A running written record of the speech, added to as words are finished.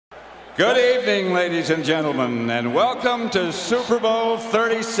Good evening, ladies and gentlemen, and welcome to Super Bowl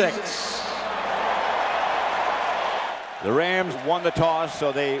 36. The Rams won the toss,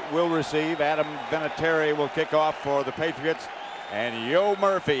 so they will receive. Adam Vinatieri will kick off for the Patriots, and Yo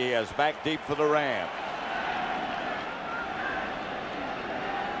Murphy is back deep for the Rams.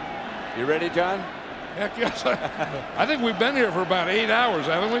 You ready, John? Heck yes. I think we've been here for about 8 hours,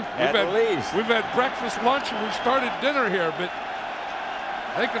 haven't we? At least. We've had breakfast, lunch, and we started dinner here, but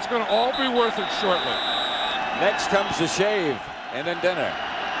I think it's going to all be worth it shortly. Next comes the shave and then dinner.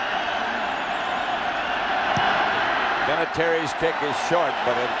 Vinatieri's kick is short,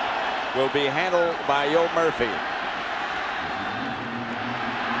 but it will be handled by Yo Murphy.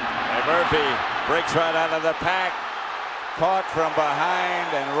 And Murphy breaks right out of the pack, caught from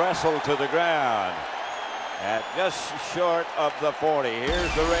behind and wrestled to the ground at just short of the 40.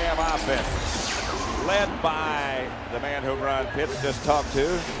 Here's the Ram offense, led by the man whom Ron Pitts just talked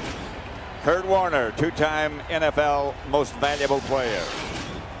to, Kurt Warner, two-time NFL Most Valuable Player.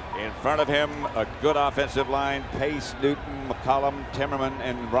 In front of him, a good offensive line: Pace, Newton, McCollum, Timmerman,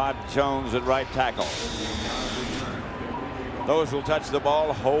 and Rod Jones at right tackle. Those will touch the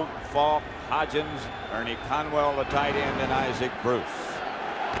ball: Holt, Falk, Hodgins, Ernie Conwell, the tight end, and Isaac Bruce.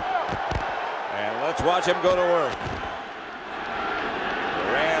 And let's watch him go to work.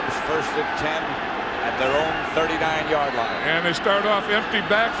 The Rams first and 10 at their own 39-yard line. And they start off empty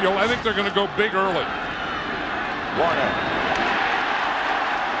backfield. I think they're going to go big early. Warner.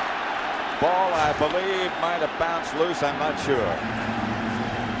 Ball, I believe, might have bounced loose. I'm not sure.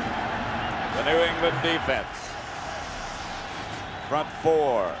 The New England defense. Front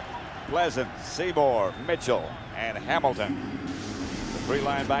four: Pleasant, Seymour, Mitchell, and Hamilton. The three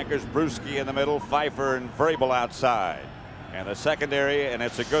linebackers: Bruschi in the middle, Pfeiffer and Vrabel outside. And the secondary, and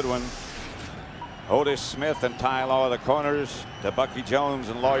it's a good one: Otis Smith and Ty Law the corners, to Bucky Jones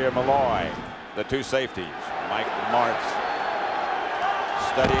and Lawyer Malloy, the two safeties. Mike Martz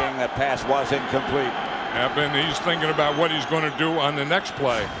studying that pass was incomplete. Yeah, Ben, he's thinking about what he's going to do on the next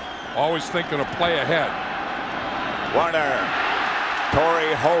play. Always thinking a play ahead. Warner.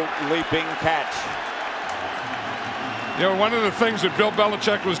 Torrey Holt leaping catch. You know, one of the things that Bill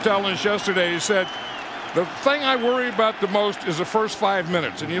Belichick was telling us yesterday, he said, the thing I worry about the most is the first 5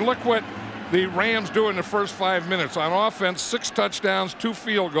 minutes. And you look what the Rams do in the first 5 minutes. On offense, 6 touchdowns, 2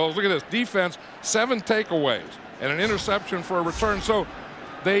 field goals. Look at this. Defense, 7 takeaways and an interception for a return. So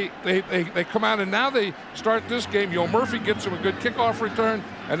they come out, and now they start this game. Yo Murphy gets him a good kickoff return,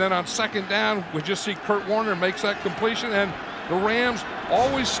 and then on second down, we just see Kurt Warner makes that completion, and the Rams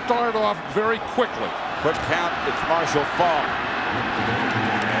always start off very quickly. Quick count, it's Marshall Falk.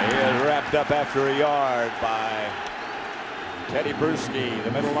 He is wrapped up after a yard by Teddy Bruschi,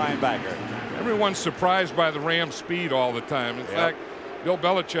 the middle linebacker. Everyone's surprised by the Rams' speed all the time. In fact, Bill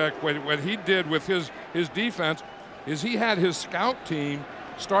Belichick, what he did with his defense is he had his scout team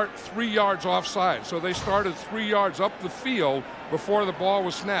start 3 yards offside. So they started 3 yards up the field before the ball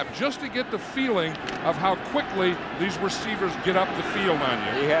was snapped, just to get the feeling of how quickly these receivers get up the field on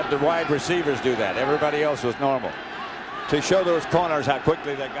you. He had the wide receivers do that. Everybody else was normal. To show those corners how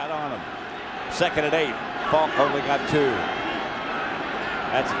quickly they got on them. Second and 8. Falk only got 2.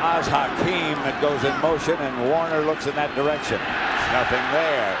 That's Oz Hakeem that goes in motion, and Warner looks in that direction. Nothing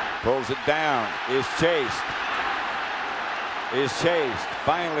there. Pulls it down. Is chased.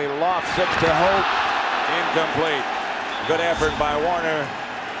 Finally lofts it to Holt. Incomplete. Good effort by Warner.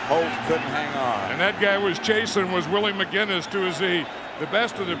 Holt couldn't hang on. And that guy was chasing was Willie McGinnis, who is the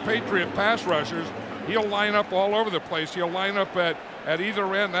best of the Patriot pass rushers. He'll line up all over the place. He'll line up at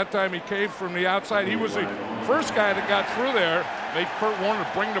either end. That time he came from the outside. He was the first guy that got through there, made Kurt Warner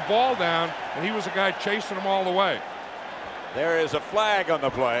bring the ball down, and he was the guy chasing him all the way. There is a flag on the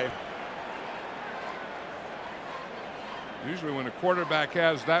play. Usually when a quarterback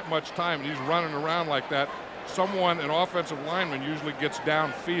has that much time and he's running around like that, an offensive lineman usually gets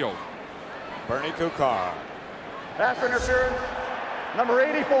downfield. Bernie Kukar. Pass interference, number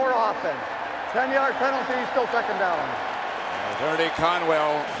 84 offense. 10-yard penalty, still second down. Ernie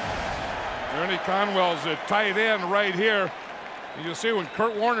Conwell. Ernie Conwell's a tight end right here. And you'll see when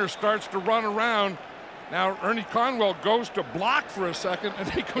Kurt Warner starts to run around, now Ernie Conwell goes to block for a second, and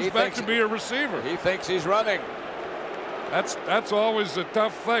he comes back to be a receiver. He thinks he's running. That's always a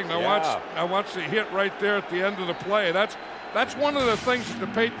tough thing. Now watch the hit right there at the end of the play. That's one of the things that the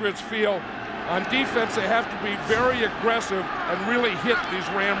Patriots feel on defense. They have to be very aggressive and really hit these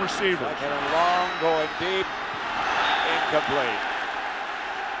Ram receivers. Second and long, going deep, incomplete.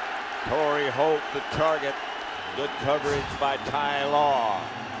 Torrey Holt, the target. Good coverage by Ty Law.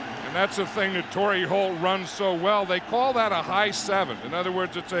 And that's the thing that Torrey Holt runs so well. They call that a high 7. In other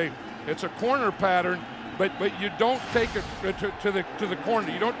words, it's a It's a corner pattern, but you don't take it to the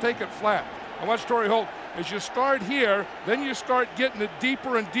corner. You don't take it flat. And watch Proehl. As you start here, then you start getting it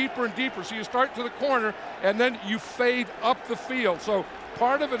deeper and deeper and deeper. So you start to the corner, and then you fade up the field. So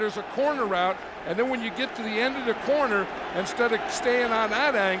part of it is a corner route, and then when you get to the end of the corner, instead of staying on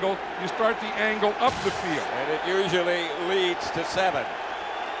that angle, you start the angle up the field. And it usually leads to 7.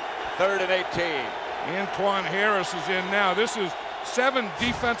 3rd and 18. Antoine Harris is in now. This is 7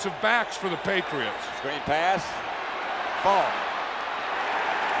 defensive backs for the Patriots. Screen pass. Fall.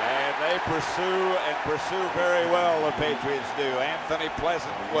 And they pursue very well, the Patriots do. Anthony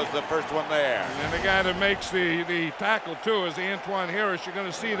Pleasant was the first one there. And then the guy that makes the tackle, too, is Antoine Harris. You're going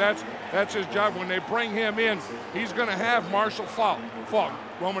to see that's his job. When they bring him in, he's going to have Marshall Falk.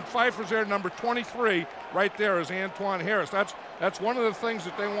 Roman Pfeiffer's there, number 23. Right there is Antoine Harris. That's one of the things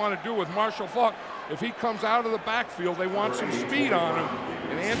that they want to do with Marshall Falk. If he comes out of the backfield, they want some speed on him.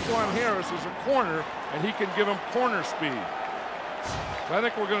 And Antoine Harris is a corner, and he can give him corner speed. So I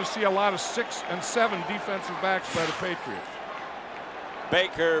think we're going to see a lot of 6 and 7 defensive backs by the Patriots.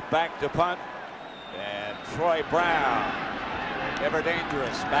 Baker back to punt. And Troy Brown, ever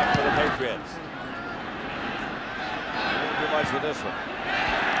dangerous, back for the Patriots. Not too much with this one.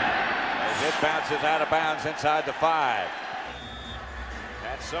 As it bounces out of bounds inside the 5.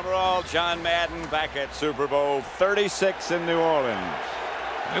 At Summerall, John Madden back at Super Bowl 36 in New Orleans.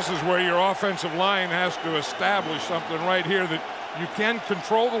 This is where your offensive line has to establish something right here, that you can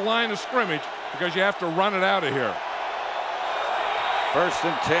control the line of scrimmage because you have to run it out of here. 1st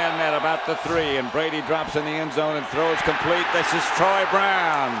and 10 at about the 3, and Brady drops in the end zone and throws complete. This is Troy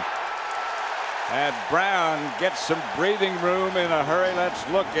Brown. And Brown gets some breathing room in a hurry. Let's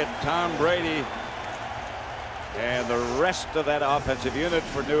look at Tom Brady and the rest of that offensive unit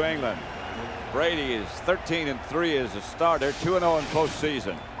for New England. Brady is 13-3 as a starter, 2-0 in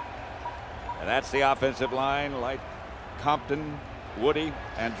postseason. And that's the offensive line, like Compton, Woody,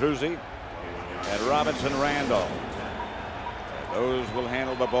 Andruzzi, and Robinson Randall. And those will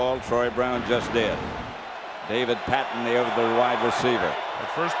handle the ball. Troy Brown just did. David Patten, the other wide receiver. The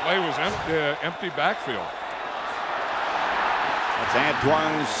first play was empty backfield. That's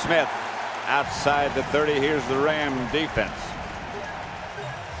Antoine Smith outside the 30. Here's the Ram defense.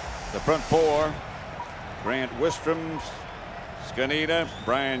 The front 4, Grant Wistrom, Skanita,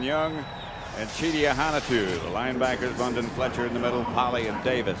 Brian Young, and Chidi Ahanatu. The linebackers, London Fletcher in the middle, Polly and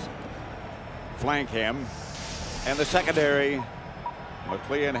Davis flank him. And the secondary,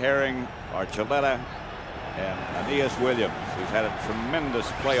 McLean, Herring, Archuleta, and Aeneas Williams, who's had a tremendous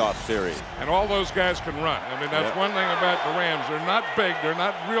playoff series. And all those guys can run. I mean, that's one thing about the Rams. They're not big, they're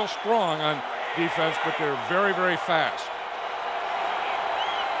not real strong on defense, but they're very, very fast.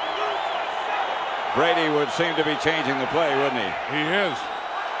 Brady would seem to be changing the play, wouldn't he? He is.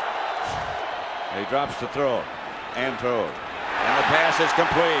 He drops to throw and throws. And the pass is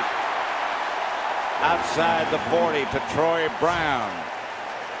complete. Outside the 40 to Troy Brown.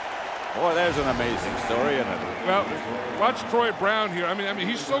 Boy, there's an amazing story, isn't it? Well, watch Troy Brown here. I mean,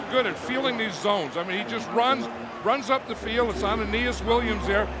 he's so good at feeling these zones. I mean, he just runs up the field. It's on Aeneas Williams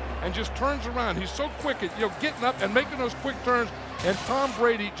there, and just turns around. He's so quick at getting up and making those quick turns. And Tom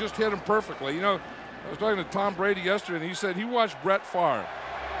Brady just hit him perfectly. You know, I was talking to Tom Brady yesterday, and he said he watched Brett Favre.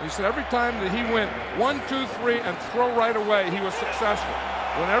 And he said every time that he went 1, 2, 3 and throw right away, he was successful.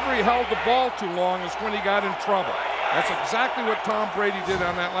 Whenever he held the ball too long is when he got in trouble. That's exactly what Tom Brady did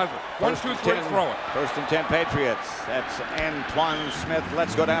on that last one. 1, 2, 3, throw it. 1st and 10 Patriots. That's Antoine Smith.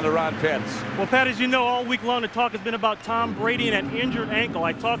 Let's go down to Ron Pitts. Well, Pat, as you know, all week long the talk has been about Tom Brady and an injured ankle.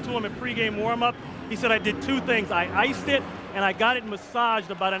 I talked to him at pregame warm-up. He said I did 2 things. I iced it, and I got it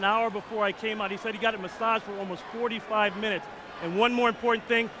massaged about an hour before I came out. He said he got it massaged for almost 45 minutes. And one more important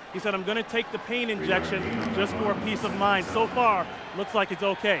thing, he said, I'm going to take the pain injection just for a peace of mind. So far, looks like it's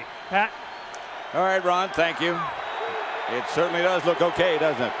okay. Pat? All right, Ron, thank you. It certainly does look okay,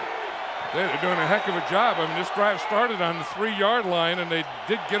 doesn't it? They're doing a heck of a job. I mean, this drive started on the 3-yard line, and they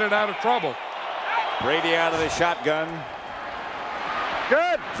did get it out of trouble. Brady out of the shotgun.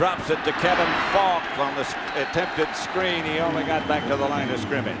 Good. Drops it to Kevin Falk on the attempted screen. He only got back to the line of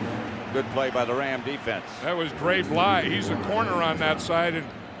scrimmage. Good play by the Ram defense. That was Dre Bly. He's a corner on that side. And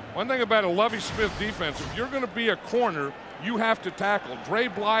one thing about a Lovie Smith defense, if you're going to be a corner, you have to tackle. Dre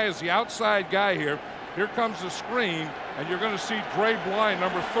Bly is the outside guy here. Here comes the screen, and you're going to see Dre Bly,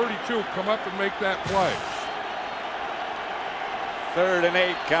 number 32, come up and make that play. 3rd and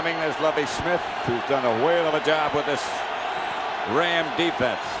 8 coming as Lovie Smith, who's done a whale of a job with this Ram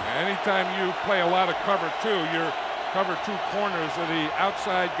defense. Anytime you play a lot of cover 2, you're cover 2 corners are the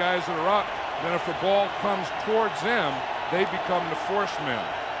outside guys that are up. Then if the ball comes towards them, they become the force men.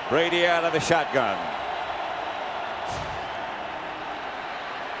 Brady out of the shotgun.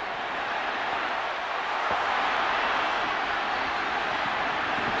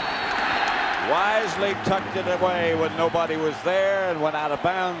 Wisely tucked it away when nobody was there and went out of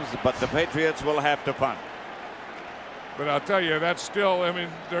bounds, but the Patriots will have to punt. But I'll tell you, that's still, I mean,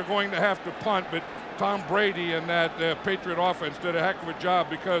 they're going to have to punt, but Tom Brady and that Patriot offense did a heck of a job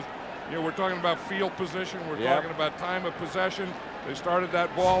because, you know, we're talking about field position, we're talking about time of possession. They started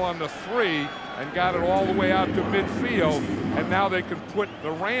that ball on the 3 and got it all the way out to midfield, and now they can put the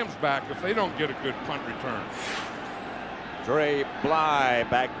Rams back if they don't get a good punt return. Dre Bly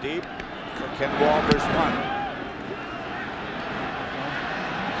back deep for Ken Walker's punt.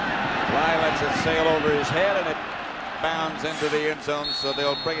 Bly lets it sail over his head, and it bounds into the end zone, so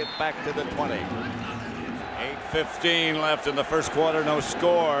they'll bring it back to the 20. 8:15 left in the first quarter, no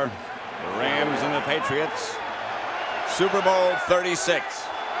score. The Rams and the Patriots. Super Bowl 36.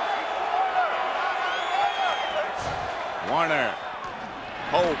 Warner.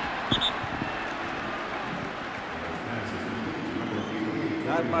 Hope.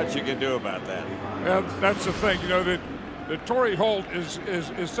 Not much you can do about that. Yeah, that's the thing, you know, that Torrey Holt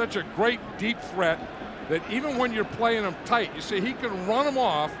is such a great deep threat that even when you're playing him tight, you see he can run him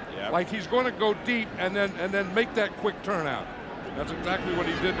off like he's going to go deep and then make that quick turnout. That's exactly what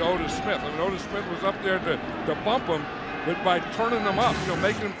he did to Otis Smith. I mean, Otis Smith was up there to bump him, but by turning him up, you know,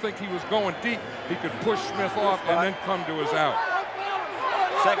 making him think he was going deep, he could push Smith off and then come to his out.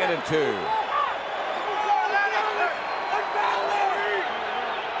 2nd and 2.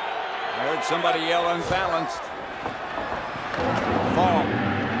 I heard somebody yell unbalanced. Fall.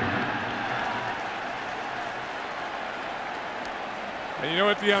 And you know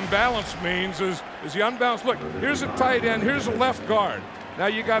what the unbalance means is the unbalance. Look, here's a tight end, here's a left guard. Now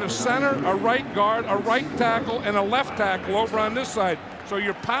you got a center, a right guard, a right tackle, and a left tackle over on this side. So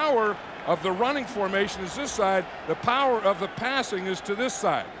your power of the running formation is this side. The power of the passing is to this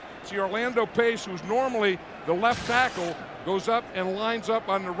side. See, Orlando Pace, who's normally the left tackle, goes up and lines up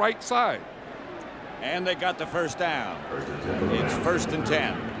on the right side. And they got the first down. It's 1st and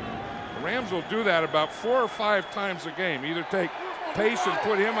 10. The Rams will do that about 4 or 5 times a game. Either take Pace and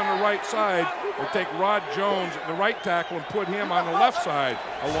put him on the right side, or take Rod Jones, the right tackle, and put him on the left side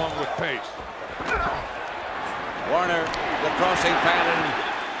along with Pace. Warner, the crossing pattern,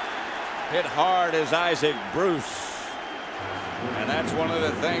 hit hard as Isaac Bruce. And that's one of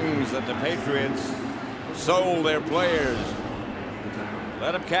the things that the Patriots sold their players.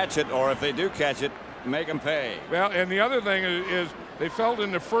 Let them catch it, or if they do catch it, make them pay. Well, and the other thing is they felt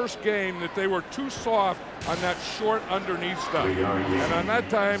in the first game that they were too soft on that short underneath stuff. And on that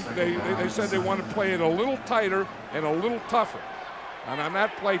time, they said they want to play it a little tighter and a little tougher. And on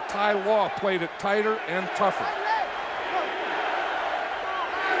that play, Ty Law played it tighter and tougher.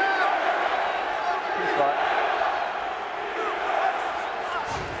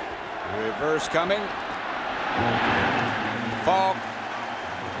 Reverse coming. Falk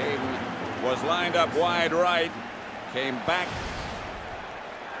was lined up wide right, came back.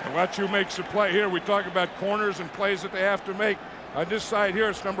 And watch who makes the play here. We talk about corners and plays that they have to make. On this side here,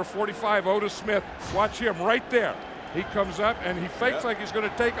 it's number 45, Otis Smith. Watch him right there. He comes up and he fakes like he's going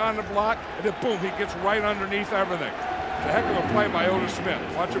to take on the block, and then boom, he gets right underneath everything. It's a heck of a play by Otis Smith.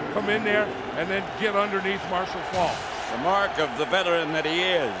 Watch him come in there and then get underneath Marshall Faulk. The mark of the veteran that he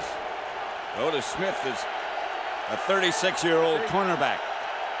is. Otis Smith is a 36-year-old cornerback.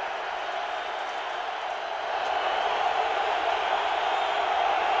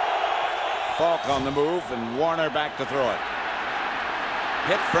 Falk on the move, and Warner back to throw it.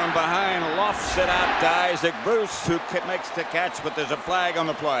 Hit from behind, lofts it out to Isaac Bruce, who makes the catch, but there's a flag on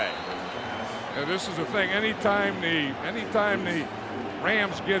the play. Now, this is the thing. Anytime the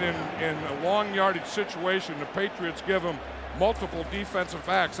Rams get in a long yardage situation, the Patriots give them multiple defensive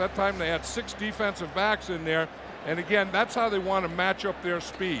backs. That time they had 6 defensive backs in there, and again, that's how they want to match up their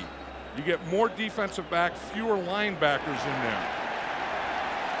speed. You get more defensive back, fewer linebackers in there.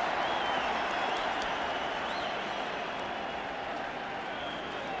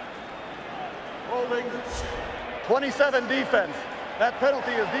 Holding 27 defense. That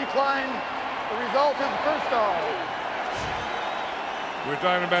penalty is declined. The result is first down. We're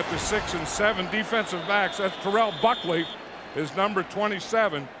talking about the 6 and 7 defensive backs. That's Terrell Buckley, is number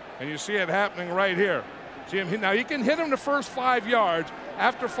 27, and you see it happening right here. See him now. He can hit him the first 5 yards.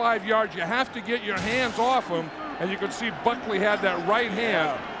 After 5 yards, you have to get your hands off him, and you can see Buckley had that right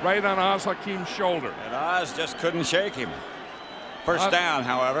hand right on Oz Hakim's shoulder. And Oz just couldn't shake him. First down,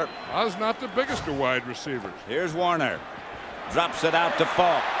 however. Oz not the biggest of wide receivers. Here's Warner. Drops it out to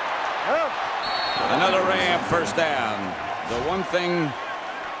Falk. Another Ram first down. The one thing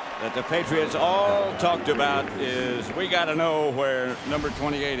that the Patriots all talked about is we got to know where number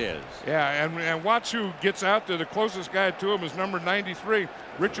 28 is. Yeah, and watch who gets out there. The closest guy to him is number 93,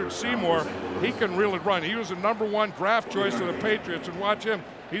 Richard Seymour. He can really run. He was the #1 draft choice of the Patriots, and watch him.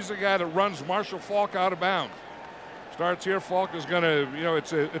 He's the guy that runs Marshall Faulk out of bounds. Starts here. Faulk is going to, you know,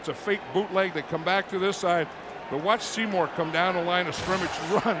 it's a fake bootleg. They come back to this side, but watch Seymour come down the line of scrimmage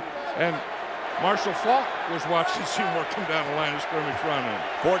and run, and Marshall Faulk was watching Seymour come down the line of scrimmage running.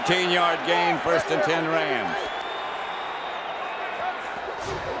 14-yard gain, 1st and 10 Rams.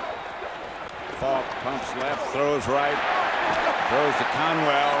 Faulk pumps left, throws right, throws to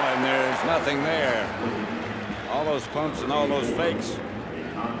Conwell, and there's nothing there. All those pumps and all those fakes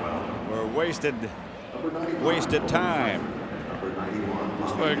were wasted time.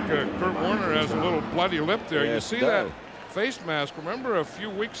 Looks like Kurt Warner has a little bloody lip there. Yes, you see that face mask? Remember a few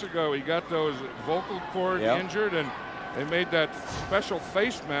weeks ago he got those vocal cord injured, and they made that special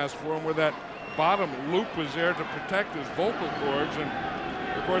face mask for him where that bottom loop was there to protect his vocal cords. And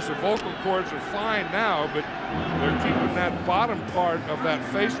of course the vocal cords are fine now, but they're keeping that bottom part of that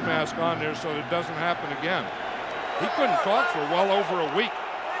face mask on there so it doesn't happen again. He couldn't talk for well over a week.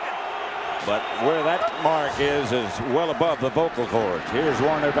 But where that mark is well above the vocal cords. Here's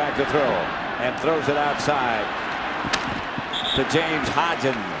Warner back to throw, and throws it outside to James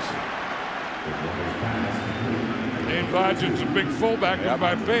Hodgins. James Hodgins, a big fullback, and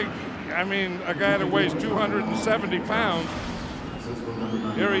by big, I mean a guy that weighs 270 pounds.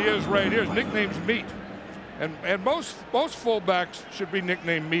 Here he is right here. His nickname's Meat. And most fullbacks should be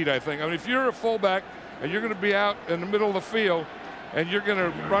nicknamed Meat, I think. I mean, if you're a fullback and you're going to be out in the middle of the field and you're going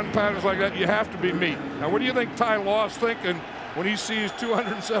to run patterns like that, you have to be Meat. Now, what do you think Ty Law's thinking when he sees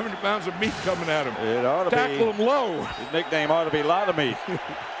 270 pounds of meat coming at him? It ought to tackle him low. His nickname ought to be a lot of meat. Here's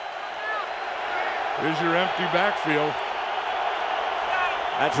your empty backfield.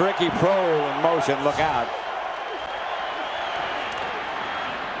 That's Ricky Proehl in motion. Look out.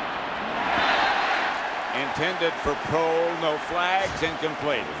 Intended for Proehl, no flags,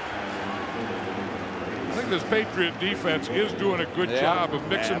 incomplete. I think this Patriot defense is doing a good job of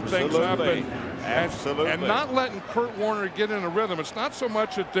mixing things up and not letting Kurt Warner get in a rhythm. It's not so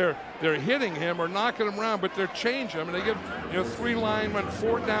much that they're hitting him or knocking him around, but they're changing him. And they give 3 linemen,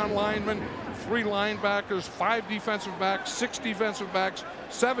 4 down linemen, 3 linebackers, 5 defensive backs, 6 defensive backs,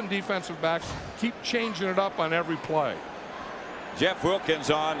 7 defensive backs. Keep changing it up on every play. Jeff Wilkins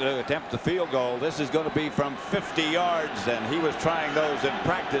on to attempt the field goal. This is going to be from 50 yards, and he was trying those in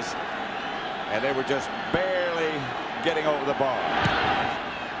practice, and they were just barely getting over the ball.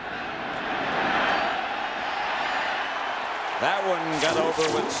 That one got over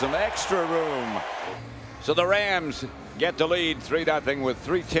with some extra room. So the Rams get the lead 3-0 with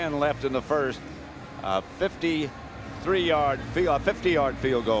 3:10 left in the first. 50-yard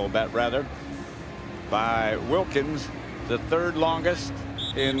field goal, by Wilkins, the 3rd longest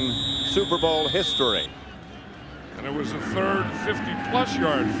in Super Bowl history. And it was the 3rd 50-plus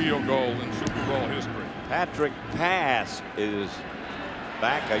yard field goal in Super Bowl history. Patrick Pass is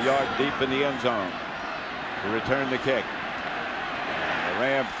back a yard deep in the end zone to return the kick. And the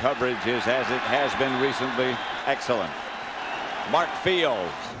Ram coverage is, as it has been recently, excellent. Mark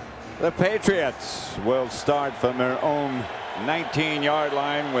Fields. The Patriots will start from their own 19-yard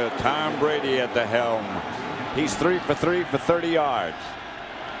line with Tom Brady at the helm. He's 3 for 3 for 30 yards.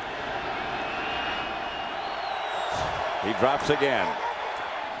 He drops again.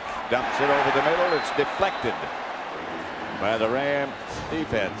 Dumps it over the middle. It's deflected by the Ram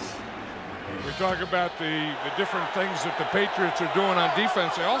defense. We talk about the different things that the Patriots are doing on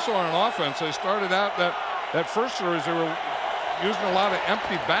defense. They also are on offense. They started out that first series, they were using a lot of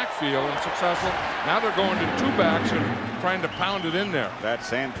empty backfield and successful. Now they're going to 2 backs and trying to pound it in there.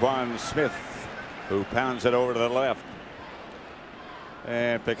 That's Antoine Smith, who pounds it over to the left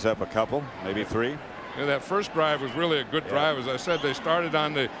and picks up a couple, maybe 3. Yeah, that first drive was really a good drive. As I said, they started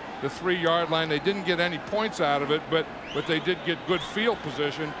on the 3-yard line. They didn't get any points out of it, but they did get good field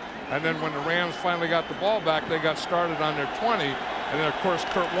position. And then when the Rams finally got the ball back, they got started on their 20. And then, of course,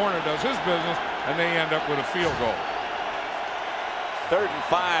 Kurt Warner does his business, and they end up with a field goal. 3rd and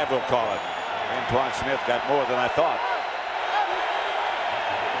 5, we'll call it. Antoine Smith got more than I thought.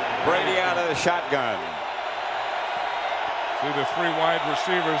 Brady out of the shotgun. See the 3 wide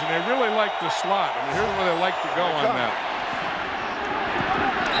receivers, and they really like the slot. I mean, here's where they like to go on that.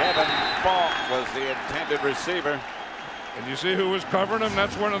 Kevin Faulk was the intended receiver. And you see who was covering him?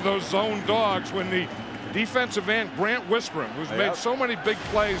 That's one of those zone dogs. When the defensive end, Grant Wistrom, who's made so many big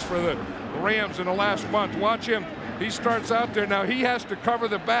plays for the Rams in the last month, watch him he starts out there. Now he has to cover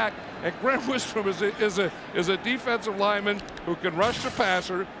the back, and Grant Wistrom is a defensive lineman who can rush the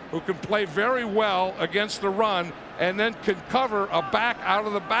passer, who can play very well against the run, and then can cover a back out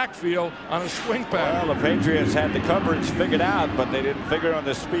of the backfield on a swing pattern. Well, the Patriots had the coverage figured out, but they didn't figure on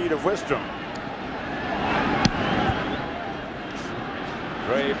the speed of Wistrom.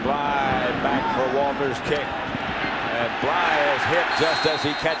 Trey Bly back for Walter's kick. And Bly is hit just as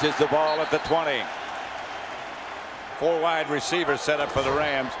he catches the ball at the 20. 4 wide receivers set up for the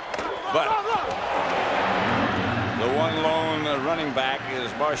Rams, but the one lone running back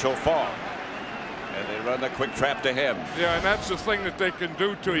is Marshall Faulk, and they run the quick trap to him. Yeah, and that's the thing that they can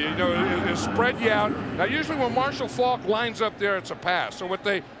do to you. You know, is spread you out. Now, usually when Marshall Faulk lines up there, it's a pass. So what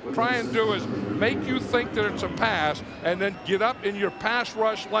they try and do is make you think that it's a pass, and then get up in your pass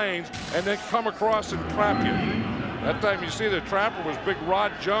rush lanes, and then come across and trap you. That time you see the trapper was big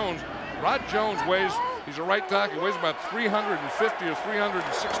Rod Jones. Rod Jones weighs, he's a right tackle, he weighs about 350 or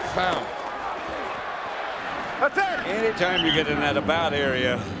 360 pounds. That's it. Anytime you get in that about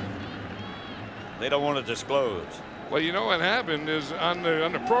area, they don't want to disclose. Well, you know what happened is on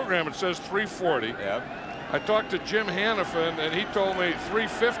the program it says 340. Yep. I talked to Jim Hannafin and he told me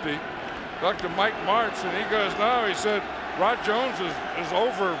 350. Talked to Mike Martz and he goes, no, he said Rod Jones is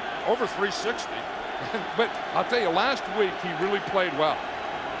over 360. But I'll tell you, last week he really played well.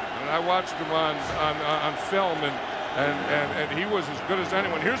 And I watched him on film, and he was as good as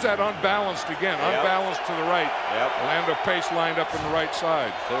anyone. Here's that unbalanced again, unbalanced to the right. Yep. Orlando Pace lined up on the right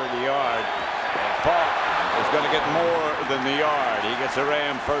side. 30 yard. And Faulk is going to get more than the yard. He gets a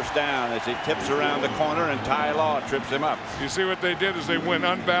Ram first down as he tips around the corner, and Ty Law trips him up. You see what they did is they went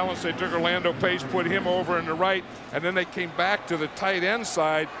unbalanced. They took Orlando Pace, put him over in the right, and then they came back to the tight end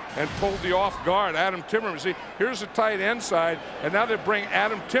side and pulled the off guard, Adam Timmerman. See, here's the tight end side, and now they bring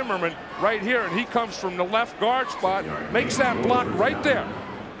Adam Timmerman right here, and he comes from the left guard spot, makes that block right there.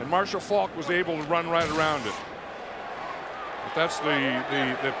 And Marshall Faulk was able to run right around it. But that's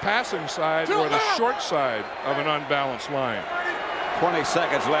the passing side or the short side of an unbalanced line. 20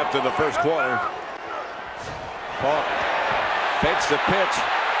 seconds left in the first quarter. Faulk fakes the pitch,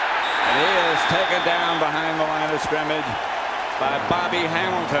 and he is taken down behind the line of scrimmage by Bobby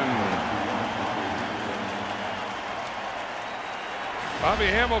Hamilton. Bobby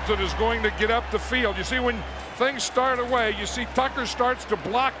Hamilton is going to get up the field. You see, when things start away, you see Tucker starts to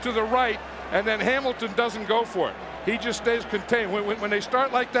block to the right, and then Hamilton doesn't go for it. He just stays contained. When they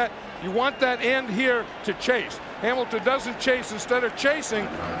start like that, you want that end here to chase. Hamilton doesn't chase. Instead of chasing,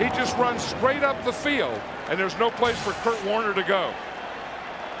 he just runs straight up the field, and there's no place for Kurt Warner to go.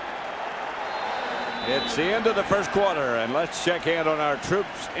 It's the end of the first quarter, and let's check in on our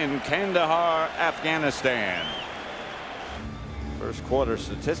troops in Kandahar, Afghanistan. First quarter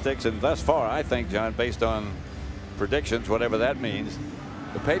statistics, and thus far, I think, John, based on predictions, whatever that means,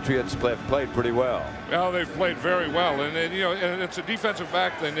 the Patriots have played pretty well. Well, they've played very well, and you know, and it's a defensive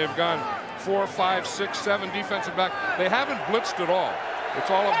back thing. They've gone 4, 5, 6, 7 defensive back. They haven't blitzed at all.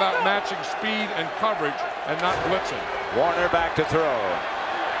 It's all about matching speed and coverage and not blitzing. Warner back to throw.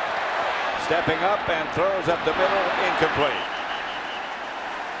 Stepping up and throws up the middle, incomplete.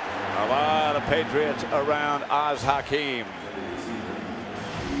 A lot of Patriots around Oz Hakeem.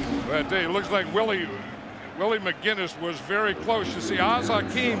 But I tell you, it looks like Willie McGinnis was very close. You see, Oz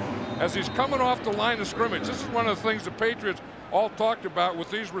Hakeem, as he's coming off the line of scrimmage, this is one of the things the Patriots all talked about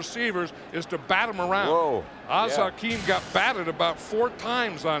with these receivers is to bat them around. Whoa. Oz Hakeem got batted about 4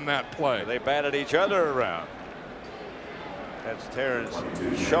 times on that play. They batted each other around. That's Terrence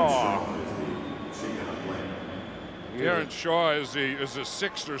Shaw. Terrence Shaw is the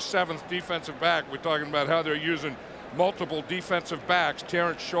 6th or 7th defensive back. We're talking about how they're using multiple defensive backs.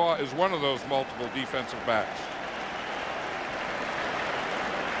 Terrence Shaw is one of those multiple defensive backs.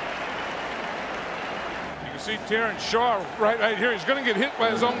 You can see Terrence Shaw right here. He's going to get hit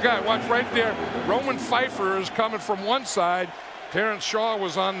by his own guy. Watch right there. Roman Pfeiffer is coming from one side. Terrence Shaw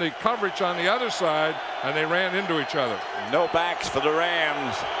was on the coverage on the other side, and they ran into each other. No backs for the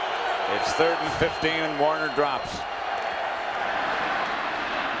Rams. It's 3rd and 15, and Warner drops.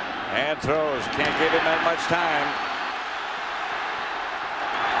 And throws. Can't give him that much time.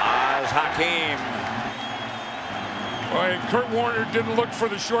 Oz Hakeem. Boy, Kurt Warner didn't look for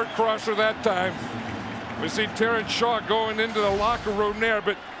the short crosser that time. We see Terrence Shaw going into the locker room there,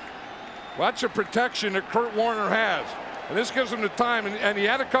 but watch the protection that Kurt Warner has. And this gives him the time, and he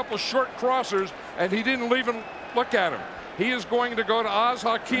had a couple short crossers, and he didn't even look at him. He is going to go to Oz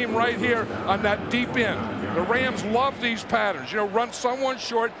Hakeem right here on that deep end. The Rams love these patterns. You know, run someone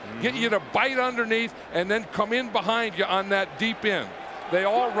short, get you to bite underneath, and then come in behind you on that deep end. They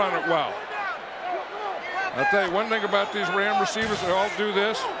all run it well. I'll tell you one thing about these Ram receivers, they all do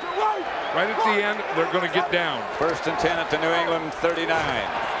this. Right at the end, they're going to get down. 1st and 10 at the New England 39.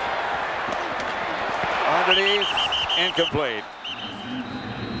 Underneath, incomplete.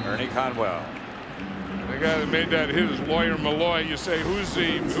 Ernie Conwell. The guy that made that hit is Lawyer Malloy. You say, who's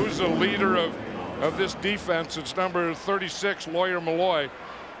the leader of this defense? It's number 36, Lawyer Malloy.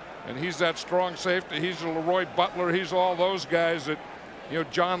 And he's that strong safety. He's Leroy Butler. He's all those guys that, you know,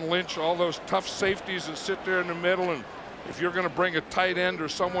 John Lynch, all those tough safeties that sit there in the middle. And if you're going to bring a tight end or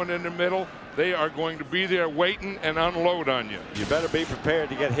someone in the middle, they are going to be there waiting and unload on you. You better be prepared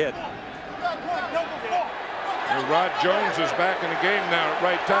to get hit. And Rod Jones is back in the game now at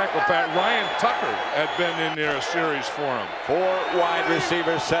right tackle. Ryan Tucker had been in there a series for him. 4 wide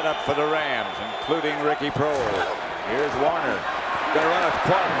receivers set up for the Rams, including Ricky Proehl. Here's Warner. Going to run a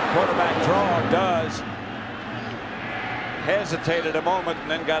quarterback draw. Does. Hesitated a moment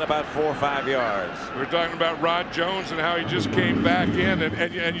and then got about 4 or 5 yards. We're talking about Rod Jones and how he just came back in,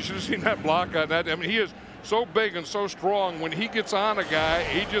 and you should have seen that block on that. I mean, he is so big and so strong. When he gets on a guy,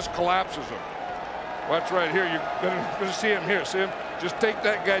 he just collapses him. Watch right here. You're going to see him here. See him? Just take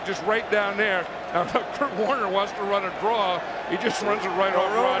that guy just right down there. Now, Kurt Warner wants to run a draw. He just runs it right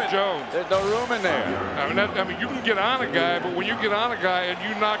over Rod Jones. There's no room in there. I mean, you can get on a guy, but when you get on a guy and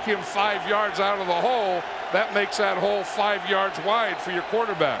you knock him 5 yards out of the hole, that makes that hole 5 yards wide for your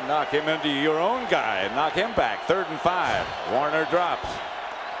quarterback. Knock him into your own guy and knock him back. 3rd and 5. Warner drops.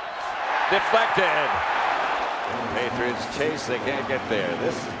 Deflected. Patriots chase. They can't get there.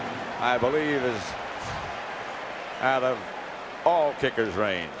 This, I believe, is out of all kickers'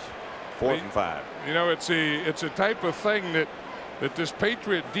 range. 4th and 5. You know, it's a type of thing that this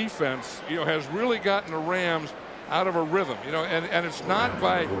Patriot defense, you know, has really gotten the Rams out of a rhythm. You know, and it's not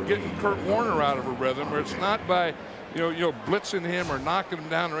by getting Kurt Warner out of a rhythm, or it's not by you know blitzing him or knocking him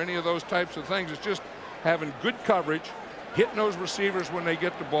down or any of those types of things. It's just having good coverage, hitting those receivers when they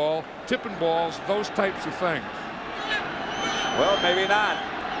get the ball, tipping balls, those types of things. Well, maybe not.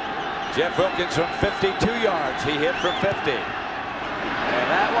 Jeff Wilkins from 52 yards. He hit from 50. And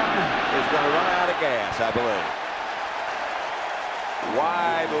that one is going to run out of gas, I believe.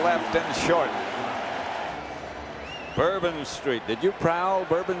 Wide left and short. Bourbon Street. Did you prowl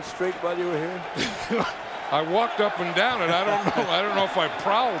Bourbon Street while you were here? I walked up and down it. I don't know if I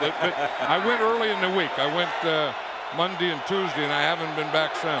prowled it, but I went early in the week. I went Monday and Tuesday, and I haven't been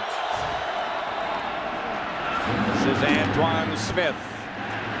back since. This is Antoine Smith.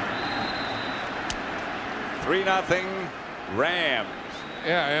 3-0 Rams.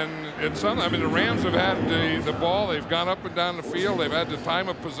 Yeah, and it's something. I mean, the Rams have had the ball. They've gone up and down the field. They've had the time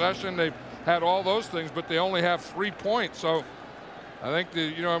of possession. They've had all those things, but they only have 3 points. So I think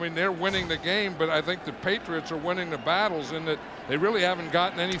I mean, they're winning the game, but I think the Patriots are winning the battles in that they really haven't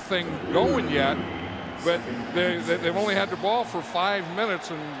gotten anything going yet. But they've only had the ball for 5 minutes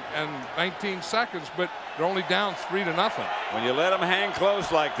and 19 seconds, but they're only down 3-0. When you let them hang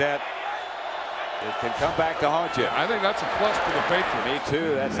close like that, it can come back to haunt you. I think that's a plus for the Patriots. Me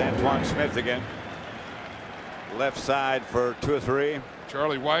too. That's Antoine Smith again. Left side for 2 or 3.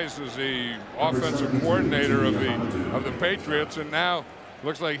 Charlie Weiss is the offensive coordinator of the Patriots, and now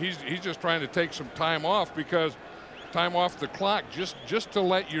looks like he's just trying to take some time off, because time off the clock just to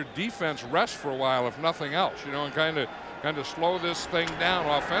let your defense rest for a while, if nothing else, you know, and kind of slow this thing down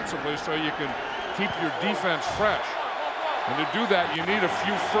offensively so you can keep your defense fresh. And to do that, you need a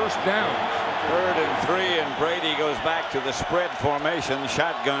few first downs. 3rd and 3, and Brady goes back to the spread formation,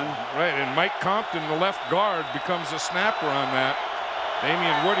 shotgun. Right, and Mike Compton, the left guard, becomes a snapper on that.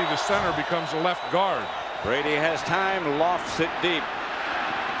 Damian Woody, the center, becomes the left guard. Brady has time, lofts it deep.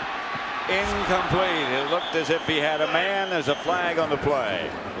 Incomplete. It looked as if he had a man. There's a flag on the play.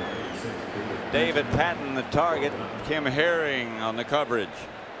 David Patten, the target. Kim Herring on the coverage.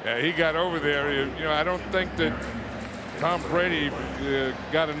 Yeah, he got over there. You know, I don't think that Tom Brady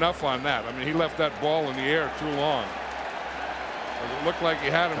got enough on that. I mean, he left that ball in the air too long. It looked like he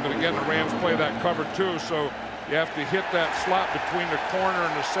had him, but again, the Rams play that cover too, so you have to hit that slot between the corner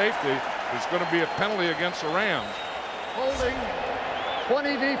and the safety. There's going to be a penalty against the Rams. Holding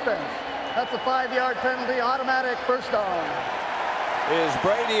 20 defense. That's a 5-yard penalty, automatic first down. Is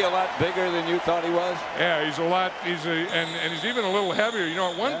Brady a lot bigger than you thought he was? Yeah, he's a lot. And he's even a little heavier. You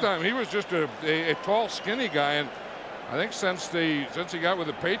know, at one time he was just a tall, skinny guy, and I think since he got with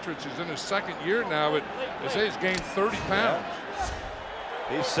the Patriots, he's in his 2nd year now, but they say he's gained 30 pounds. Yeah.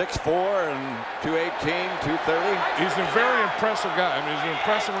 He's 6'4" and 218, 230. He's a very impressive guy. I mean, he's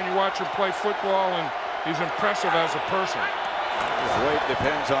impressive when you watch him play football, and he's impressive as a person. His weight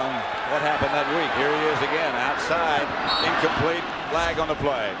depends on what happened that week. Here he is again, outside, incomplete, flag on the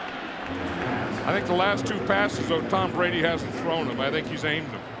play. I think the last 2 passes, though, Tom Brady hasn't thrown them. I think he's aimed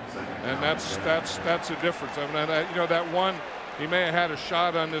them, and that's the difference. I mean, you know, that one, he may have had a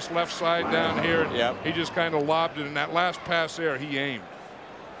shot on this left side down here. Yep. He just kind of lobbed it, and that last pass there, he aimed.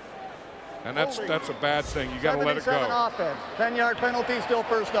 And that's a bad thing. You got to let it go. Offense. 10-yard penalty, still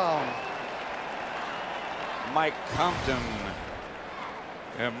first down. Mike Compton.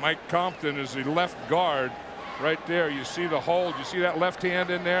 And Mike Compton is the left guard right there. You see the hold. You see that left hand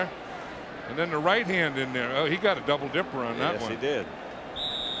in there? And then the right hand in there. Oh, he got a double dipper on that one. Yes, he did.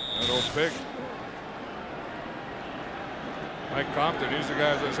 That old pig. Mike Compton, he's the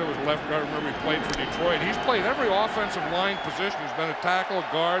guy, as I said, was left guard. Remember, he played for Detroit. He's played every offensive line position. He's been a tackle,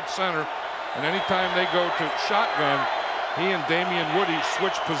 guard, center. And anytime they go to shotgun, he and Damian Woody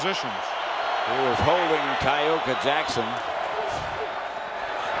switch positions. He was holding Tyoka Jackson.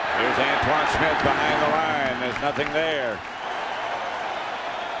 Here's Antoine Smith behind the line. There's nothing there.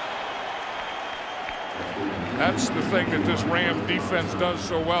 That's the thing that this Ram defense does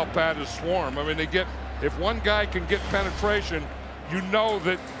so well, Pat, is swarm. I mean, they get, if one guy can get penetration, you know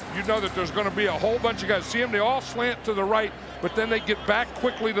that there's going to be a whole bunch of guys. See them, they all slant to the right, but then they get back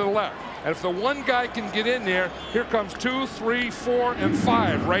quickly to the left. And if the one guy can get in there, here comes 2, 3, 4, and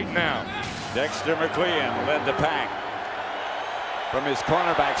 5 right now. Dexter McLean led the pack. From his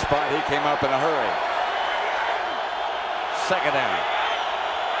cornerback spot, he came up in a hurry. Second down.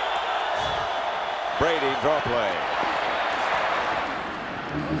 Brady, draw play.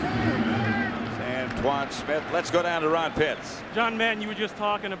 Antoine Smith. Let's go down to Ron Pitts. John Madden, you were just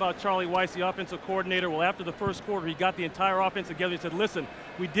talking about Charlie Weiss, the offensive coordinator. Well, after the first quarter, he got the entire offense together. He said, listen,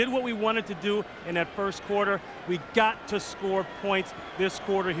 we did what we wanted to do in that first quarter. We got to score points this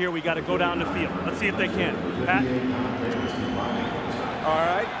quarter here. We got to go down the field. Let's see if they can. Pat? All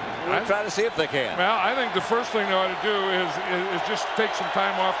right. We'll try to see if they can. Well, I think the first thing they ought to do is just take some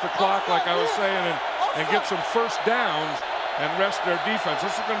time off the clock, like I was saying, and get some first downs and rest their defense.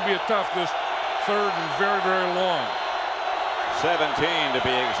 This is going to be a tough, this third and very, very long. 17 to be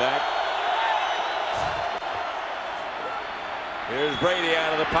exact. Here's Brady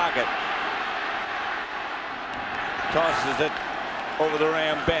out of the pocket. Tosses it over the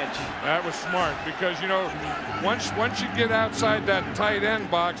Ram bench. That was smart because, you know, once you get outside that tight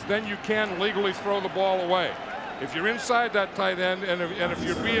end box, then you can legally throw the ball away. If you're inside that tight end and if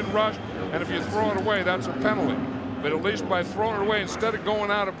you're being rushed and if you throw it away, that's a penalty. But at least by throwing it away instead of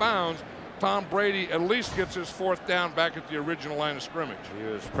going out of bounds, Tom Brady at least gets his 4th down back at the original line of scrimmage. He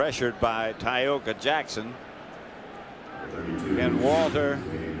was pressured by Tyoka Jackson. And Walter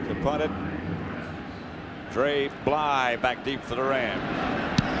to punt it. Dre Bly back deep for the Rams.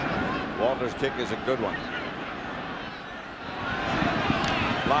 Walter's kick is a good one.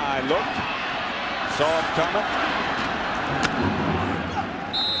 Bly looked, saw it coming,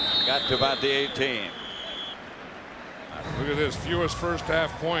 got to about the 18. Look at this, fewest first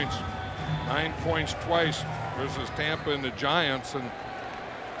half points, 9 points twice versus Tampa and the Giants, and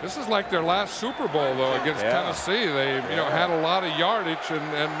this is like their last Super Bowl though against Tennessee. They had a lot of yardage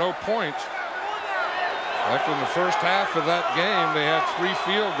and no points. Like in the first half of that game, they had 3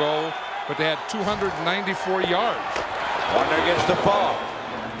 field goals, but they had 294 yards. Warner gets to Falk.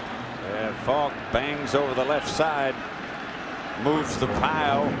 And Falk bangs over the left side, moves the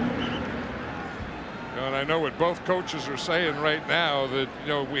pile. And I know what both coaches are saying right now, that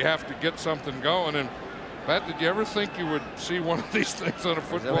we have to get something going. And Pat, did you ever think you would see one of these things on a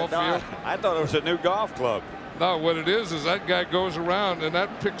football field? I thought it was a new golf club. No, what it is that guy goes around and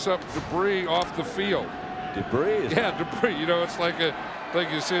that picks up debris off the field. Debris? Yeah, debris. It's like you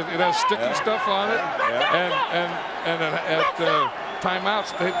see, it has sticky stuff on it, and at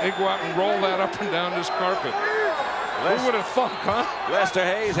timeouts they go out and roll that up and down this carpet. Who would have thought, huh? Lester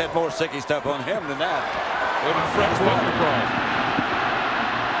Hayes had more sticky stuff on him than that. What did Fred look across?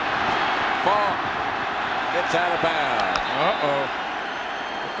 Falk gets out of bounds.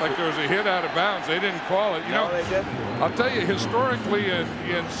 Like there was a hit out of bounds. They didn't call it. No, they didn't. I'll tell you, historically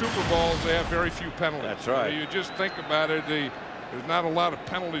in Super Bowls, they have very few penalties. That's right. You just think about it. There's not a lot of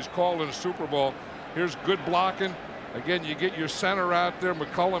penalties called in a Super Bowl. Here's good blocking. Again, you get your center out there.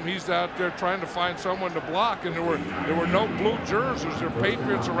 McCullum, he's out there trying to find someone to block, and there were no blue jerseys. There were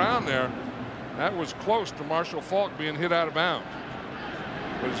Patriots around there. That was close to Marshall Falk being hit out of bounds.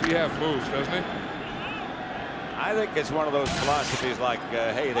 But does he have moves, doesn't he? I think it's one of those philosophies like,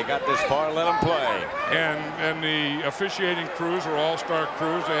 hey, they got this far, let them play. And the officiating crews are all-star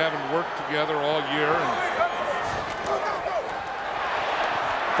crews. They haven't worked together all year.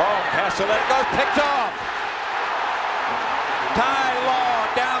 Falk has to let it go. Picked off. Ty Law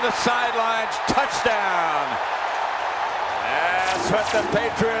down the sidelines. Touchdown. That's what the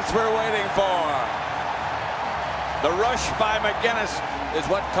Patriots were waiting for. The rush by McGinnis is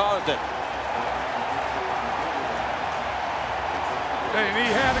what caused it. And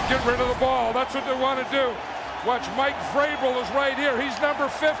he had to get rid of the ball. That's what they want to do. Watch, Mike Vrabel is right here. He's number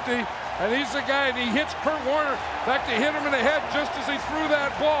 50, and he's the guy, and he hits Kurt Warner. In fact, he hit him in the head just as he threw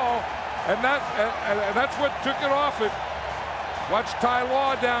that ball, and that's what took it off it. Watch Ty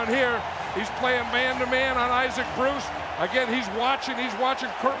Law down here. He's playing man-to-man on Isaac Bruce. Again, he's watching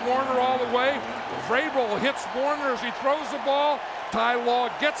Kurt Warner all the way. Vrabel hits Warner as he throws the ball. Ty Law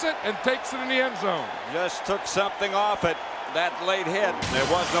gets it and takes it in the end zone. Just took something off it, that late hit. It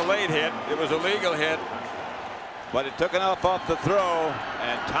wasn't a late hit, it was a legal hit. But it took enough off the throw,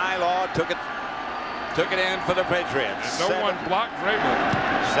 and Ty Law took it in for the Patriots. And no one blocked Vrabel.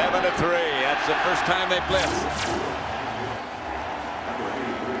 7-3. That's the first time they blitzed.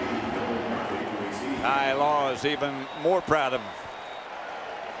 Ty Law is even more proud of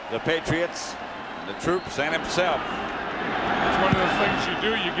the Patriots, the troops, and himself. That's one of the things you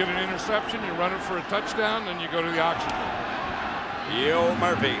do. You get an interception, you run it for a touchdown, then you go to the auction. Yo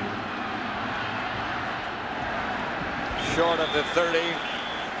Murphy. Short of the 30.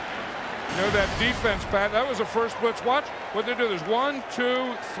 You know that defense, Pat, that was the first blitz. Watch what they do. There's 1,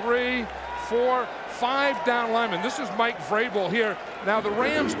 2, 3, 4, 5 down linemen. This is Mike Vrabel here. Now the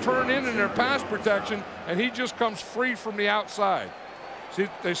Rams turn in their pass protection, and he just comes free from the outside. See,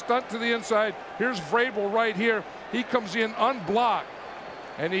 they stunt to the inside. Here's Vrabel right here. He comes in unblocked,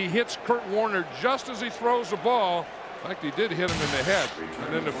 and he hits Kurt Warner just as he throws the ball. In fact, he did hit him in the head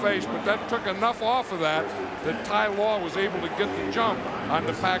and in the face, but that took enough off of that Ty Law was able to get the jump on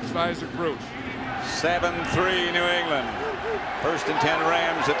the Paxton Isaac Bruce. 7-3 New England. 1st and 10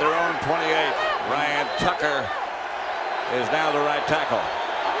 Rams at their own 28. Ryan Tucker is now the right tackle.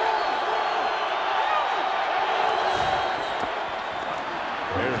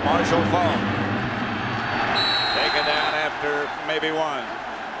 Here's Marshall Falk. Taken down after maybe one.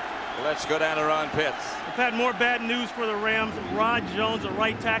 Let's go down to Ron Pitts. We've had more bad news for the Rams. Rod Jones, a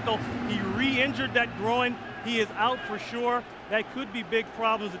right tackle. He re-injured that groin. He is out for sure. That could be big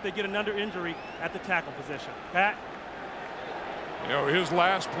problems if they get another injury at the tackle position. Pat? You know, his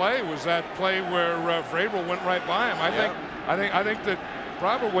last play was that play where Vrabel went right by him. I think that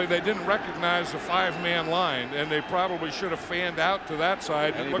probably they didn't recognize the 5-man line, and they probably should have fanned out to that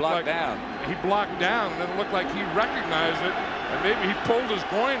side. And he blocked down. He blocked down, and then it looked like he recognized it, and maybe he pulled his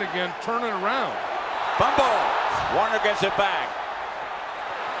groin again, turning around. Fumble. Warner gets it back.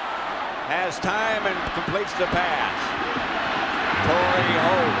 Has time and completes the pass. Torrey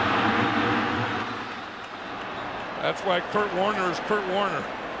Holt. That's why Kurt Warner is Kurt Warner.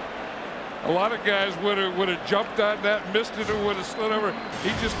 A lot of guys would have jumped on that, missed it, or would have slid over. He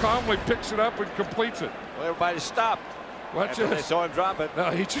just calmly picks it up and completes it. Well, everybody stopped. Watch this. They saw him drop it.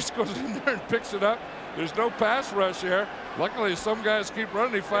 No, he just goes in there and picks it up. There's no pass rush here. Luckily, some guys keep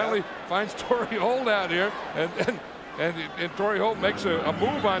running. He finally finds Torrey Holt out here, and Torrey Holt makes a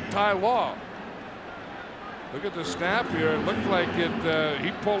move on Ty Law. Look at the snap here. It looked like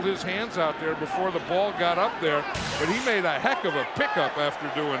he pulled his hands out there before the ball got up there, but he made a heck of a pickup after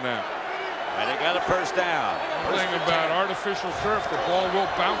doing that. And they got a first down. One thing about artificial turf, the ball will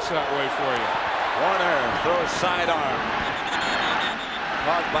bounce that way for you. Warner throws sidearm.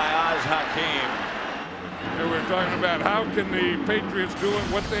 Caught by Oz Hakeem. You know, we're talking about how can the Patriots do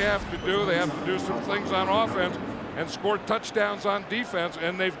what they have to do. They have to do some things on offense and score touchdowns on defense,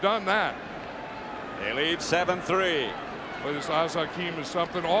 and they've done that. They lead 7-3. But this Oz Hakeem is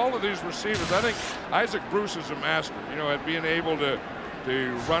something. All of these receivers, I think Isaac Bruce is a master, you know, at being able to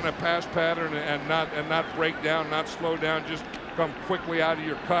run a pass pattern and not break down, not slow down, just come quickly out of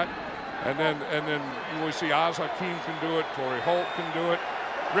your cut. And then we see Oz Hakeem can do it, Torrey Holt can do it.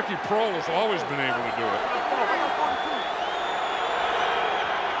 Ricky Proehl has always been able to do it.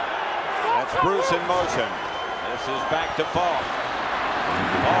 That's Bruce in motion. This is back to Falk.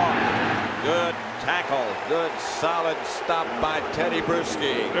 Falk. Good tackle. Good solid stop by Teddy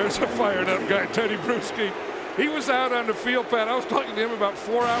Bruschi. There's a fired up guy, Teddy Bruschi. He was out on the field, Pat. I was talking to him about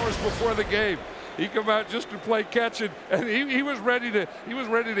 4 hours before the game. He come out just to play catch, and he was ready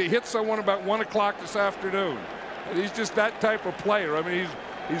to hit someone about 1 o'clock this afternoon. And he's just that type of player. I mean,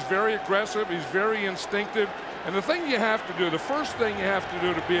 he's very aggressive. He's very instinctive. And the thing you have to do, the first thing you have to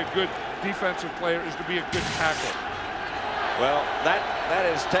do to be a good defensive player is to be a good tackle. Well, that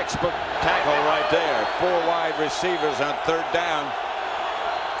is textbook tackle right there. 4 wide receivers on 3rd down.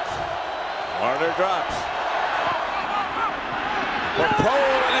 Warner drops. For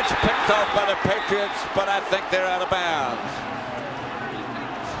Proehl, and it's picked off by the Patriots, but I think they're out of bounds.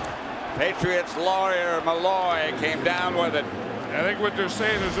 Patriots lawyer Malloy came down with it. I think what they're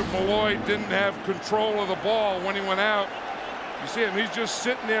saying is that Malloy didn't have control of the ball when he went out. You see him, he's just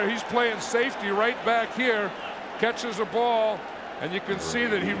sitting there. He's playing safety right back here, catches the ball, and you can see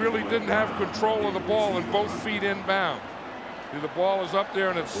that he really didn't have control of the ball and both feet inbound. The ball is up there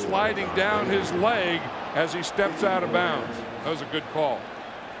and it's sliding down his leg as he steps out of bounds. That was a good call.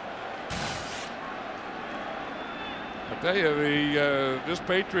 I tell you, this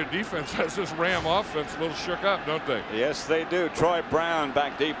Patriot defense has this Ram offense a little shook up, don't they? Yes, they do. Troy Brown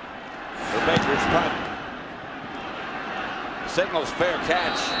back deep for Baker's punt. Signals fair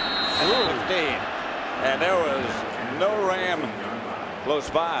catch at 15. And there was no Ram close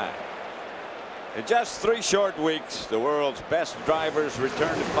by. In just 3 short weeks, the world's best drivers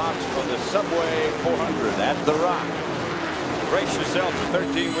return to Fox for the Subway 400 at The Rock. Brace yourself for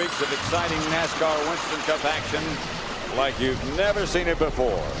 13 weeks of exciting NASCAR Winston Cup action like you've never seen it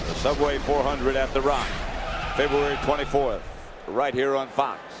before. The Subway 400 at The Rock, February 24th, right here on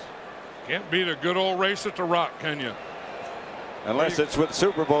Fox. Can't beat a good old race at The Rock, can you? Unless it's with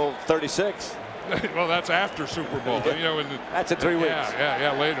Super Bowl 36. Well, that's after Super Bowl. You know, that's in 3 weeks.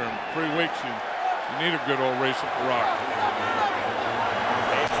 Yeah, later in 3 weeks. You need a good old race at The Rock.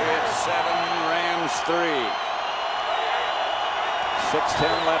 Patriots 7, Rams 3.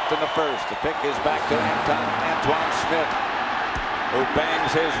 6:10 left in the first. The pick is back to Antoine Smith, who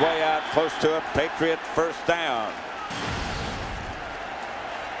bangs his way out close to a Patriot first down.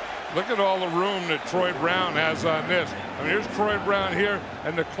 Look at all the room that Troy Brown has on this. I mean, here's Troy Brown here,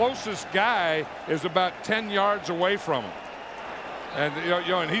 and the closest guy is about 10 yards away from him. And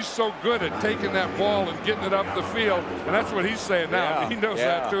and he's so good at taking that ball and getting it up the field, and that's what he's saying now. Yeah, he knows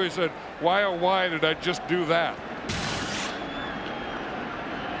that too. He said, "Why oh why did I just do that?"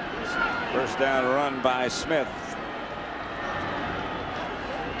 First down run by Smith.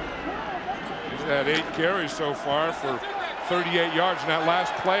 He's had 8 carries so far for 38 yards. In that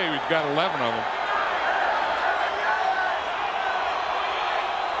last play, we've got 11 of them.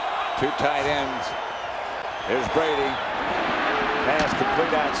 2 tight ends. Here's Brady. Pass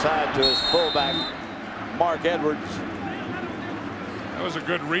complete outside to his fullback, Mark Edwards. That was a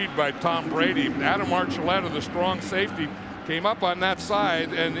good read by Tom Brady. Adam Archuleta, the strong safety, came up on that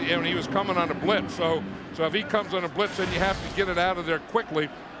side, and he was coming on a blitz. So if he comes on a blitz, then you have to get it out of there quickly,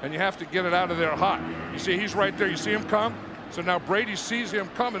 and you have to get it out of there hot. You see, he's right there. You see him come? So now Brady sees him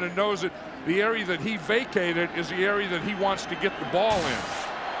coming and knows that the area that he vacated is the area that he wants to get the ball in.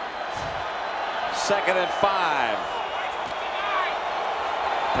 2nd and 5.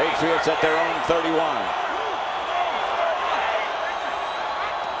 Patriots at their own 31.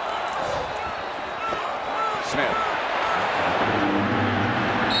 Smith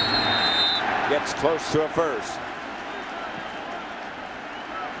gets close to a first.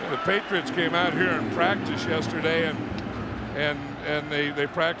 The Patriots came out here in practice yesterday, and they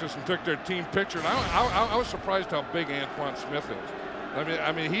practiced and took their team picture. And I was surprised how big Antoine Smith is.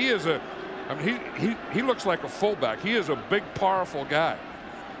 I mean he is he looks like a fullback. He is a big, powerful guy,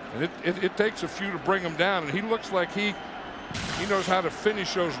 and it takes a few to bring him down. And he looks like he knows how to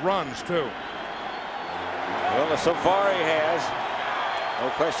finish those runs too. Well, so far he has. No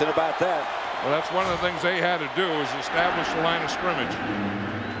question about that. Well, that's one of the things they had to do, is establish the line of scrimmage.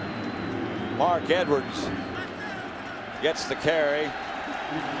 Mark Edwards gets the carry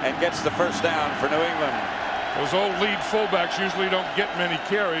and gets the first down for New England. Those old lead fullbacks usually don't get many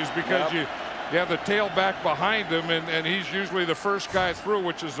carries because you have the tailback behind him, and he's usually the first guy through,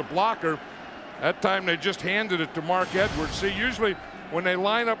 which is the blocker. That time they just handed it to Mark Edwards. See, usually when they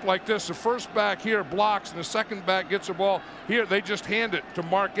line up like this, the first back here blocks and the second back gets the ball. Here they just hand it to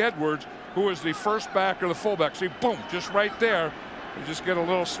Mark Edwards, who is the first back or the fullback. See, boom, just right there. You just get a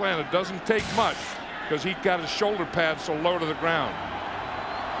little slant. It doesn't take much because he got his shoulder pad so low to the ground.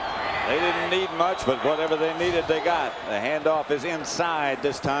 They didn't need much, but whatever they needed, they got. The handoff is inside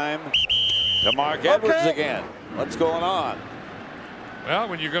this time to Mark Edwards again. What's going on? Well,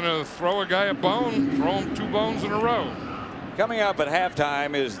 when you're going to throw a guy a bone, throw him 2 bones in a row. Coming up at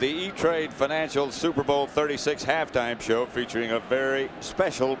halftime is the E-Trade Financial Super Bowl 36 halftime show featuring a very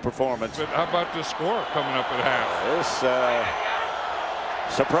special performance. But how about the score coming up at half? This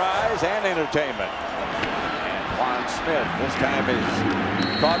surprise and entertainment. Antoine Smith this time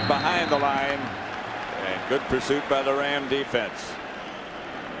is caught behind the line, and good pursuit by the Ram defense.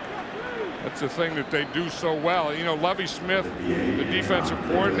 That's the thing that they do so well. You know, Lovie Smith, the defensive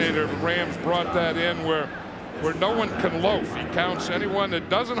coordinator of the Rams, brought that in where no one can loaf. He counts anyone that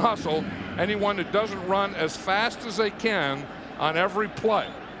doesn't hustle, anyone that doesn't run as fast as they can on every play.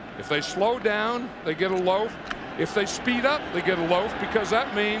 If they slow down, they get a loaf. If they speed up, they get a loaf, because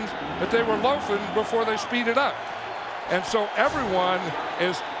that means that they were loafing before they speeded up. And so everyone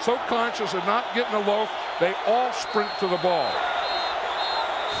is so conscious of not getting a loaf, they all sprint to the ball.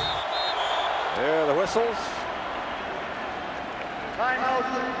 There are the whistles. Timeout,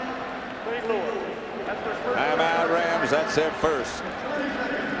 St. Louis. That's their first. Timeout, Rams. That's their first.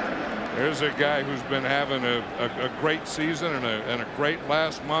 There's a guy who's been having a great season and a great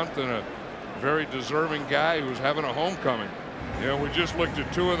last month, and a very deserving guy who's having a homecoming. You know, we just looked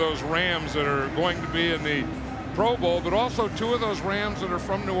at two of those Rams that are going to be in the Pro Bowl, but also two of those Rams that are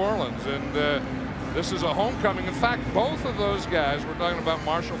from New Orleans. And this is a homecoming. In fact, both of those guys, we're talking about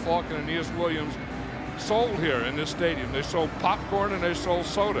Marshall Faulk and Aeneas Williams, sold here in this stadium. They sold popcorn and they sold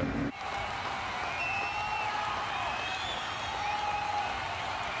soda.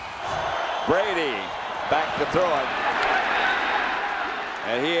 Brady back to throw it.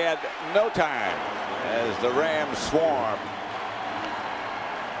 And he had no time as the Rams swarm.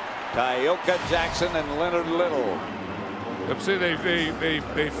 Tyoka, Jackson, and Leonard Little. Let's see, they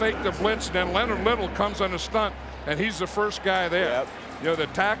fake the blitz, and then Leonard Little comes on a stunt, and he's the first guy there. Yep. You know, the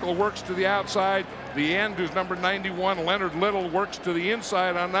tackle works to the outside. The end, who's number 91, Leonard Little, works to the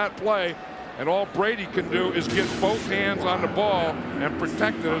inside on that play. And all Brady can do is get both hands on the ball and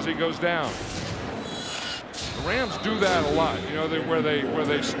protect it as he goes down. The Rams do that a lot, you know, where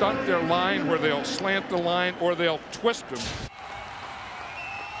they stunt their line, where they'll slant the line, or they'll twist them.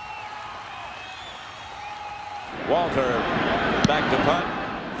 Walter back to punt.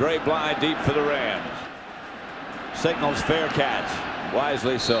 Dre Bly deep for the Rams. Signals fair catch.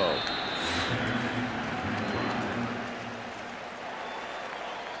 Wisely so.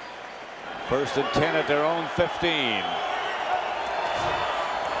 First and 10 at their own 15.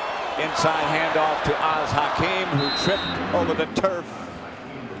 Inside handoff to Oz Hakeem, who tripped over the turf.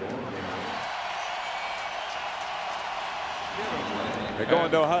 They're going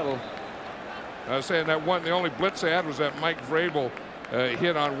to a huddle. I was saying that the only blitz they had was that Mike Vrabel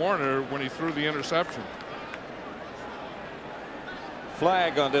hit on Warner when he threw the interception.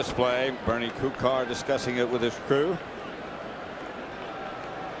 Flag on this play. Bernie Kukar discussing it with his crew.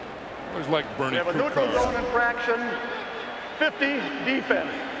 Always like Bernie We have a neutral Kukar. zone infraction, 50 defense.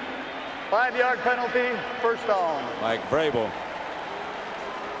 5-yard penalty, first down. Mike Vrabel.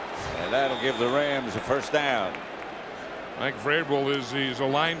 And that'll give the Rams a first down. Mike Vrabel he's a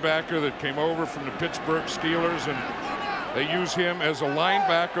linebacker that came over from the Pittsburgh Steelers, and they use him as a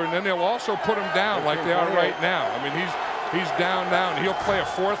linebacker, and then they'll also put him down like they are right now. I mean, he's down. He'll play a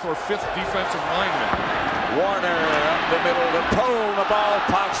 4th or 5th defensive lineman. Warner up the middle, the Proehl, the ball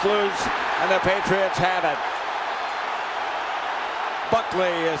pops loose, and the Patriots have it.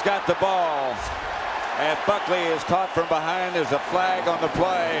 Buckley has got the ball, and Buckley is caught from behind. There's a flag on the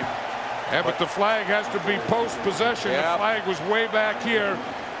play. Yeah, but the flag has to be post-possession. Yep. The flag was way back here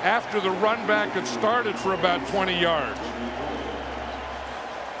after the run back had started for about 20 yards.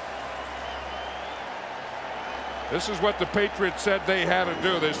 This is what the Patriots said they had to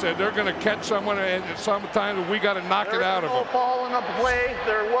do. They said they're going to catch someone, and sometimes we got to knock it out of them. No fall in the play.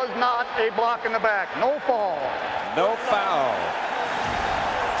 There was not a block in the back. No fall. No foul.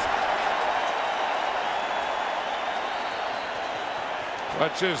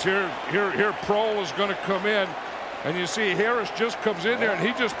 Watch this. Here Proehl is going to come in, and you see Harris just comes in there, and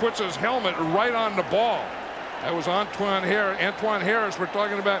he just puts his helmet right on the ball. That was Antoine Harris. We're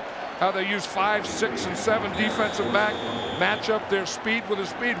talking about how they use 5, 6, and 7 defensive back, match up their speed with his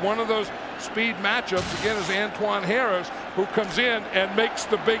speed. One of those speed matchups, again, is Antoine Harris, who comes in and makes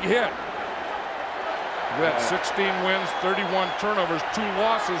the big hit. Look at that, 16 wins, 31 turnovers, 2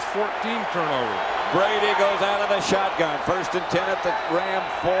 losses, 14 turnovers. Brady goes out of the shotgun. First and 10 at the Ram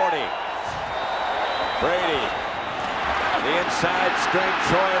 40. Brady. The inside screen,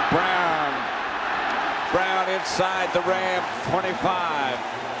 Troy Brown. Brown inside the Ram 25.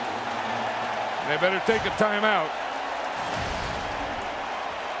 They better take a timeout.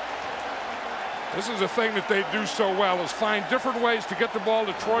 This is a thing that they do so well, is find different ways to get the ball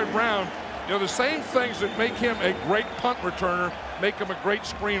to Troy Brown. You know, the same things that make him a great punt returner make him a great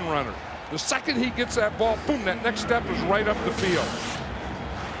screen runner. The second he gets that ball, boom, that next step is right up the field.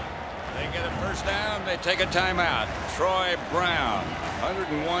 They get a first down. They take a timeout. Troy Brown,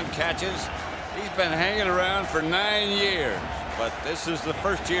 101 catches. He's been hanging around for 9 years, but this is the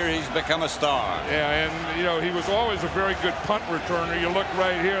first year he's become a star. Yeah, and you know, he was always a very good punt returner. You look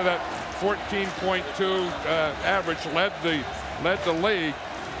right here, that 14.2 average led the league.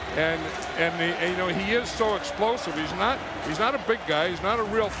 And you know, he is so explosive. He's not a big guy. He's not a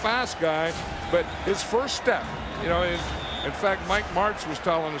real fast guy, but his first step, you know, in fact, Mike Martz was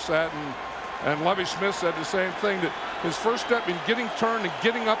telling us that, and And Lovie Smith said the same thing, that his first step in getting turned and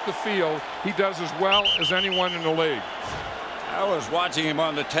getting up the field, he does as well as anyone in the league. I was watching him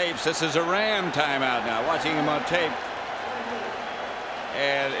on the tapes. This is a Ram timeout now. Watching him on tape.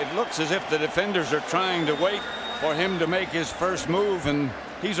 And it looks as if the defenders are trying to wait for him to make his first move, and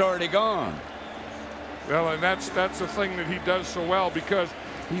he's already gone. Well, and that's the thing that he does so well, because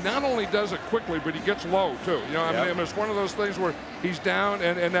he not only does it quickly, but he gets low too. You know, I mean, it's one of those things where he's down,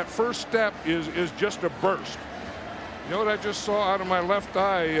 and that first step is just a burst. You know what I just saw out of my left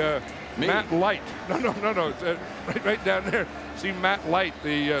eye? Matt Light. No. Right down there. See Matt Light,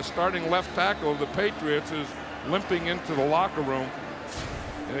 the starting left tackle of the Patriots, is limping into the locker room.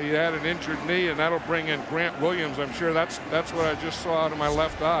 He had an injured knee, and that'll bring in Grant Williams. I'm sure that's what I just saw out of my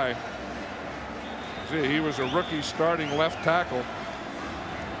left eye. See, he was a rookie starting left tackle.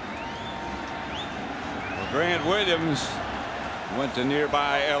 Well, Grant Williams went to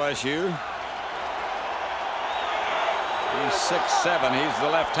nearby LSU. He's 6'7". He's the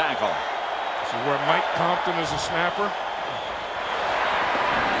left tackle. This is where Mike Compton is a snapper.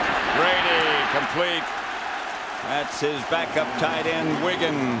 Brady complete. That's his backup tight end,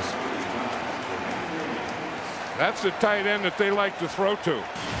 Wilkens. That's the tight end that they like to throw to.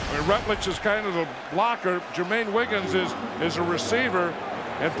 I mean, Rutledge is kind of the blocker. Jermaine Wilkins is a receiver,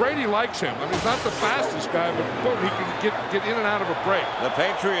 and Brady likes him. I mean, he's not the fastest guy, but boom, he can get in and out of a break. The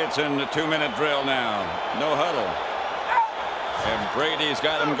Patriots in the 2-minute drill now. No huddle. And Brady's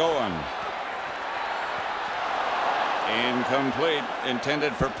got him going. Incomplete.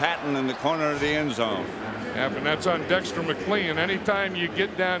 Intended for Patten in the corner of the end zone. Yeah, but that's on Dexter McLean. Anytime you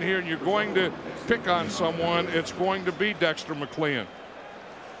get down here and you're going to pick on someone, it's going to be Dexter McLean.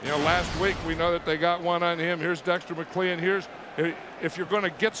 You know, last week we know that they got one on him. Here's Dexter McLean. If you're going to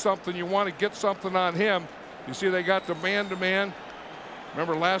get something, you want to get something on him. You see they got the man-to-man.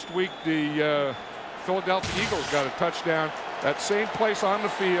 Remember last week the Philadelphia Eagles got a touchdown. That same place on the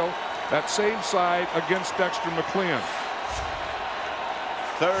field, that same side against Dexter McLean.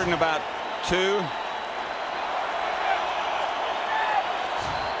 3rd and about 2.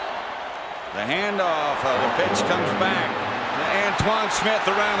 The handoff, the pitch comes back. Antoine Smith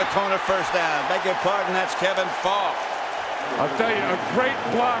around the corner, first down. Beg your pardon, that's Kevin Falk. I'll tell you, a great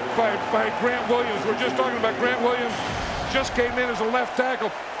block by Grant Williams. We're just talking about Grant Williams. Just came in as a left tackle,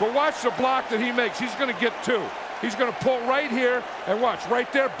 but watch the block that he makes. He's going to get 2. He's going to pull right here, and watch,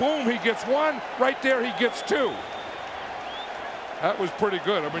 right there, boom, he gets 1. Right there, he gets 2. That was pretty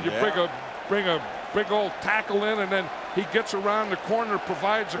good. I mean, you bring a big old tackle in, and then he gets around the corner,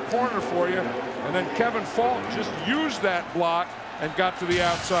 provides a corner for you, and then Kevin Falk just used that block and got to the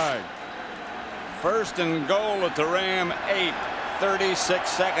outside. 1st and goal at the Ram 8. 36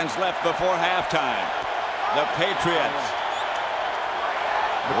 seconds left before halftime. The Patriots.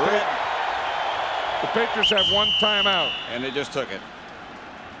 The Patriots have 1 timeout. And they just took it.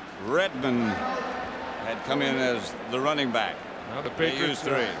 Redmond had come in as the running back. Now the Patriots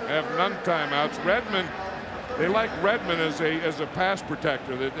 3. Have none timeouts. Redmond, they like Redmond as a pass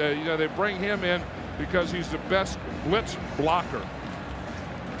protector. That you know, they bring him in because he's the best blitz blocker.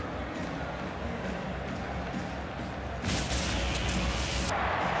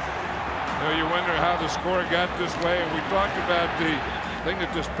 You wonder how the score got this way, and we talked about the thing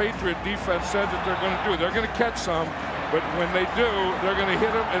that this Patriot defense said that they're going to do. They're going to catch some, but when they do, they're going to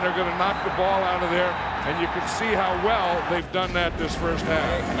hit them and they're going to knock the ball out of there, and you can see how well they've done that this first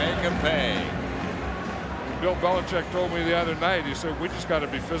half. Make them pay. Bill Belichick told me the other night, he said, we just got to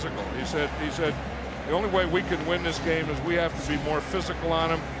be physical. He said the only way we can win this game is we have to be more physical on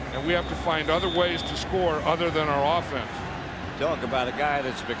them, and we have to find other ways to score other than our offense. Talk about a guy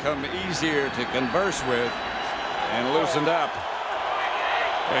that's become easier to converse with and loosened up.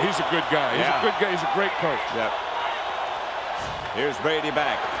 Yeah, he's a good guy. He's a good guy. He's a great coach. Yep. Here's Brady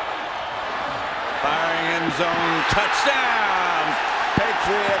back. Firing end zone. Touchdown.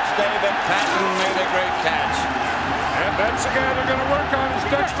 Patriots. David Patten made a great catch. And that's the guy they're going to work on is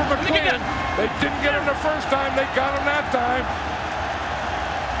Dexter McLean. They didn't get him the first time. They got him that time.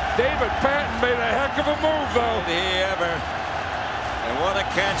 David Patten made a heck of a move, though. Did he ever? And what a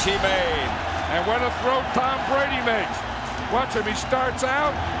catch he made. And what a throw Tom Brady makes. Watch him. He starts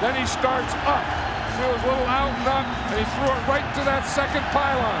out, then he starts up. So it was a little out and up, and he threw it right to that second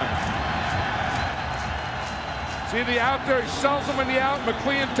pylon. See the out there? He sells him in the out.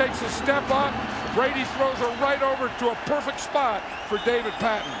 McLean takes a step up. Brady throws her right over to a perfect spot for David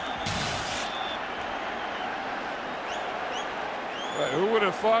Patten. Who would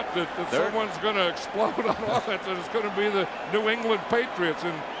have thought that someone's going to explode on offense and it's going to be the New England Patriots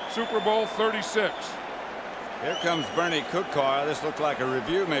in Super Bowl 36? Here comes Bernie Kukar. This looked like a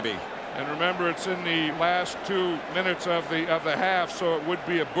review, maybe. And remember, it's in the last 2 minutes of the half, so it would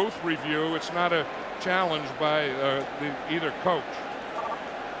be a booth review. It's not a challenge by either coach.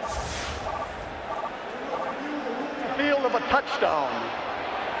 Field of a touchdown.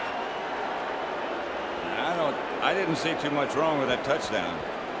 I didn't see too much wrong with that touchdown.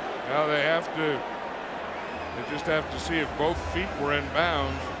 Now they just have to see if both feet were in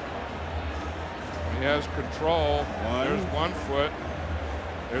bounds. He has control. There's 1 foot.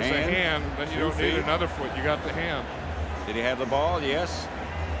 There's a hand. Then you don't need another foot. You got the hand. Did he have the ball? Yes.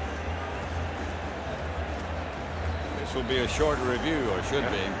 This will be a short review, or should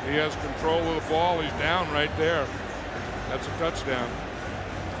be. He has control of the ball. He's down right there. That's a touchdown.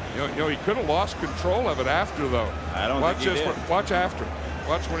 You know, he could have lost control of it after, though. I don't think he did. Watch after.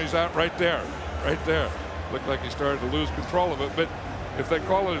 Watch when he's out right there. Right there. Looked like he started to lose control of it. But if they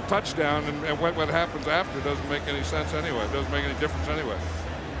call it a touchdown, and what happens after doesn't make any sense anyway. It doesn't make any difference anyway.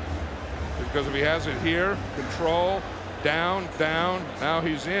 Because if he has it here, control, down, now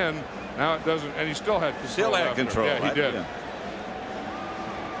he's in. Now it doesn't, and he still had control. Still had control. Yeah, he did. Yeah.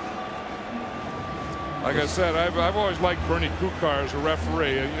 Like I said, I've always liked Bernie Kukar as a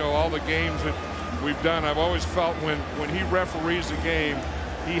referee. You know, all the games that we've done, I've always felt when he referees a game,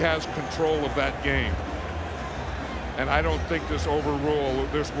 he has control of that game. And I don't think this will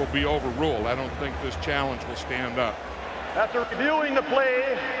be overruled. I don't think this challenge will stand up. After reviewing the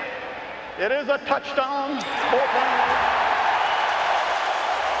play, it is a touchdown.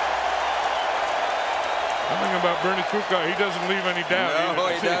 Something about Bernie Kukar, he doesn't leave any doubt. No,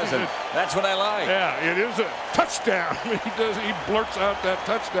 he doesn't. That's what I like. Yeah, it is a touchdown. He blurts out that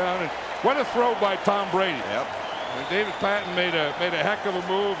touchdown, and what a throw by Tom Brady. Yep. And David Patten made a heck of a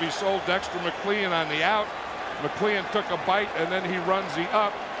move. He sold Dexter McLean on the out. McLean took a bite, and then he runs the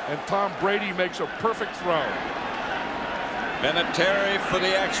up, and Tom Brady makes a perfect throw. Vinatieri for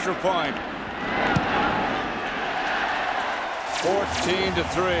the extra point.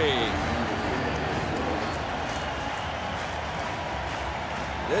 14-3.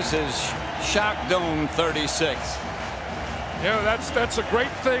 This is Shock Dome 36. You know, that's a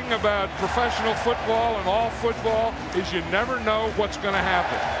great thing about professional football and all football is you never know what's going to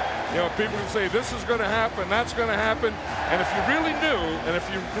happen. You know, people can say this is going to happen, that's going to happen, and if you really knew, and if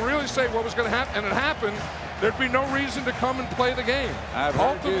you really say what was going to happen, and it happened, there'd be no reason to come and play the game.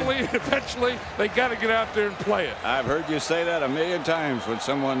 Ultimately, eventually, they got to get out there and play it. I've heard you say that a million times when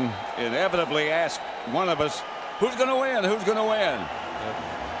someone inevitably asks one of us, who's going to win? Who's going to win?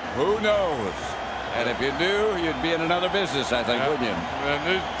 Who knows? And if you knew, you'd be in another business, I think, wouldn't you?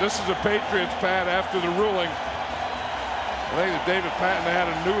 And this is a Patriots, Pat, after the ruling. I think that David Patten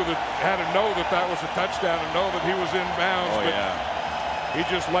had to know that was a touchdown and know that he was in bounds. Oh, but yeah. He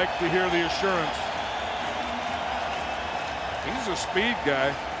just liked to hear the assurance. He's a speed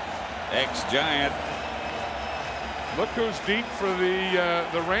guy. Ex-Giant. Look who's deep for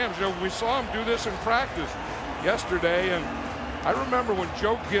the Rams. You know, we saw him do this in practice yesterday, and I remember when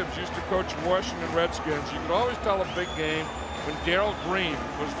Joe Gibbs used to coach Washington Redskins, you could always tell a big game when Darrell Green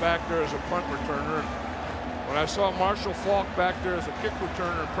was back there as a punt returner. When I saw Marshall Falk back there as a kick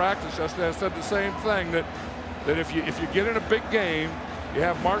returner in practice yesterday, I said the same thing, that if you get in a big game, you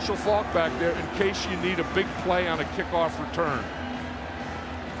have Marshall Falk back there in case you need a big play on a kickoff return.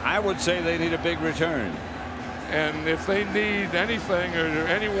 I would say they need a big return. And if they need anything or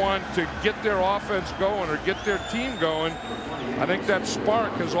anyone to get their offense going or get their team going, I think that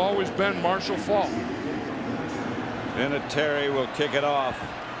spark has always been Marshall Falk. Vinatieri will kick it off.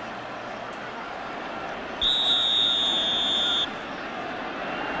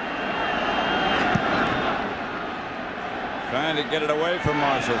 Trying to get it away from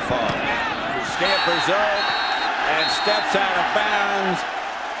Marshall Falk. Scampers up and steps out of bounds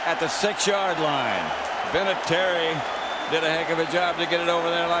at the 6-yard line. Vinatieri did a heck of a job to get it over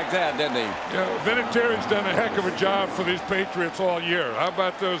there like that, didn't he? Yeah, Vinatieri's done a heck of a job for these Patriots all year. How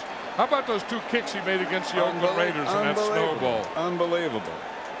about those 2 kicks he made against the Oakland Raiders in that snowball? Unbelievable.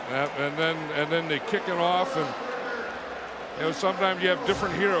 And then they kick it off, and you know, sometimes you have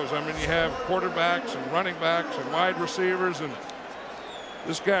different heroes. I mean, you have quarterbacks and running backs and wide receivers, and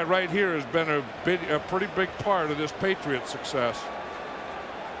this guy right here has been a pretty big part of this Patriot success.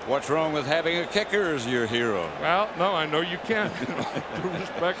 What's wrong with having a kicker as your hero? Well, no, I know you can't. Due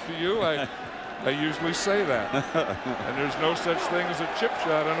respect to you, I usually say that. And there's no such thing as a chip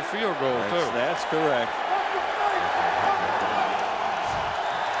shot on a field goal, too. That's correct.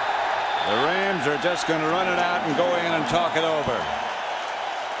 The Rams are just going to run it out and go in and talk it over.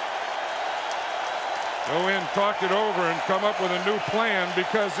 Go in, talk it over, and come up with a new plan,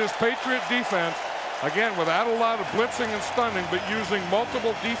 because this Patriot defense again, without a lot of blitzing and stunning, but using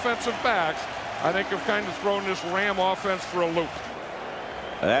multiple defensive backs, I think have kind of thrown this Ram offense for a loop.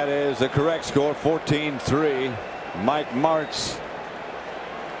 That is the correct score, 14-3. Mike Martz.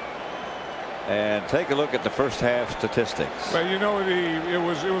 And take a look at the first half statistics. Well, you know,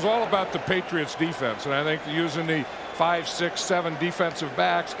 it was all about the Patriots defense, and I think using the 5, 6, 7 defensive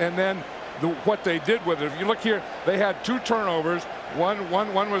backs, and then what they did with it. If you look here, they had 2 turnovers.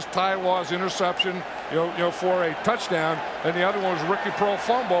 One was Ty Law's interception, you know, for a touchdown, and the other one was Ricky Proehl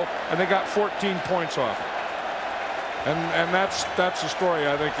fumble, and they got 14 points off it. And that's the story,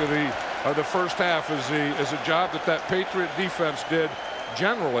 I think, of the first half is a job that Patriot defense did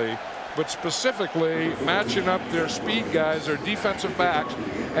generally, but specifically matching up their speed guys, their defensive backs,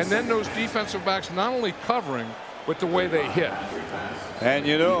 and then those defensive backs not only covering, but the way they hit. And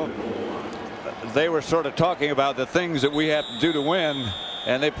you know, they were sort of talking about the things that we have to do to win,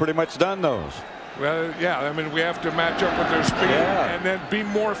 and they've pretty much done those. Well, yeah, I mean, we have to match up with their speed and then be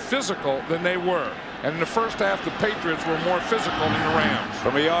more physical than they were. And in the first half, the Patriots were more physical than the Rams.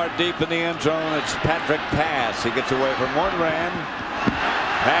 From a yard deep in the end zone, it's Patrick pass. He gets away from one Ram.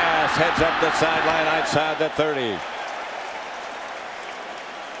 Pass heads up the sideline outside the 30.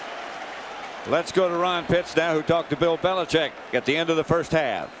 Let's go to Ron Pitts now, who talked to Bill Belichick at the end of the first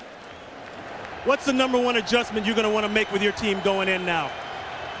half. What's the #1 adjustment you're going to want to make with your team going in now?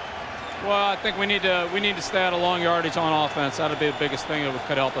 Well, I think we need to stay out of long yardage on offense. That'll be the biggest thing that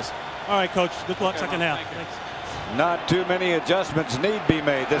could help us. All right, Coach. Good luck second half. Thanks. Not too many adjustments need be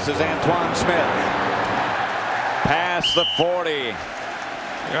made. This is Antoine Smith. Past the 40.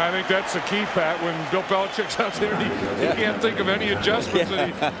 Yeah, I think that's the key, Pat. When Bill Belichick's out there, he can't think of any adjustments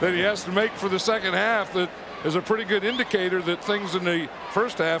that he has to make for the second half. That is a pretty good indicator that things in the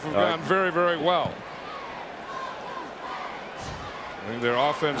first half have gone very, very well. I think their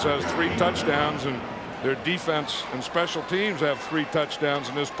offense has 3 touchdowns, and their defense and special teams have 3 touchdowns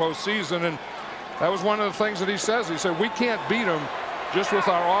in this postseason. And that was one of the things that he says. He said, we can't beat them just with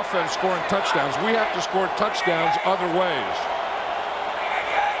our offense scoring touchdowns. We have to score touchdowns other ways.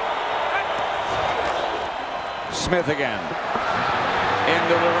 Smith again.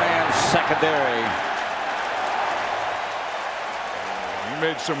 Into the Rams secondary. He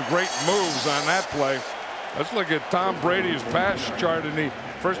made some great moves on that play. Let's look at Tom Brady's pass chart in the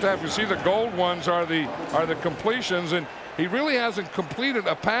first half. You see the gold ones are the completions, and he really hasn't completed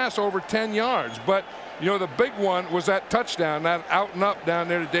a pass over 10 yards. But you know, the big one was that touchdown, that out and up down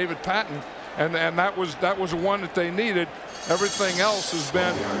there to David Patten, and that was the one that they needed. Everything else has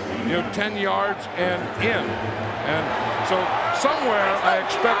been, you know, 10 yards and in. And so somewhere I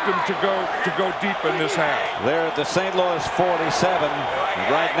expect them to go deep in this half. They're at the St. Louis 47.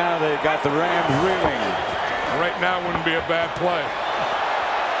 Right now they've got the Rams reeling. Right now wouldn't be a bad play.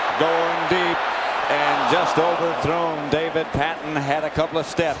 Going deep and just overthrown. David Patten had a couple of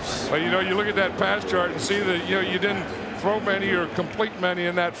steps. Well, you know, you look at that pass chart and see that, you know, you didn't throw many or complete many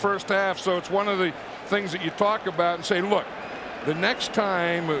in that first half. So it's one of the things that you talk about and say, look, the next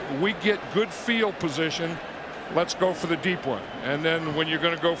time we get good field position, let's go for the deep one. And then when you're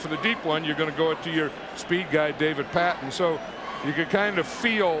going to go for the deep one, you're going to go to your speed guy, David Patten. So you could kind of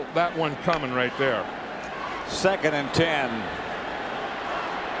feel that one coming right there. 2nd and 10.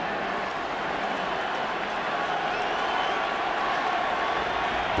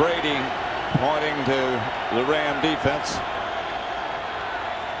 Brady pointing to the Ram defense.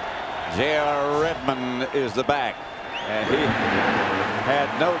 J.R. Redmond is the back, and he had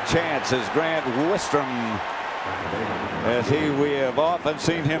no chance as Grant Wistrom, as we have often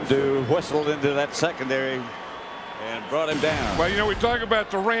seen him do, whistled into that secondary and brought him down. Well, you know, we talk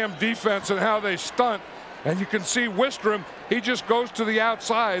about the Ram defense and how they stunt, and you can see Wistrom, he just goes to the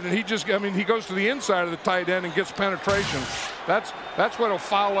outside, and he goes to the inside of the tight end and gets penetration. That's what'll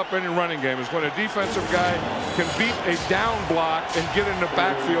foul up any running game, is when a defensive guy can beat a down block and get in the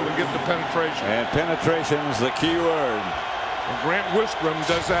backfield and get the penetration. And penetration's the key word. And Grant Wistrom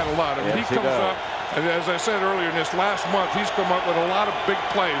does that a lot. I mean, yes, he comes up, and as I said earlier, in this last month, he's come up with a lot of big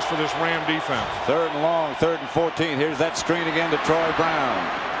plays for this Ram defense. 3rd and long, 3rd and 14. Here's that screen again to Troy Brown.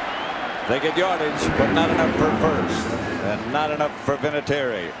 They get yardage, but not enough for first, and not enough for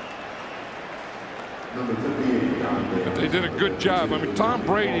Vinatieri. But they did a good job. I mean, Tom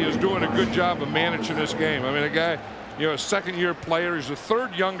Brady is doing a good job of managing this game. I mean, a guy, you know, a 2nd-year player. He's the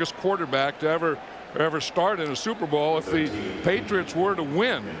 3rd youngest quarterback to ever start in a Super Bowl. If the Patriots were to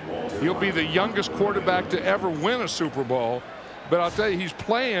win, he'll be the youngest quarterback to ever win a Super Bowl. But I'll tell you, he's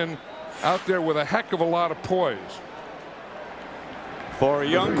playing out there with a heck of a lot of poise. For a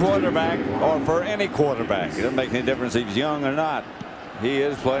young quarterback, or for any quarterback, it doesn't make any difference if he's young or not. He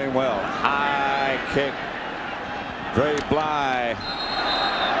is playing well. High high kick. Dre Bly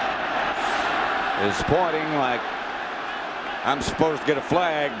is pointing like I'm supposed to get a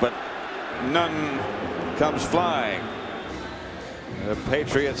flag, but none comes flying. The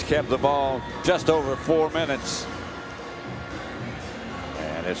Patriots kept the ball just over 4 minutes.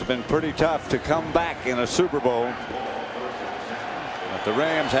 And it's been pretty tough to come back in a Super Bowl. But the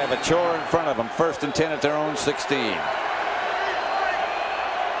Rams have a chore in front of them. 1st and 10 at their own 16.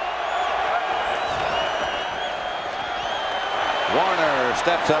 Warner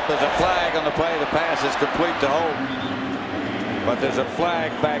steps up. There's a flag on the play. The pass is complete to Holt. But there's a flag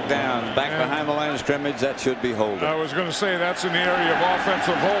back down, behind the line of scrimmage. That should be holding. I was going to say that's an area of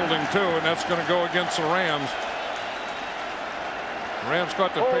offensive holding too, and that's going to go against the Rams. Rams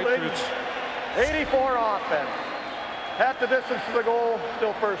caught the Holding. Patriots. 84 offense. Half the distance to the goal,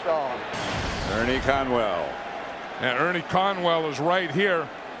 still first down. Ernie Conwell. And Ernie Conwell is right here.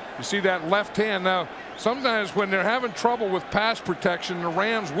 You see that left hand. Now, sometimes when they're having trouble with pass protection, the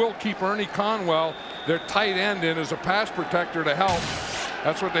Rams will keep Ernie Conwell, their tight end, in as a pass protector to help.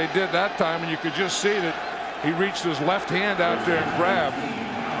 That's what they did that time, and you could just see that he reached his left hand out there and grabbed.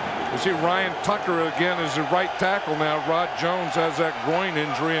 You see Ryan Tucker again is the right tackle now. Rod Jones has that groin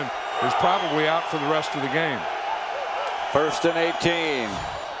injury and is probably out for the rest of the game. 1st and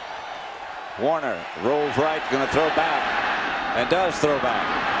 18. Warner rolls right, going to throw back, and does throw back.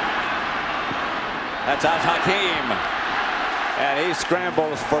 That's Hakeem, and he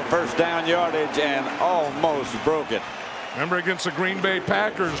scrambles for first down yardage and almost broke it. Remember against the Green Bay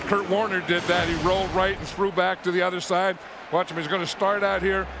Packers, Kurt Warner did that. He rolled right and threw back to the other side. Watch him. He's going to start out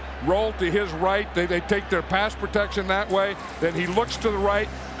here, roll to his right. They take their pass protection that way. Then he looks to the right,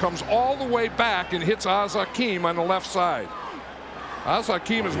 comes all the way back and hits Hakeem on the left side.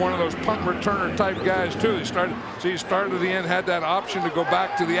 Hakeem is one of those punt returner type guys too. He started at the end, had that option to go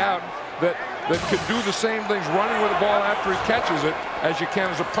back to the out that could do the same things running with the ball after he catches it as you can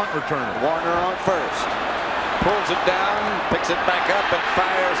as a punt returner. Warner on first. Pulls it down, picks it back up, and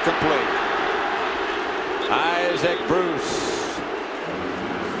fires complete. Isaac Bruce,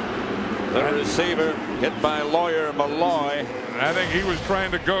 the receiver, hit by Lawyer Malloy. I think he was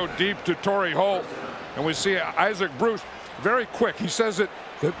trying to go deep to Torrey Holt, and we see Isaac Bruce very quick. He says that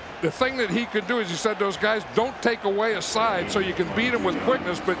the thing that he could do is, he said, those guys don't take away a side so you can beat him with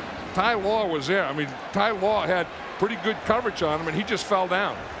quickness, but Ty Law was there. I mean, Ty Law had pretty good coverage on him, and he just fell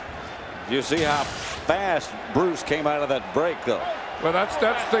down. You see how fast Bruce came out of that break, though. Well, that's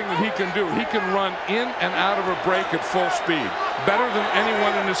the thing that he can do. He can run in and out of a break at full speed, better than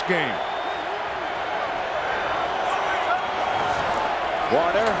anyone in this game.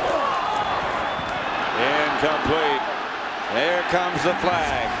 Warner, incomplete. There comes the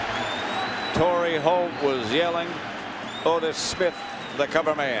flag. Torrey Holt was yelling. Otis Smith, the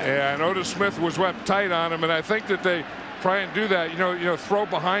cover man. Yeah, and Otis Smith was wet tight on him, and I think that they try and do that. You know, throw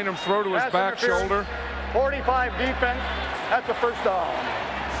behind him, throw to his back shoulder. 45 defense. That's a first down.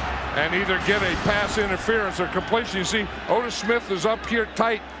 And either get a pass interference or completion. You see, Otis Smith is up here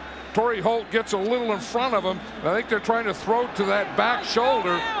tight. Torrey Holt gets a little in front of him. I think they're trying to throw to that back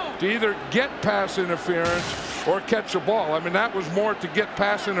shoulder to either get pass interference or catch the ball. I mean, that was more to get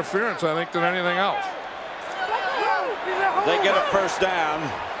pass interference, I think, than anything else. They get a first down,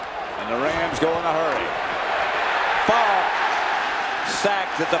 and the Rams go in a hurry. Falk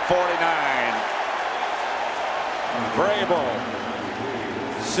sacked at the 49.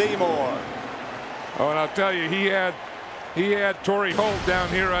 Vrabel, Seymour. Oh, and I'll tell you, he had Torrey Holt down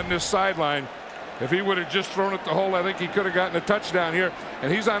here on this sideline. If he would have just thrown it to Holt, I think he could have gotten a touchdown here.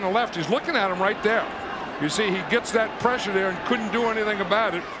 And he's on the left. He's looking at him right there. You see, he gets that pressure there and couldn't do anything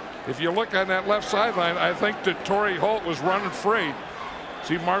about it. If you look on that left sideline, I think that Torrey Holt was running free.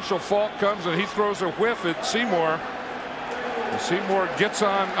 See, Marshall Faulk comes and he throws a whiff at Seymour. And Seymour gets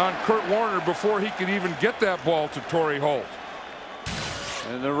on Kurt Warner before he could even get that ball to Torrey Holt.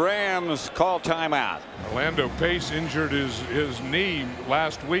 And the Rams call timeout. Orlando Pace injured his knee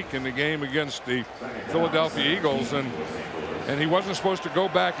last week in the game against the Philadelphia Eagles, and he wasn't supposed to go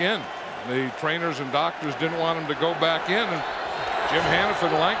back in. The trainers and doctors didn't want him to go back in, and Jim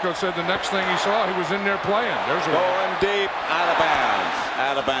Hannaford said the next thing he saw, he was in there playing. There's going deep, out of bounds,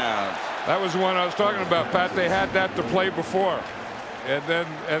 out of bounds. That was the one I was talking about, Pat. They had that to play before, and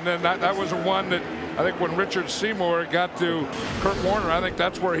then that was the one that I think when Richard Seymour got to Kurt Warner, I think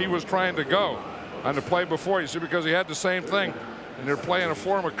that's where he was trying to go on the play before. You see, because he had the same thing, and they're playing a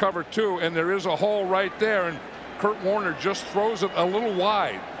form of cover two, and there is a hole right there, and Kurt Warner just throws it a little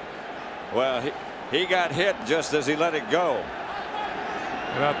wide. Well, he got hit just as he let it go.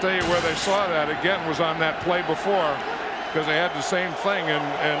 And I'll tell you where they saw that again was on that play before. because they had the same thing,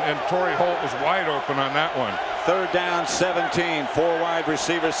 and Torrey Holt was wide open on that one. 3rd down, 17. 4 wide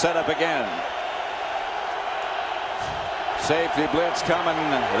receivers set up again. Safety blitz coming.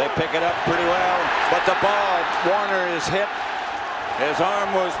 They pick it up pretty well, but the ball, Warner is hit. His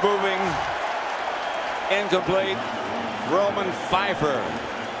arm was moving. Incomplete. Roman Pfeiffer.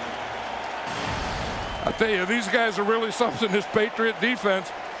 I'll tell you, these guys are really something, this Patriot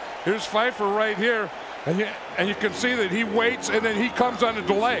defense. Here's Pfeiffer right here, and you can see that he waits, and then he comes on a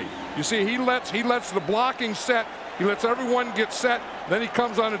delay. You see, he lets the blocking set. He lets everyone get set. Then he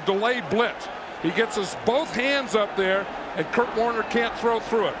comes on a delay blitz. He gets his both hands up there, and Kurt Warner can't throw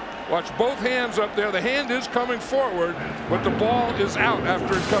through it. Watch, both hands up there. The hand is coming forward, but the ball is out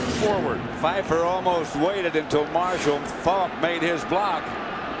after it comes forward. Pfeiffer almost waited until Marshall Faulk made his block,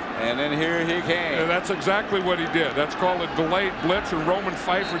 and then here he came. And that's exactly what he did. That's called a delayed blitz, and Roman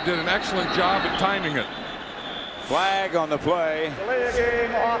Pfeiffer did an excellent job at timing it. Flag on the play. Delay a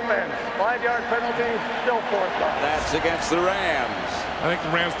game offense. 5-yard penalty, still 4th down. That's against the Rams. I think the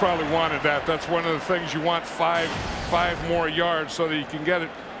Rams probably wanted that. That's one of the things you want, five more yards so that you can get it.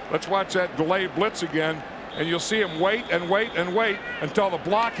 Let's watch that delay blitz again, and you'll see him wait and wait and wait until the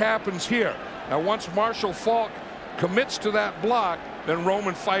block happens here. Now, once Marshall Faulk commits to that block, then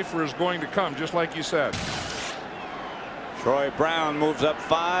Roman Pfeiffer is going to come, just like you said. Troy Brown moves up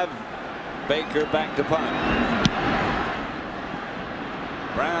 5. Baker back to punt.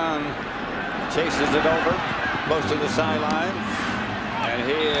 Brown chases it over, close to the sideline, and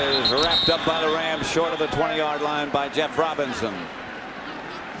he is wrapped up by the Rams short of the 20-yard line by Jeff Robinson.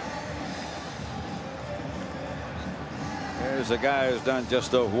 There's a guy who's done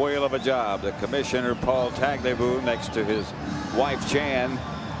just a whale of a job. The commissioner, Paul Tagliabue, next to his wife, Jan,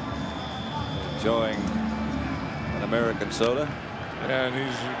 enjoying an American soda. And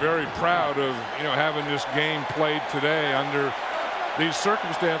he's very proud of, having this game played today under these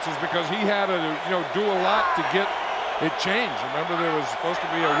circumstances, because he had to, do a lot to get it changed. Remember, there was supposed to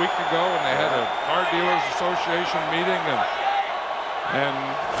be a week ago, and they had a Car Dealers Association meeting, and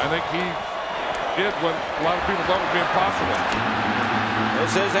I think he did what a lot of people thought would be impossible.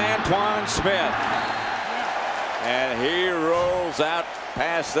 This is Antoine Smith, and he rolls out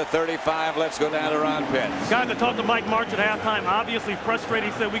past the 35. Let's go down to Ron Pitts. Guys, I talked to Mike March at halftime. Obviously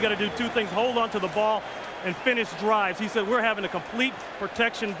frustrated. He said we got to do 2 things: hold on to the ball and finish drives. He said we're having a complete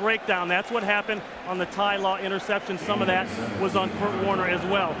protection breakdown. That's what happened on the Ty Law interception. Some of that was on Kurt Warner as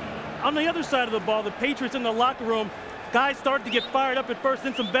well. On the other side of the ball, the Patriots in the locker room, guys started to get fired up at first.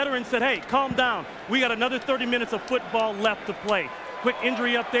 Then some veterans said, hey, calm down. We got another 30 minutes of football left to play. Quick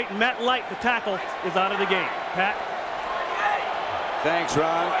injury update. Matt Light, the tackle, is out of the game. Pat? Thanks,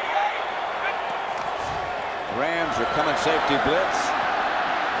 Ron. Rams are coming safety blitz.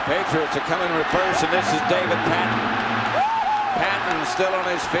 Patriots are coming reverse, and this is David Patten. Patten still on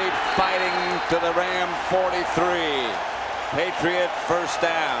his feet, fighting to the Ram 43. Patriot first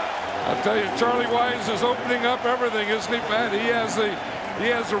down. I'll tell you, Charlie Wise is opening up everything, isn't he, Pat? He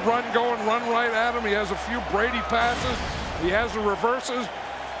has the run going, run right at him. He has a few Brady passes. He has the reverses.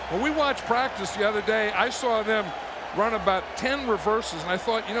 When we watched practice the other day, I saw them run about 10 reverses, and I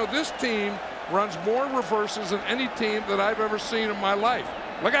thought, this team runs more reverses than any team that I've ever seen in my life.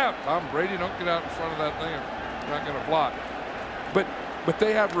 Look out, Tom Brady, don't get out in front of that thing. You're not going to block. But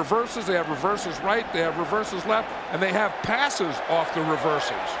they have reverses. They have reverses right. They have reverses left, and they have passes off the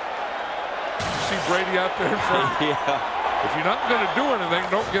reverses. You see Brady out there in front? Yeah. If you're not going to do anything,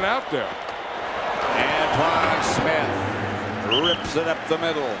 don't get out there. Antoine Smith rips it up the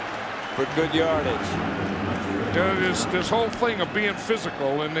middle for good yardage. This whole thing of being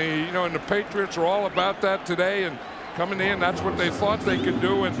physical, and the Patriots are all about that today, and coming in, that's what they thought they could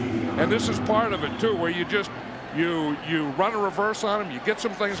do, and this is part of it too, where you just you run a reverse on them, you get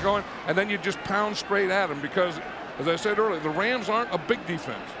some things going, and then you just pound straight at them, because, as I said earlier, the Rams aren't a big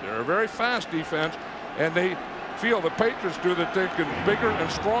defense. They're a very fast defense, and they feel, the Patriots do, that they can bigger and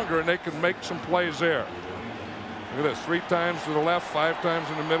stronger, and they can make some plays there. Look at this, 3 times to the left, 5 times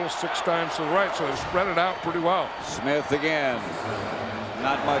in the middle, 6 times to the right, so they spread it out pretty well. Smith again.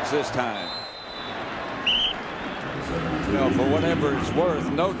 Not much this time. For whatever it's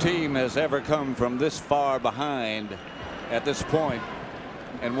worth, no team has ever come from this far behind at this point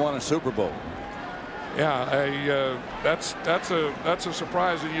and won a Super Bowl. Yeah, that's a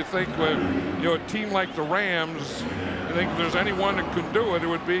surprise. And you think, a team like the Rams, I think if there's anyone that could do it, it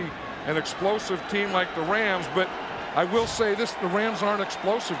would be an explosive team like the Rams. But I will say this: the Rams aren't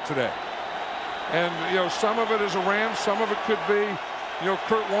explosive today. And some of it is a Rams, some of it could be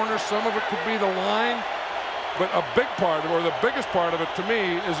Kurt Warner, some of it could be the line. But a big part, or the biggest part of it to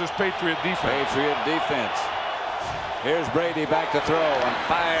me, is this Patriot defense. Patriot defense. Here's Brady back to throw and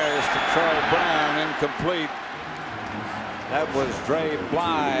fires to Troy Brown, incomplete. That was Dre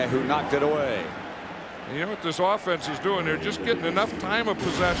Bly who knocked it away. And you know what this offense is doing? They're just getting enough time of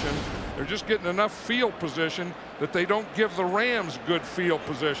possession. They're just getting enough field position that they don't give the Rams good field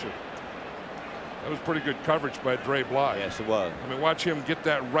position. That was pretty good coverage by Dre Bly. Yes, it was. I mean, watch him get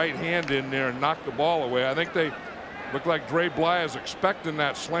that right hand in there and knock the ball away. I think they look like Dre Bly is expecting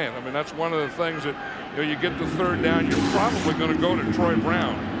that slant. I mean, that's one of the things that, you know, you get the third down, you're probably going to go to Troy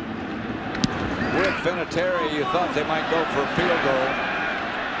Brown. With Vinatieri, you thought they might go for a field goal,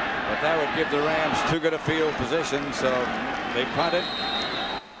 but that would give the Rams too good a field position, so they punted,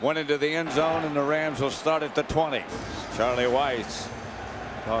 went into the end zone, and the Rams will start at the 20. Charlie Weiss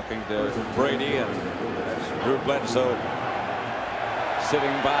talking to Brady, and Drew Bledsoe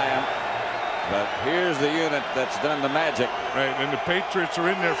sitting by him. But here's the unit that's done the magic. Right, and the Patriots are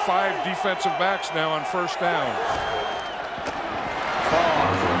in their 5 defensive backs now on first down.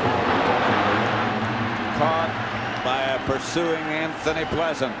 Caught by a pursuing Anthony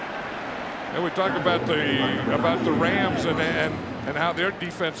Pleasant. And we talk about the Rams and how their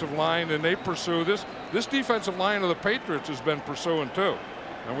defensive line, and they pursue this defensive line of the Patriots has been pursuing too.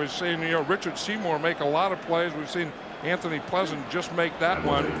 And we've seen, you know, Richard Seymour make a lot of plays. We've seen Anthony Pleasant just make that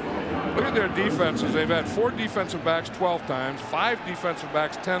one. Look at their defenses. They've had 4 defensive backs 12 times, 5 defensive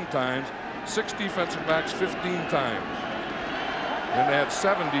backs 10 times, 6 defensive backs 15 times. And they had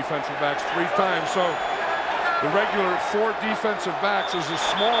 7 defensive backs 3 times. So the regular 4 defensive backs is the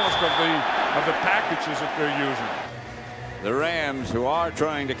smallest of the packages that they're using. The Rams, who are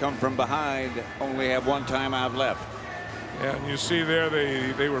trying to come from behind, only have 1 timeout left. Yeah, and you see there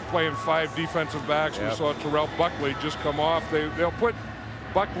they were playing 5 defensive backs. Yep. We saw Terrell Buckley just come off. They'll put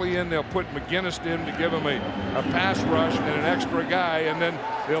Buckley in, they'll put McGinnis in to give him a pass rush and an extra guy, and then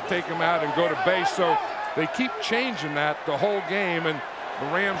they'll take him out and go to base. So they keep changing that the whole game, and the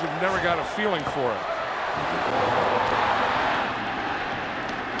Rams have never got a feeling for it.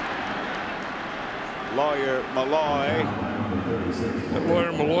 Lawyer Malloy.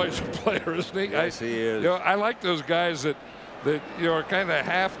 Lawyer Malloy's a player, isn't he? Yes, he is. You know, I like those guys that you know, are kind of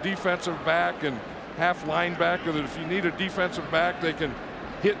half defensive back and half linebacker, that if you need a defensive back, they can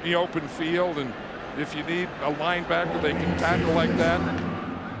hit in the open field, and if you need a linebacker, they can tackle like that.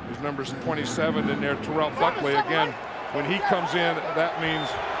 There's numbers 27 in there. Terrell Buckley, again, when he comes in, that means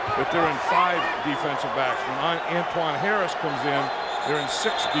that they're in 5 defensive backs. When Antoine Harris comes in, they're in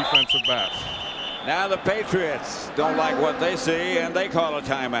 6 defensive backs. Now the Patriots don't like what they see, and they call a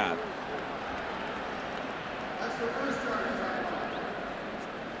timeout.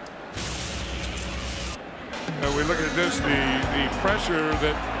 We look at this, the pressure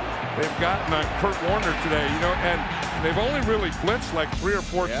that they've gotten on Kurt Warner today, you know, and they've only really blitzed like 3 or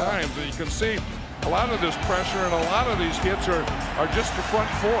 4 times, and you can see a lot of this pressure and a lot of these hits are just the front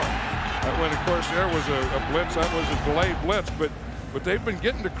 4. When, of course, there was a blitz, that was a delayed blitz, but they've been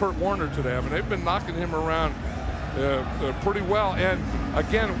getting to Kurt Warner today. I mean, they've been knocking him around pretty well, and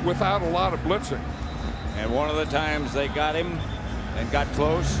again, without a lot of blitzing. And one of the times they got him and got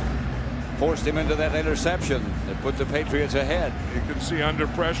close, forced him into that interception that put the Patriots ahead. You can see under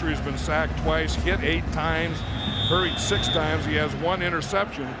pressure, he's been sacked twice, hit 8 times, hurried 6 times. He has 1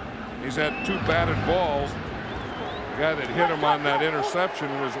 interception. He's had 2 batted balls. The guy that hit him on that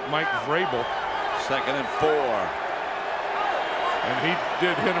interception was Mike Vrabel. 2nd and 4. And he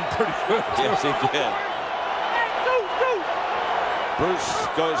did hit him pretty good, too. Yes, he did. Bruce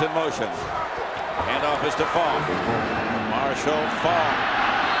goes in motion. Handoff is to Falk. Marshall Falk.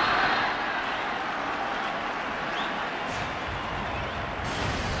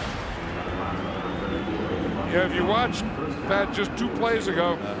 Yeah, if you watched that just 2 plays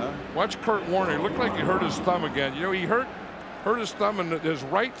ago, watch Kurt Warner. It looked like he hurt his thumb again. You know, he hurt his thumb in his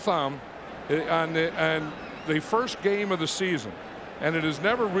right thumb on the first game of the season, and it has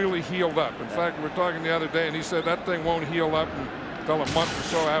never really healed up. In fact, we were talking the other day, and he said that thing won't heal up until a month or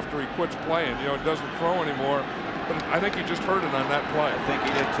so after he quits playing. You know, it doesn't throw anymore. But I think he just hurt it on that play. I think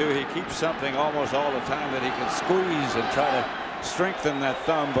he did too. He keeps something almost all the time that he can squeeze and try to strengthen that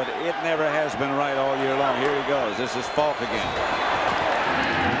thumb, but it never has been right all year long. Here he goes. This is Falk again.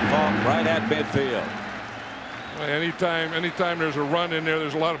 Falk right at midfield. Anytime there's a run in there,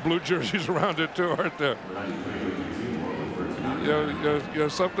 there's a lot of blue jerseys around it too, aren't there? You know,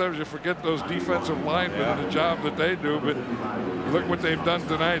 sometimes you forget those defensive linemen and the job that they do, but look what they've done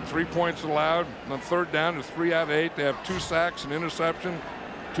tonight. 3 points allowed on 3rd down to 3 out of 8. They have 2 sacks, an interception,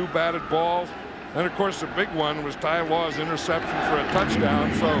 2 batted balls. And of course, the big one was Ty Law's interception for a touchdown.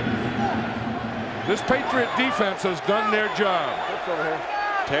 So this Patriot defense has done their job.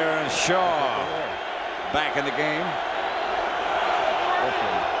 Terrence Shaw back in the game.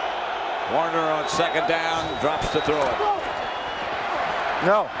 Warner on second down, drops to throw it.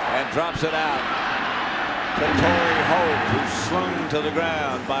 No. And drops it out to Torrey Holt, who's slung to the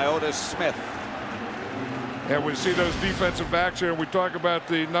ground by Otis Smith. And we see those defensive backs here. We talk about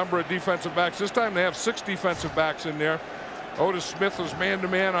the number of defensive backs. This time they have 6 defensive backs in there. Otis Smith is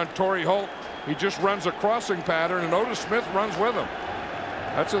man-to-man on Torrey Holt. He just runs a crossing pattern, and Otis Smith runs with him.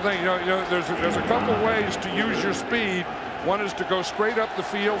 That's the thing. You know, there's a couple ways to use your speed. One is to go straight up the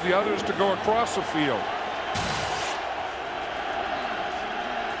field. The other is to go across the field.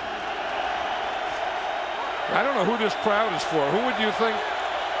 I don't know who this crowd is for. Who would you think?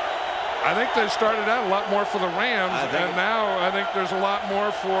 I think they started out a lot more for the Rams, and now I think there's a lot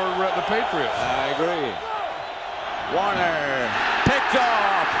more for the Patriots. I agree. Warner picked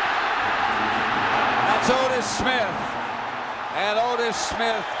off. That's Otis Smith. And Otis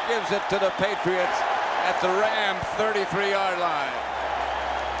Smith gives it to the Patriots at the Ram 33-yard line.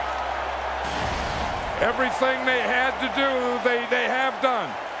 Everything they had to do, they have done.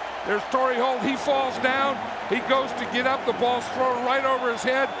 There's Torrey Holt. He falls down. He goes to get up. The ball's thrown right over his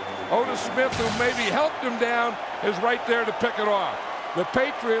head. Otis Smith, who maybe helped him down, is right there to pick it off. The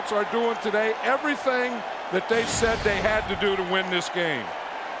Patriots are doing today everything that they said they had to do to win this game.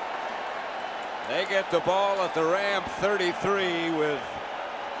 They get the ball at the Ram 33 with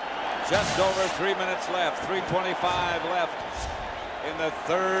just over 3 minutes left. 3:25 left in the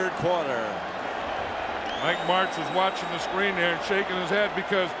third quarter. Mike Martz is watching the screen there and shaking his head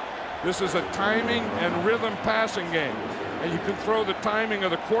because this is a timing and rhythm passing game. And you can throw the timing of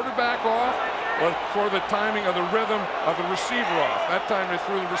the quarterback off or throw the timing of the rhythm of the receiver off. That time they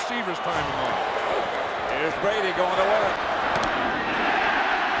threw the receiver's timing off. Here's Brady going to work.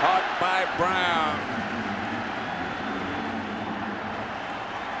 Caught by Brown.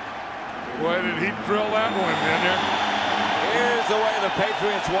 Boy, did he drill that one, didn't he? Here's the way the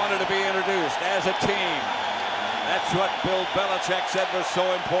Patriots wanted to be introduced as a team. That's what Bill Belichick said was so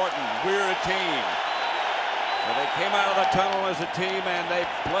important. We're a team. So they came out of the tunnel as a team, and they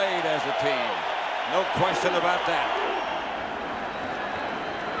played as a team. No question about that.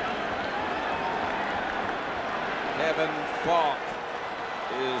 Kevin Falk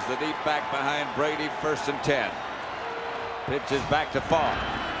is the deep back behind Brady, 1st and 10. Pitches back to Falk.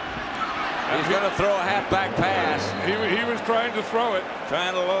 He's going to throw a halfback pass. He was trying to throw it.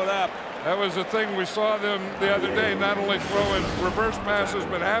 Trying to load up. That was the thing we saw them the other day, not only throwing reverse passes,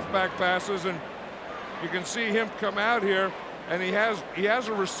 but halfback passes. And you can see him come out here, and he has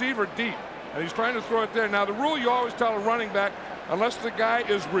a receiver deep, and he's trying to throw it there. Now, the rule you always tell a running back, unless the guy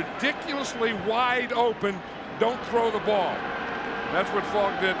is ridiculously wide open, don't throw the ball. That's what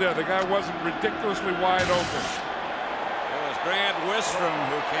Falk did there. The guy wasn't ridiculously wide open. It was Grant Wistrom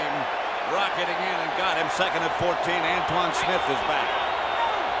who came rocketing in and got him. 2nd and 14. Antoine Smith is back.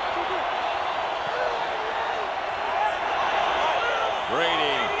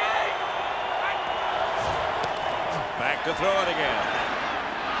 Brady. Back to throw it again.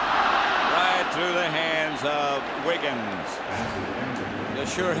 Right through the hands of Wilkins. The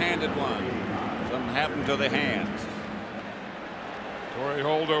sure-handed one. Something happened to the hands. Torrey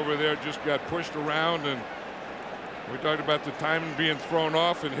Holt over there just got pushed around, and we talked about the timing being thrown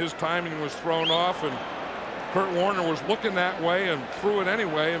off, and his timing was thrown off, and Kurt Warner was looking that way and threw it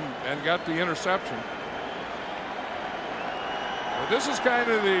anyway and got the interception. But this is kind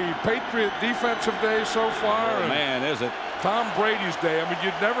of the Patriot defensive day so far. Oh, man, is it? Tom Brady's day. I mean,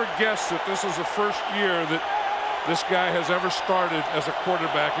 you'd never guess that this is the first year that this guy has ever started as a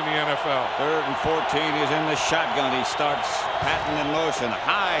quarterback in the NFL. 3rd and 14. He's in the shotgun. He starts Patten in motion.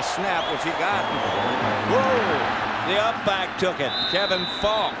 High snap, which he got. Whoa! The up back took it. Kevin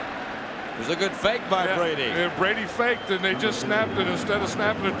Falk. It was a good fake by Brady. Yeah, Brady faked, and they just snapped it. Instead of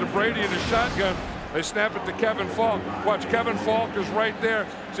snapping it to Brady in the shotgun, they snap it to Kevin Falk. Watch, Kevin Falk is right there.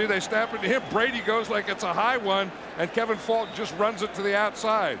 See, they snap it to him. Brady goes like it's a high one, and Kevin Falk just runs it to the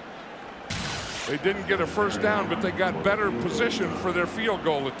outside. They didn't get a first down, but they got better position for their field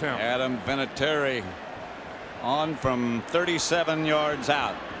goal attempt. Adam Vinatieri on from 37 yards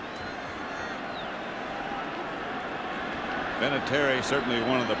out. Vinatieri certainly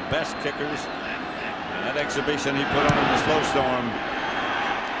one of the best kickers. And that exhibition he put on in the snowstorm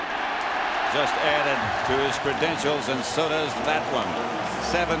just added to his credentials, and so does that one.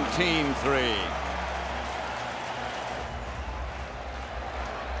 17-3.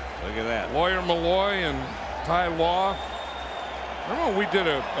 Look at that. Lawyer Malloy and Ty Law. Remember when we did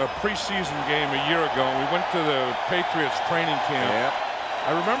a preseason game a year ago, and we went to the Patriots training camp? Yep.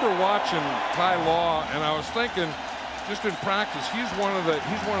 I remember watching Ty Law, and I was thinking, just in practice, he's one of the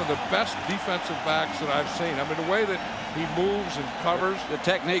best defensive backs that I've seen. I mean, the way that he moves and covers. The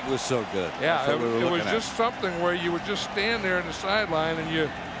technique was so good. Yeah, it was just something where you would just stand there in the sideline and you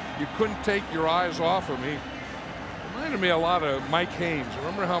couldn't take your eyes off him. He reminded me a lot of Mike Haynes.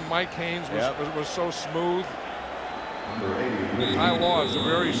 Remember how Mike Haynes was so smooth? Ty Law is a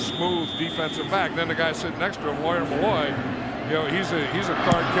very smooth defensive back. Then the guy sitting next to him, Lawyer Malloy, you know, he's a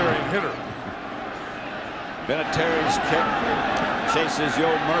card-carrying hitter. Vinatieri's kick chases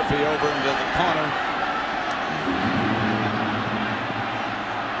Joe Murphy over into the corner.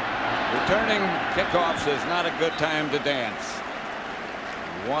 Returning kickoffs is not a good time to dance.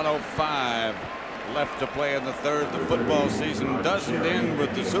 1:05 left to play in the third. The football season doesn't end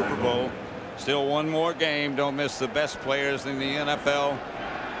with the Super Bowl. Still one more game. Don't miss the best players in the NFL.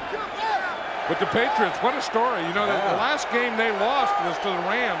 But the Patriots, what a story. You know, the last game they lost was to the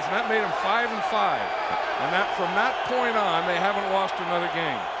Rams, and that made them 5-5. And that from that point on, they haven't lost another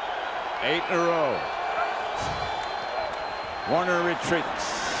game. 8 in a row. Warner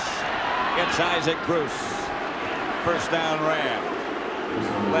retreats. Gets Isaac Bruce. First down Ram.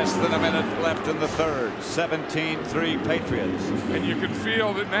 Less than a minute left in the third. 17-3 Patriots. And you can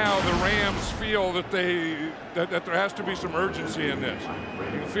feel that now the Rams feel that that there has to be some urgency in this.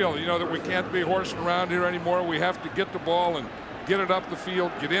 You can feel, you know, that we can't be horsing around here anymore. We have to get the ball and get it up the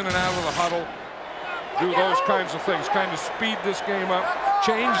field, get in and out of the huddle, do those kinds of things, kind of speed this game up,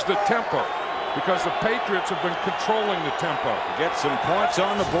 change the tempo, because the Patriots have been controlling the tempo. Get some points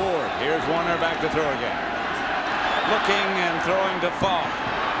on the board. Here's Warner back to throw again. Looking and throwing to Falk.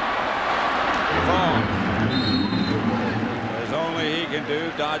 Falk, as only he can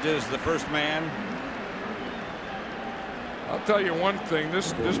do, dodges the first man. I'll tell you one thing: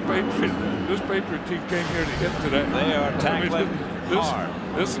 this Patriot team came here to hit today. They are tackling hard.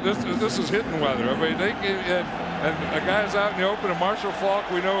 This is hitting weather. I mean, they and a guy's out in the open, and Marshall Falk,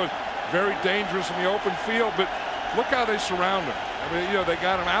 we know, is very dangerous in the open field. But look how they surround him. I mean, you know, they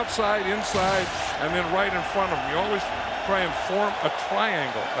got him outside, inside, and then right in front of him. You always try and form a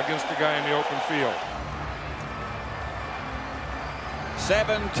triangle against the guy in the open field.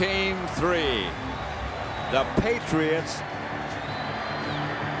 17-3. The Patriots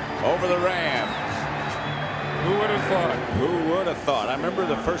over the Rams. Who would have thought? Who would have thought? I remember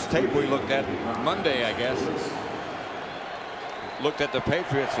the first tape we looked at Monday, I guess. Looked at the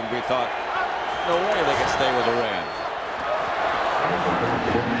Patriots and we thought, no way they could stay with the Rams.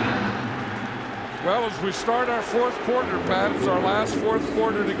 Well, as we start our fourth quarter, Pat, it's our last fourth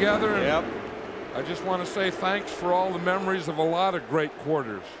quarter together. And yep. I just want to say thanks for all the memories of a lot of great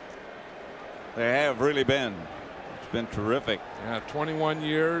quarters. They have really been. It's been terrific. Yeah, 21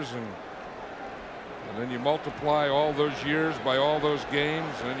 years, and then you multiply all those years by all those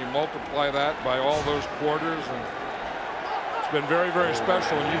games, and then you multiply that by all those quarters, and it's been very, very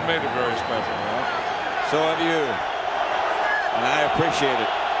special, and you've made it very special. So have you, and I appreciate it.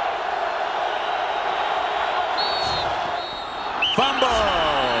 Fumble,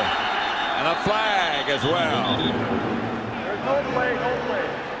 and a flag as well. There's no play, no play.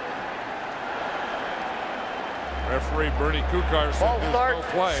 Referee Bernie Kukar said there's no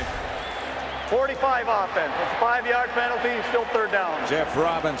play. 45 offense. It's a 5-yard penalty. Still third down. Jeff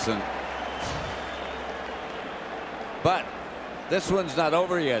Robinson. But this one's not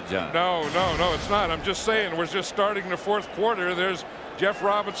over yet, John. No, it's not. I'm just saying, we're just starting the fourth quarter. There's Jeff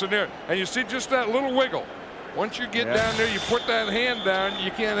Robinson there. And you see just that little wiggle. Once you get down there, you put that hand down,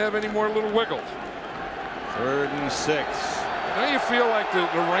 you can't have any more little wiggles. 3rd and 6. Don't you feel like the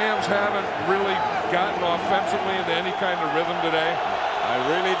Rams haven't really gotten offensively into any kind of rhythm today? I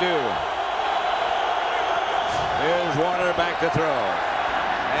really do. Here's Warner back to throw.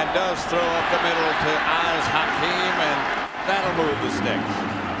 And does throw up the middle to Oz Hakeem, and that'll move the sticks.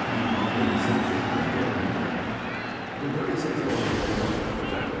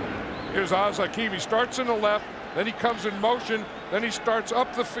 Here's Oz Hakeem. He starts in the left, then he comes in motion, then he starts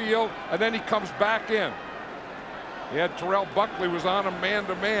up the field, and then he comes back in. He had Terrell Buckley was on him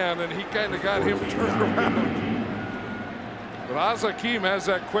man-to-man, and he kind of got him turned around. But Oz Hakeem has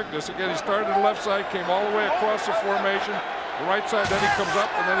that quickness. Again, he started on the left side, came all the way across the formation. The right side, then he comes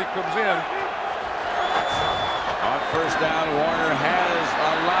up, and then he comes in. On first down, Warner has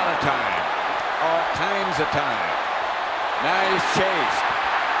a lot of time. All kinds of time. Now he's chased.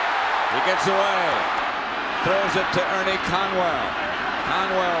 He gets away. Throws it to Ernie Conwell.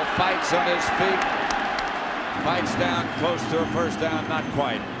 Conwell fights on his feet. Fights down close to a first down, not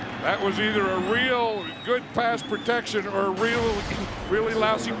quite. That was either a real good pass protection or a really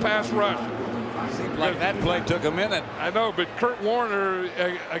lousy pass rush. Seemed like that play took a minute. I know, but Kurt Warner,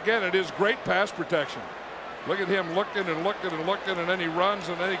 again, it is great pass protection. Look at him looking and looking and looking, and then he runs,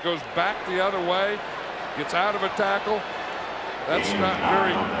 and then he goes back the other way, gets out of a tackle. That's not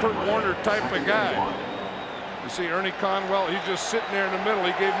very Kurt Warner type of guy. You see Ernie Conwell, he's just sitting there in the middle.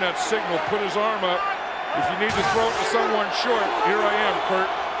 He gave him that signal, put his arm up. If you need to throw it to someone short, here I am, Kurt.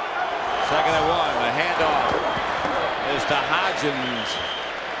 2nd and 1. The handoff is to Hodgins.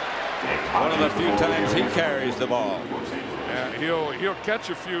 One of the few times he carries the ball. Yeah, he'll catch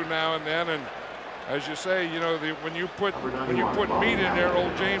a few now and then, and as you say, you know, when you put meat in there,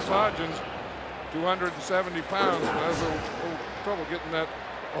 old James Hodgins, 270 pounds, has a little trouble getting that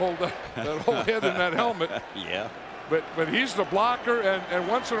whole head in that helmet. Yeah. But he's the blocker, and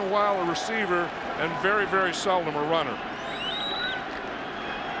once in a while a receiver, and very, very seldom a runner.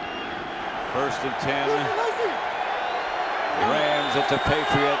 1st and 10. Rams at the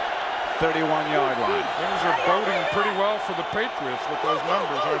Patriot 31-yard line. Things are boding pretty well for the Patriots with those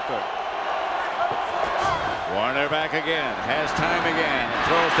numbers, aren't they? Warner back again, has time again,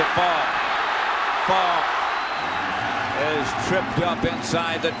 throws to Falk. Falk is tripped up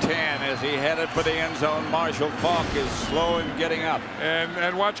inside the 10 as he headed for the end zone. Marshall Falk is slow in getting up.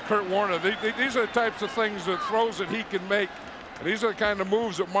 And watch Kurt Warner. These are the types of things, that throws that he can make. And these are the kind of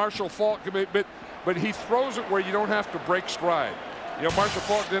moves that Marshall Falk can make, but he throws it where you don't have to break stride. You know, Marshall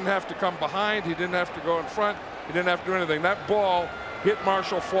Falk didn't have to come behind. He didn't have to go in front. He didn't have to do anything. That ball hit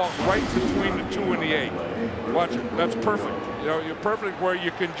Marshall Falk right between the 2 and the 8. Watch it. That's perfect. You know, you're perfect where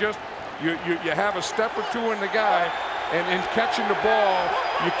you can just, you have a step or two in the guy, and in catching the ball,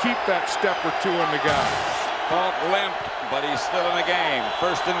 you keep that step or two in the guy. Falk limped, but he's still in the game.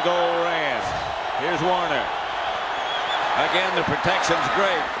 1st and goal, Rams. Here's Warner. Again, the protection's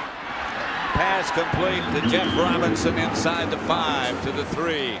great. Pass complete to Jeff Robinson inside the 5 to the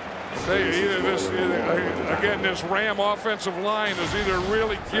 3. Again, this Ram offensive line is either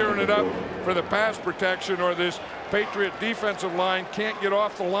really gearing it up for the pass protection, or this Patriot defensive line can't get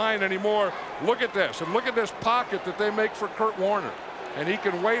off the line anymore. Look at this, and look at this pocket that they make for Kurt Warner. And he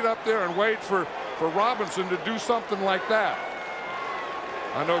can wait up there and wait for Robinson to do something like that.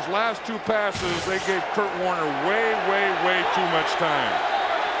 On those last 2 passes, they gave Kurt Warner way, way, way too much time.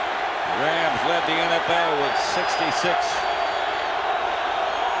 Rams led the NFL with 66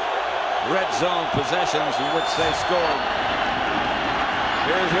 red zone possessions in which they scored.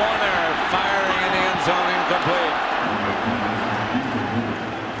 Here's Warner firing in the end zone, incomplete.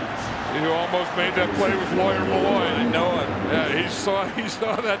 He almost made that play with Lawyer Malloy. I know it. Yeah, he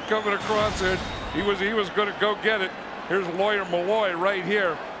saw that coming across there. He was going to go get it. Here's Lawyer Malloy right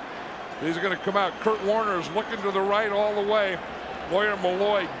here. He's going to come out. Kurt Warner is looking to the right all the way. Lawyer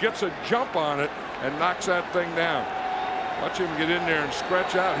Malloy gets a jump on it and knocks that thing down. Watch him get in there and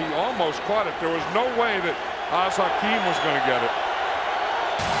stretch out. He almost caught it. There was no way that Oz Hakeem was going to get it.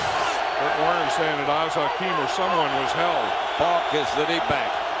 Kurt Warner is saying that Oz Hakeem or someone was held. Falk is the deep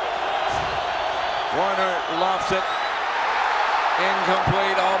back. Warner lofts it.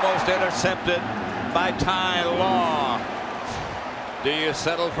 Incomplete, almost intercepted by Ty Law. Do you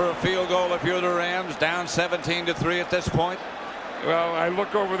settle for a field goal if you're the Rams, down 17-3 at this point? Well, I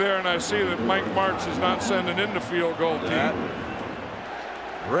look over there and I see that Mike Martz is not sending in the field goal team.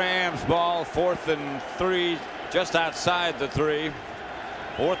 Rams ball, 4th and 3, just outside the 3.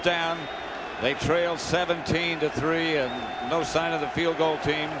 4th down. They trail 17-3, and no sign of the field goal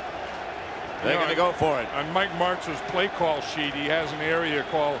team. They're going to go for it. On Mike Martz's play call sheet, he has an area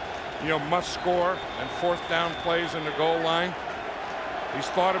called, must score and 4th down plays in the goal line. He's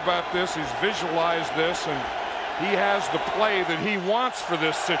thought about this. He's visualized this, and he has the play that he wants for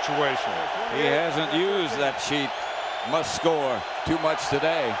this situation. He hasn't used that sheet, must score, too much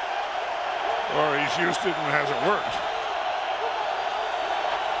today. Or he's used it and it hasn't worked.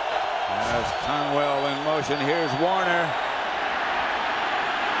 As Conwell in motion, here's Warner.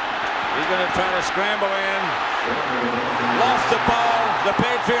 He's going to try to scramble in. Lost the ball. The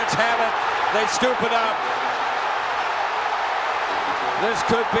Patriots have it. They scoop it up. This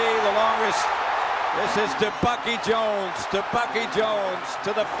could be the longest. This is to Bucky Jones. To Bucky Jones.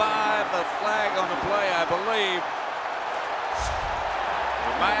 To the 5. A flag on the play, I believe.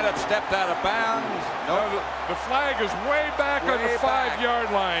 He might have stepped out of bounds. No, the flag is way back on the 5-yard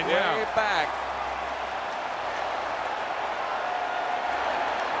line. Way back.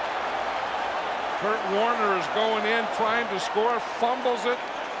 Kurt Warner is going in, trying to score, fumbles it.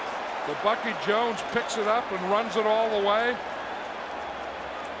 The Bucky Jones picks it up and runs it all the way.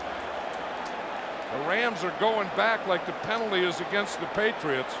 The Rams are going back like the penalty is against the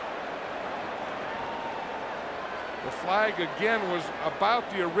Patriots. The flag again was about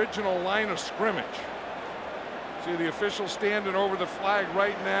the original line of scrimmage. See the official standing over the flag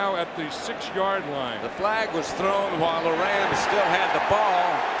right now at the 6-yard line. The flag was thrown while the Rams still had the ball.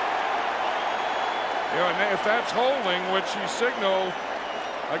 You know, and if that's holding, which he signaled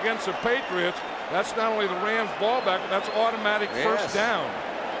against the Patriots, that's not only the Rams ball back, but that's automatic first down.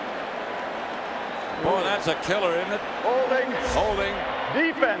 Boy, that's a killer, isn't it? Holding. Holding.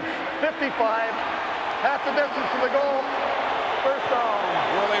 Defense, 55. Half the distance to the goal. First down.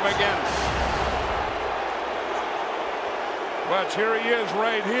 Willie McGinnis. Watch, here he is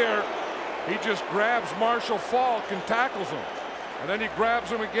right here. He just grabs Marshall Faulk and tackles him. And then he grabs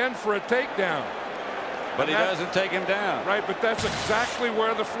him again for a takedown. But he doesn't take him down. Right, but that's exactly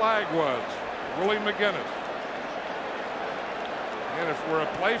where the flag was. Willie McGinnis. And if we're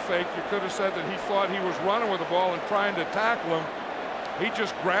a play fake, you could have said that he thought he was running with the ball and trying to tackle him. He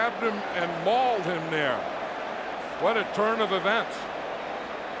just grabbed him and mauled him there. What a turn of events.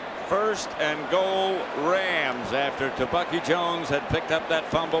 First and goal Rams after Tabucky Jones had picked up that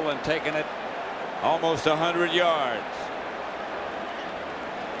fumble and taken it almost 100 yards.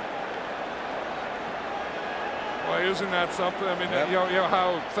 Well, isn't that something? I mean, you know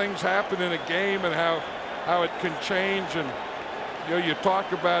how things happen in a game and how it can change. And you know, you talk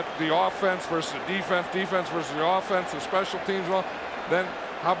about the offense versus the defense, defense versus the offense, the special teams. Well, then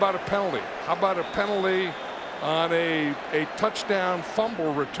how about a penalty? How about a penalty on a touchdown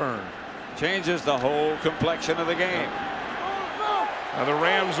fumble return? Changes the whole complexion of the game. Now the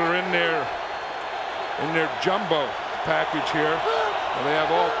Rams are in their jumbo package here. Now they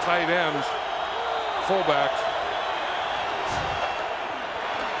have all tight ends, fullbacks.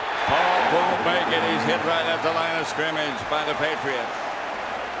 Paul won't make it. He's hit right at the line of scrimmage by the Patriots.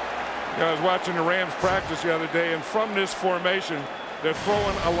 You know, I was watching the Rams practice the other day, and from this formation, they're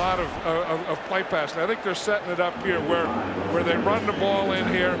throwing a lot of play passing. I think they're setting it up here where they run the ball in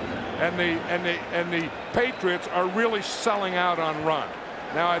here, and the Patriots are really selling out on run.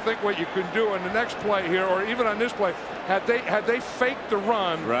 Now I think what you can do in the next play here, or even on this play, had they faked the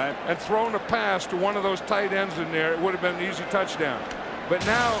run and thrown a pass to one of those tight ends in there, it would have been an easy touchdown. But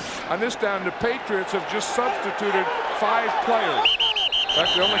now on this down, the Patriots have just substituted 5 players. In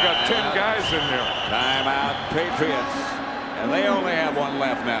fact, they only got 10 guys in there. Timeout, Patriots. And they only have 1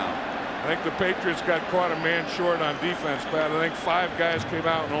 left now. I think the Patriots got caught a man short on defense, Pat. I think 5 guys came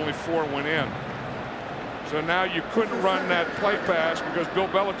out and only 4 went in. So now you couldn't run that play pass because Bill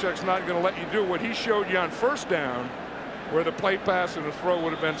Belichick's not going to let you do what he showed you on first down, where the play pass and the throw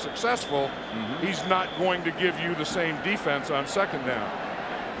would have been successful. He's not going to give you the same defense on second down.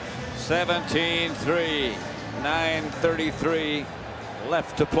 17-3, 9:33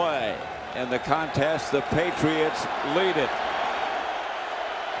 left to play in the contest. The Patriots lead it.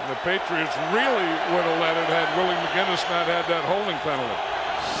 And the Patriots really would have let it had Willie McGinnis not had that holding penalty.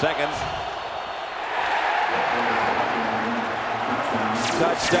 Second.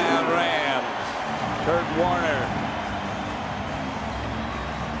 Touchdown Rams. Kurt Warner.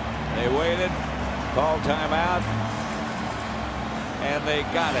 They waited, called timeout, and they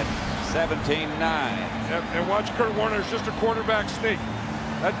got it. 17-9. Yep, and watch Kurt Warner's just a quarterback sneak.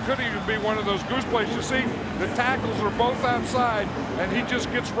 That could even be one of those goose plays. You see, the tackles are both outside, and he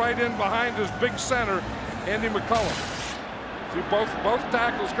just gets right in behind his big center, Andy McCullum. See, both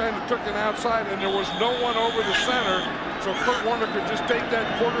tackles kind of took it outside, and there was no one over the center, so Kurt Warner could just take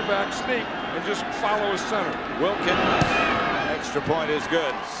that quarterback sneak and just follow his center. Wilkins, extra point is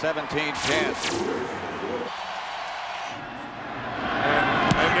good. 17-10.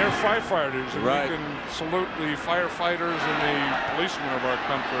 And they're firefighters, and we can salute the firefighters and the policemen of our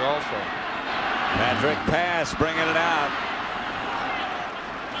country also. Patrick pass, bringing it out.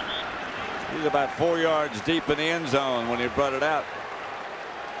 He's about 4 yards deep in the end zone when he brought it out.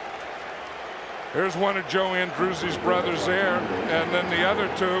 Here's one of Joe Andruzzi's brothers there, and then the other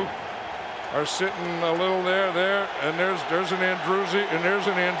 2 are sitting a little there, and there's an Andruzzi, and there's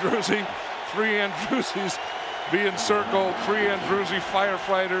an Andruzzi. 3 Andruzzis being circled, 3 Andruzzi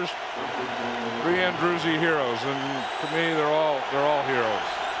firefighters, 3 Andruzzi heroes, and to me they're all heroes.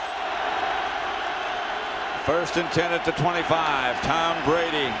 First and 10 at the 25. Tom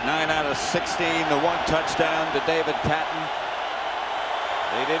Brady, 9 out of 16, the 1 touchdown to David Patten.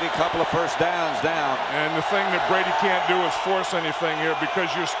 They did a couple of first downs down. And the thing that Brady can't do is force anything here because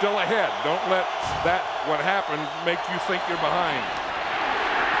you're still ahead. Don't let what happened make you think you're behind.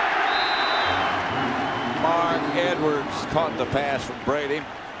 Mark Edwards caught the pass from Brady.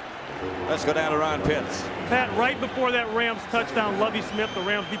 Let's go down to Ron Pitts. Pat, right before that Rams touchdown, Lovie Smith, the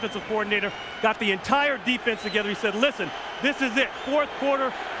Rams defensive coordinator, got the entire defense together. He said, listen, This is it. Fourth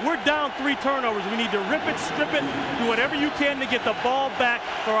quarter, we're down 3 turnovers. We need to rip it, strip it, do whatever you can to get the ball back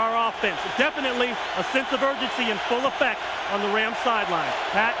for our offense. Definitely a sense of urgency in full effect on the Rams sideline.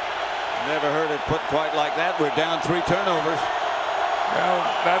 Pat? Never heard it put quite like that. We're down 3 turnovers. Well,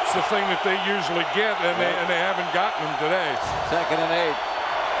 that's the thing that they usually get, and they haven't gotten them today. 2nd and 8.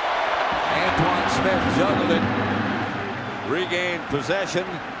 Antoine Smith juggled it, regained possession,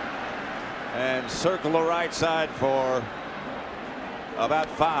 and circle the right side for about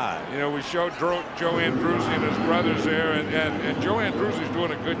 5. You know, we showed Joe Andruzzi and his brothers there, and Joe Andruzzi's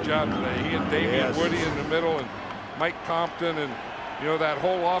doing a good job today. He and Damian Woody in the middle, and Mike Compton, and you know, that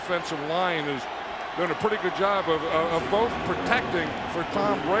whole offensive line is doing a pretty good job of both protecting for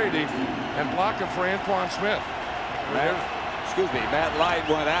Tom Brady and blocking for Antoine Smith. Matt Light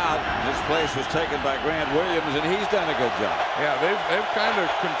went out. His place was taken by Grant Williams, and he's done a good job. Yeah, they've kind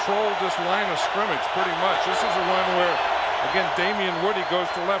of controlled this line of scrimmage pretty much. This is the one where, again, Damian Woody goes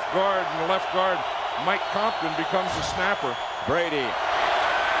to left guard, and the left guard, Mike Compton, becomes the snapper. Brady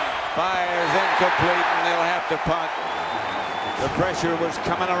fires incomplete, and they'll have to punt. The pressure was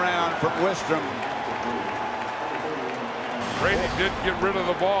coming around from Wistrom. Brady did get rid of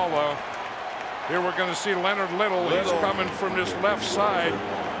the ball, though. Here we're going to see Leonard Little. He's coming from this left side.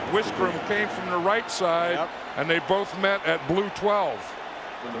 Wistrom came from the right side, and they both met at blue 12.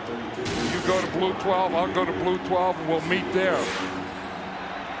 You go to blue 12, I'll go to blue 12, and we'll meet there.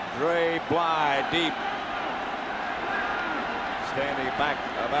 Dre Bly deep. Standing back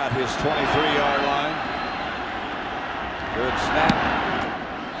about his 23-yard line. Good snap.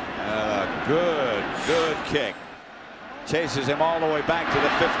 Good kick. Chases him all the way back to the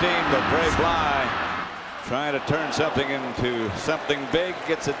 15, but Dre Bly trying to turn something into something big.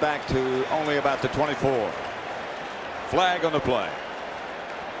 Gets it back to only about the 24. Flag on the play.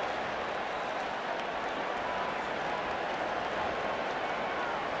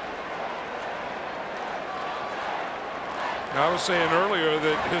 Now, I was saying earlier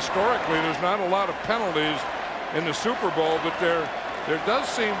that historically there's not a lot of penalties in the Super Bowl, but there does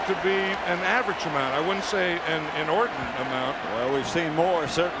seem to be an average amount. I wouldn't say an inordinate amount. Well, we've seen more,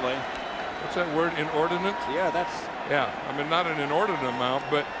 certainly. What's that word, inordinate? Yeah, I mean, not an inordinate amount,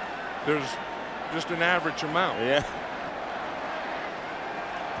 but there's just an average amount. Yeah.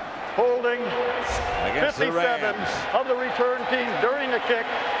 Holding Against 57 the Rams. of the return team during the kick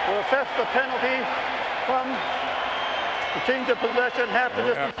will assess the penalty from the change of possession, half the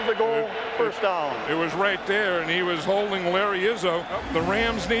distance to the goal, first down. It was right there, and he was holding Larry Izzo. The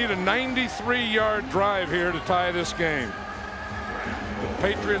Rams need a 93-yard drive here to tie this game. The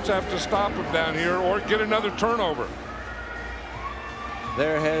Patriots have to stop him down here or get another turnover.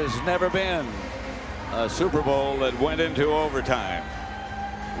 There has never been a Super Bowl that went into overtime.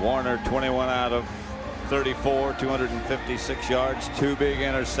 Warner 21 out of 34, 256 yards, 2 big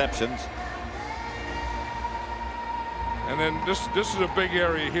interceptions. And then this is a big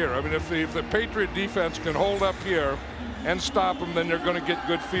area here. I mean, if the Patriot defense can hold up here and stop them, then they're going to get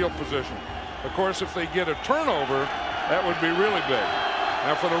good field position. Of course, if they get a turnover, that would be really big.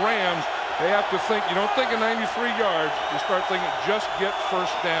 Now for the Rams, they have to think, you don't think of 93 yards, you start thinking just get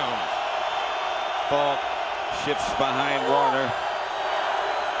first downs. Falk shifts behind Warner.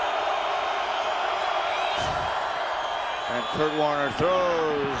 And Kurt Warner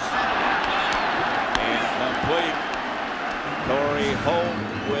throws. Incomplete. Torrey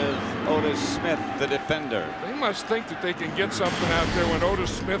Holt with Otis Smith, the defender. They must think that they can get something out there when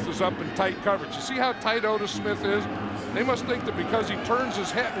Otis Smith is up in tight coverage. You see how tight Otis Smith is? They must think that because he turns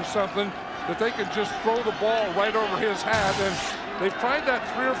his head or something, that they can just throw the ball right over his hat. And they've tried that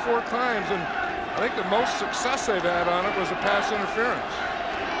 3 or 4 times, and I think the most success they've had on it was a pass interference.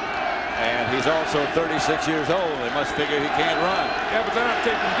 And he's also 36 years old. They must figure he can't run. Yeah, but they're not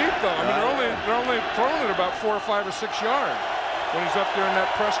taking deep, though. I mean, they're only throwing it about 4 or 5 or 6 yards when he's up there in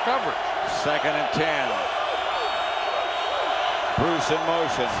that press coverage. 2nd and 10. Bruce in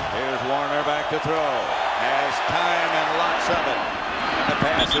motion. Here's Warner back to throw. Has time and lots of it. And the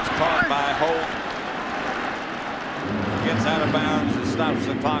pass is caught by Holt. Gets out of bounds and stops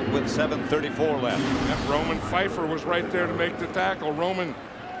the clock with 7:34 left. And Roman Pfeiffer was right there to make the tackle. Roman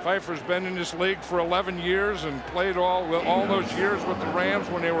Pfeiffer's been in this league for 11 years and played all those years with the Rams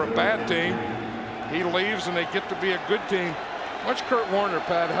when they were a bad team. He leaves and they get to be a good team. Watch Kurt Warner,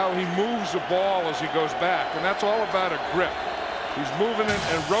 Pat, how he moves the ball as he goes back, and that's all about a grip. He's moving it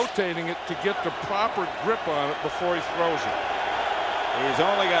and rotating it to get the proper grip on it before he throws it. He's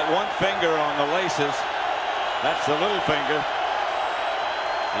only got one finger on the laces. That's the little finger.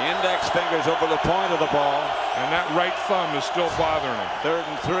 The index finger's over the point of the ball. And that right thumb is still bothering him. 3rd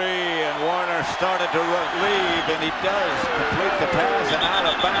and 3, and Warner started to leave, and he does complete the pass, and out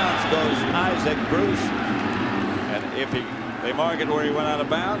of bounds goes Isaac Bruce. And if they mark it where he went out of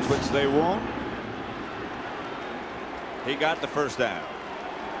bounds, which they won't, he got the first down.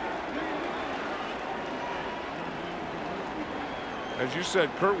 As you said,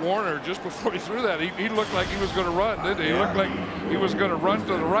 Kurt Warner, just before he threw that, he looked like he was going to run, didn't he? He looked like he was going to run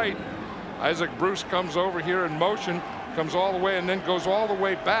to the right. Isaac Bruce comes over here in motion, comes all the way, and then goes all the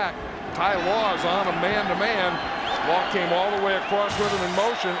way back. Ty Law is on a man-to-man. Law came all the way across with him in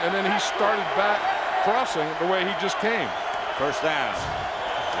motion, and then he started back crossing the way he just came. First down.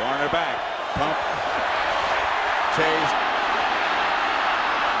 Warner back. Pump. Chase.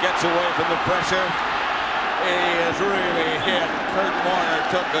 Gets away from the pressure. He is really hit. Kurt Warner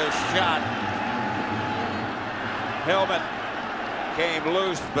took a shot. Helmet came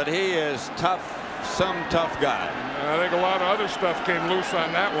loose, but he is tough, some tough guy. I think a lot of other stuff came loose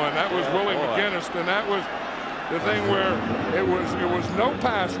on that one. That was Willie McGinnis, and that was the thing where it was no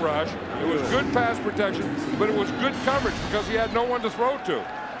pass rush. It was good pass protection, but it was good coverage because he had no one to throw to.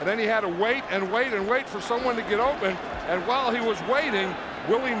 And then he had to wait and wait and wait for someone to get open. And while he was waiting,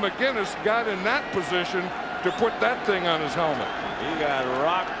 Willie McGinnis got in that position to put that thing on his helmet. He got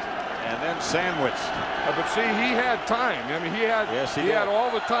rocked and then sandwiched. But see, he had time. I mean, he had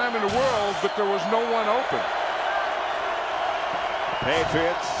all the time in the world, but there was no one open.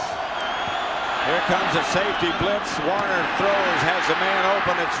 Patriots. Here comes a safety blitz. Warner throws, has a man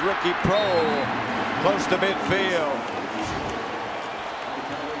open. It's rookie Proehl, close to midfield.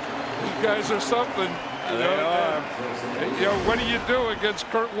 These guys are something. You know, what do you do against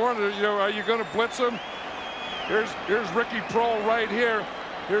Kurt Warner? You know, are you going to blitz him? Here's Ricky Proehl right here.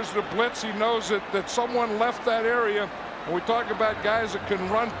 Here's the blitz. He knows that someone left that area. And we talk about guys that can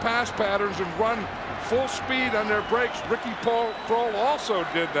run pass patterns and run full speed on their breaks. Ricky Proehl also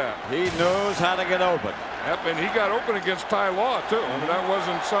did that. He knows how to get open. Yep, and he got open against Ty Law, too. I mean, that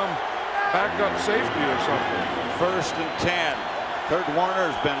wasn't some backup safety or something. 1st and 10. Kurt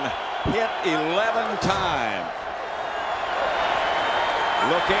Warner's been hit 11 times.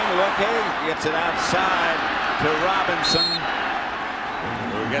 Looking, gets it outside to Robinson,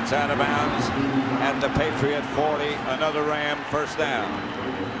 who gets out of bounds at the Patriot 40. Another Ram first down.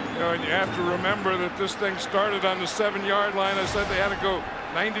 You know, and you have to remember that this thing started on the 7-yard line. I said they had to go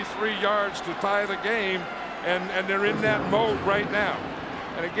 93 yards to tie the game, and they're in that mode right now.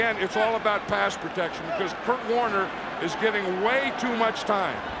 And again, it's all about pass protection because Kurt Warner is getting way too much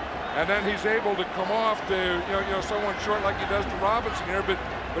time. And then he's able to come off to you know someone short like he does to Robinson here, but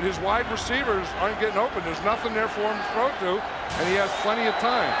his wide receivers aren't getting open. There's nothing there for him to throw to, and he has plenty of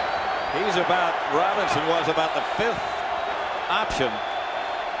time. Robinson was about the 5th option.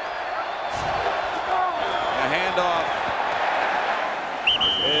 The handoff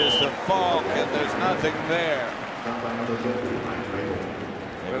is to Falk, and there's nothing there.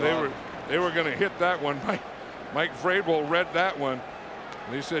 Well, they were going to hit that one. Mike Vrabel read that one.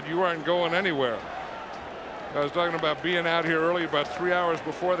 And he said, you aren't going anywhere. I was talking about being out here early, about 3 hours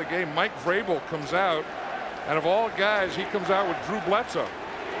before the game. Mike Vrabel comes out, and of all guys, he comes out with Drew Bledsoe.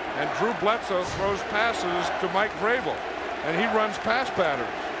 And Drew Bledsoe throws passes to Mike Vrabel, and he runs pass patterns.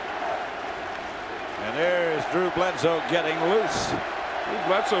 And there's Drew Bledsoe getting loose. Drew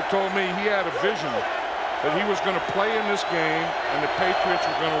Bledsoe told me he had a vision that he was going to play in this game, and the Patriots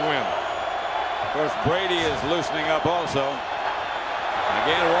were going to win. Of course, Brady is loosening up also.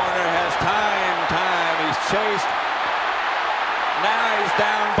 Again, Warner has time. He's chased. Now he's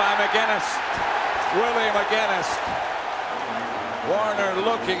down by McGinnis. Willie McGinnis. Warner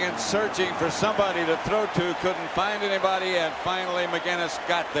looking and searching for somebody to throw to. Couldn't find anybody, and finally McGinnis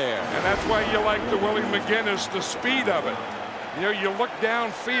got there. And that's why you like the Willie McGinnis, the speed of it. You know, you look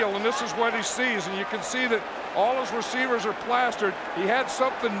downfield, and this is what he sees, and you can see that all his receivers are plastered. He had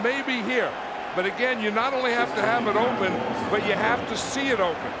something maybe here. But again, you not only have to have it open, but you have to see it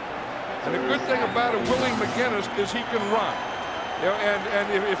open. And the good thing about a Willie McGinnis is he can run. You know, and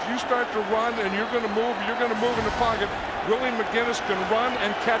if you start to run and you're going to move in the pocket, Willie McGinnis can run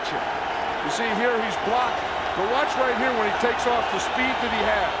and catch it. You see here, he's blocked. But watch right here when he takes off the speed that he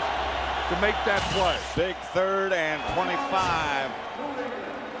has to make that play. Big 3rd and 25.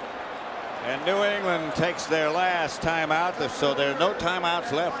 And New England takes their last timeout, so there are no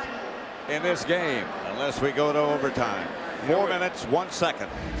timeouts left in this game unless we go to overtime. 4 minutes, 1 second.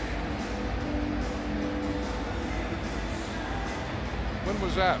 When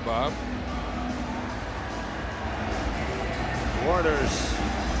was that, Bob? Warner's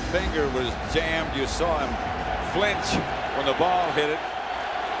finger was jammed. You saw him flinch when the ball hit it.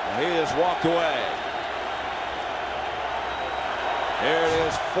 He just walked away. Here it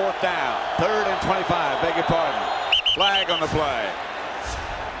is, 4th down, 3rd and 25. Beg your pardon. Flag on the play.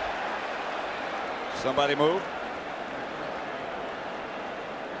 Somebody move.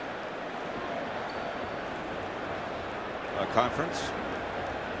 A conference.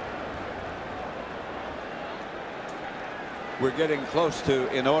 We're getting close to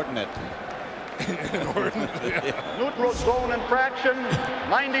inordinate. Yeah. Neutral zone infraction,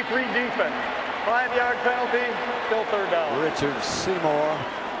 93 defense. 5-yard penalty, still 3rd down. Richard Seymour.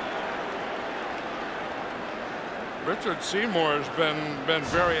 Richard Seymour has been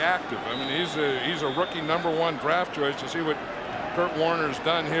very active. I mean, he's a rookie #1 draft choice. To see what Kurt Warner's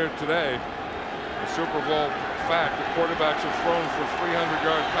done here today. The Super Bowl fact: the quarterbacks have thrown for 300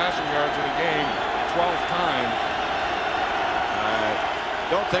 passing yards in a game 12 times.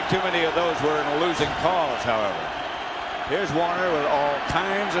 Don't think too many of those were in a losing cause, however. Here's Warner with all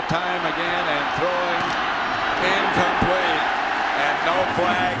kinds of time again and throwing incomplete. And no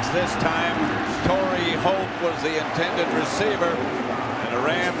flags this time. Torrey Holt was the intended receiver. And the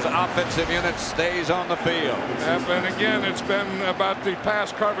Rams offensive unit stays on the field. And again, it's been about the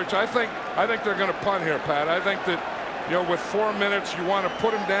pass coverage. I think they're going to punt here, Pat. I think that, you know, with 4 minutes, you want to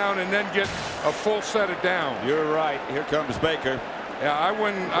put them down and then get a full set of downs. You're right. Here comes Baker. Yeah, I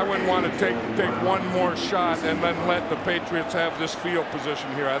wouldn't want to take one more shot and then let the Patriots have this field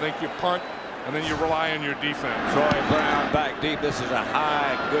position here. I think you punt and then you rely on your defense. Troy Brown back deep. This is a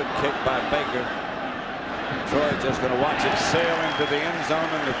high, good kick by Baker. Troy's just going to watch it sail into the end zone,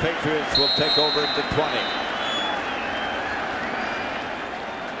 and the Patriots will take over at the 20.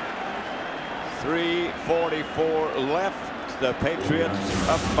 3:44 left. The Patriots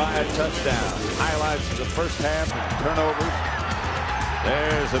up by a touchdown. Highlights of the first half, turnovers.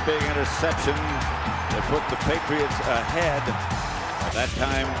 There's a big interception that put the Patriots ahead. At that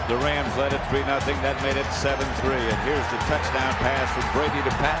time, the Rams led it 3-0. That made it 7-3. And here's the touchdown pass from Brady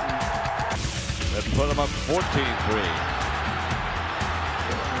to Patten that put them up 14-3.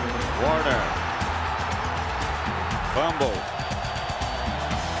 Warner. Fumble.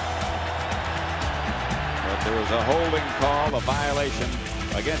 But there was a holding call, a violation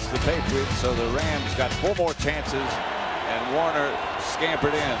against the Patriots. So the Rams got 4 more chances, and Warner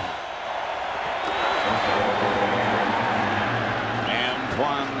scampered in.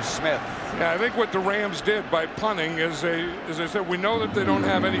 Antoine Smith. Yeah, I think what the Rams did by punting is as I said, we know that they don't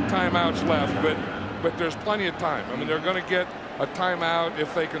have any timeouts left, but there's plenty of time. I mean, they're going to get a timeout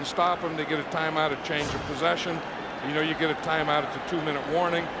if they can stop them. They get a timeout at change of possession. You know, you get a timeout at the 2-minute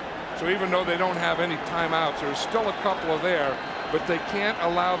warning. So even though they don't have any timeouts, there's still a couple of there, but they can't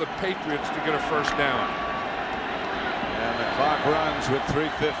allow the Patriots to get a first down. And the clock runs with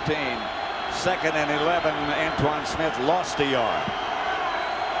 3:15. 2nd and 11. Antoine Smith lost a yard.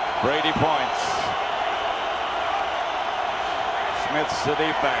 Brady points. Smith's the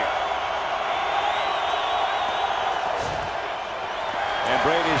deep back. And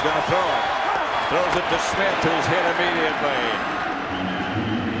Brady's going to throw it. Throws it to Smith, who's hit immediately.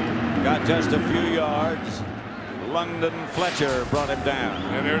 Got just a few yards. London Fletcher brought him down.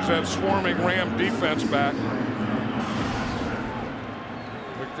 And there's that swarming Ram defense back.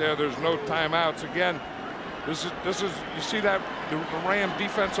 Look there, there's no timeouts. Again, this is you see that the Ram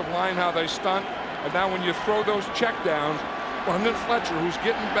defensive line, how they stunt, and now when you throw those checkdowns, London Fletcher, who's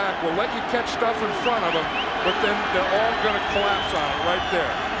getting back, will let you catch stuff in front of them, but then they're all going to collapse on it right there,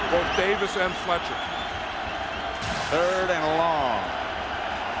 both Davis and Fletcher. 3rd and long.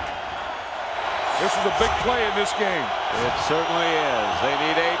 This is a big play in this game. It certainly is. They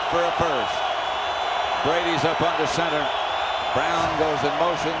need 8 for a first. Brady's up under center. Brown goes in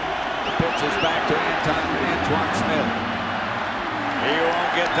motion. The pitch is back to Antoine Smith. He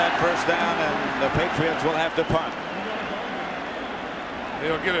won't get that first down, and the Patriots will have to punt.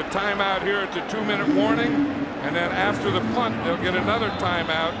 They'll get a timeout here at the 2-minute warning, and then after the punt, they'll get another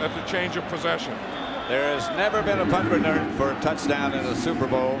timeout at the change of possession. There has never been a punt return for a touchdown in the Super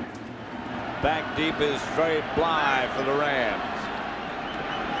Bowl. Back deep is Trey Bly for the Rams.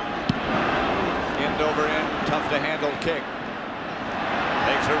 End over end, tough to handle kick.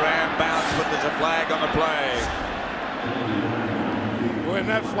 Takes a Ram bounce, but there's a flag on the play. Boy, and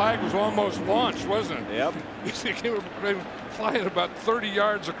that flag was almost launched, wasn't it? Yep. He came flying about 30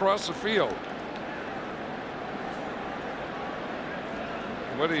 yards across the field.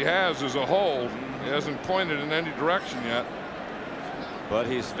 What he has is a hold. He hasn't pointed in any direction yet. But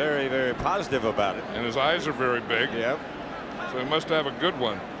he's very, very positive about it. And his eyes are very big. Yep. So he must have a good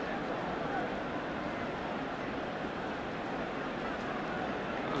one.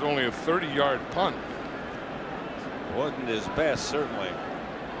 It was only a 30-yard punt. Wasn't his best, certainly.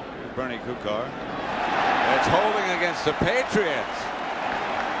 Bernie Kukar. It's holding against the Patriots.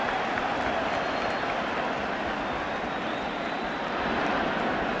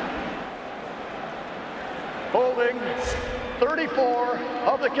 Holding 34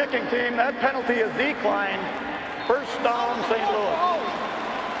 of the kicking team. That penalty is declined. First down, St. Louis.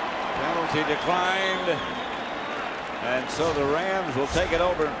 Penalty declined. And so the Rams will take it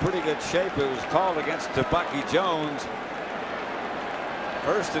over in pretty good shape. It was called against Bucky Jones.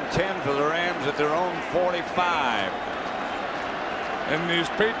 First and 10 for the Rams at their own 45. And this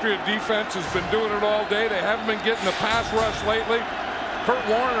Patriot defense has been doing it all day. They haven't been getting the pass rush lately. Kurt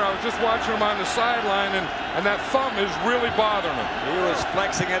Warner, I was just watching him on the sideline, and that thumb is really bothering him. He was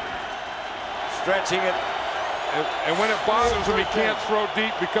flexing it, stretching it. And when it bothers him, he can't throw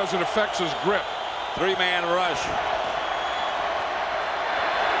deep because it affects his grip. Three-man rush.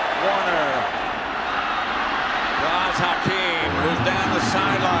 Warner. Oz Hakeem, who's down the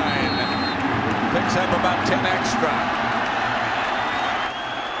sideline. Picks up about 10 extra.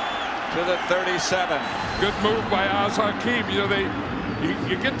 To the 37. Good move by Oz Hakeem. You know,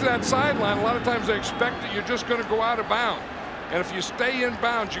 you get to that sideline, a lot of times they expect that you're just going to go out of bounds. And if you stay in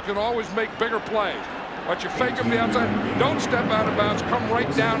bounds, you can always make bigger plays. But you fake them the outside, don't step out of bounds, come right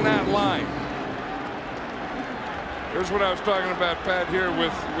down that line. Here's what I was talking about, Pat, here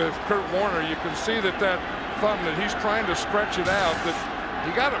with Kurt Warner. You can see that thumb, that he's trying to stretch it out, that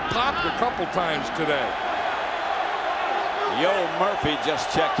he got it popped a couple times today. Yo Murphy just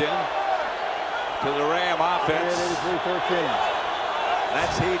checked in to the Ram offense. 83-13.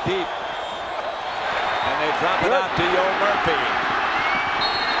 That's he deep. And they drop it out to Yo Murphy.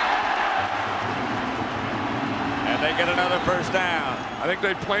 And they get another first down. I think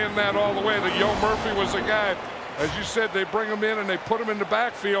they planned that all the way. That Yo Murphy was the guy. As you said, they bring him in and they put him in the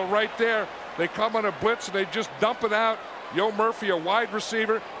backfield right there. They come on a blitz and they just dump it out. Yo Murphy, a wide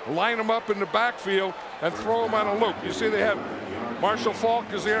receiver, line him up in the backfield and throw him on a loop. You see they have Marshall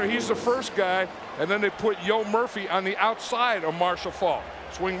Faulk is there. He's the first guy. And then they put Yo Murphy on the outside of Marshall Faulk.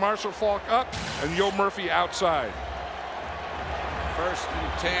 Swing Marshall Faulk up and Yo Murphy outside. First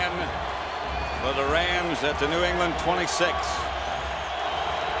and 10 for the Rams at the New England 26.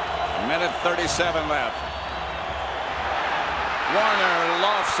 A minute 37 left. Warner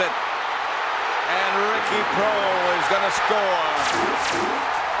lofts it. And Ricky Proehl is going to score.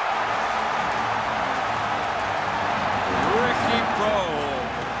 Ricky Proehl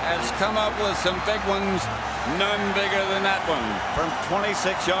has come up with some big ones, none bigger than that one. From 26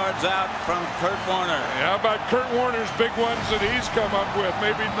 yards out from Kurt Warner. Yeah, how about Kurt Warner's big ones that he's come up with?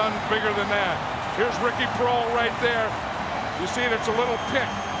 Maybe none bigger than that. Here's Ricky Proehl right there. You see it, it's a little pick.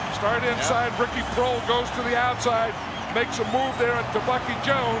 Start inside, yep. Ricky Proehl goes to the outside, makes a move there to Bucky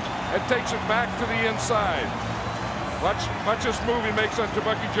Jones and takes it back to the inside. Watch this move he makes on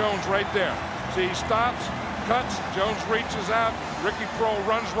Bucky Jones right there. See, he stops, cuts, Jones reaches out, Ricky Proehl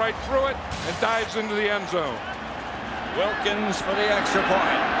runs right through it and dives into the end zone. Wilkins for the extra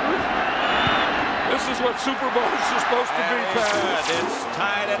point. This is what Super Bowls are supposed to be, Pat. It's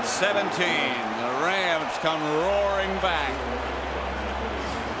tied at 17. The Rams come roaring back.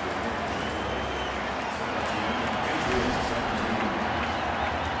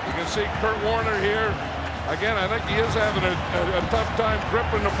 You can see Kurt Warner here. Again, I think he is having a tough time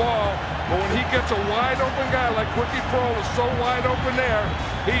gripping the ball. But when he gets a wide open guy like Ricky Proehl is so wide open there,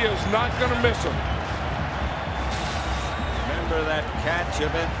 he is not going to miss him. Remember that catch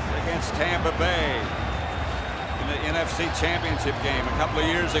of it against Tampa Bay in the NFC Championship game a couple of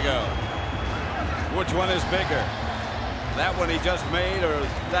years ago. Which one is bigger? That one he just made or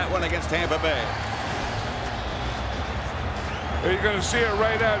that one against Tampa Bay? You're going to see it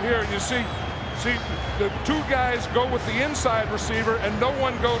right out here. You see the two guys go with the inside receiver and no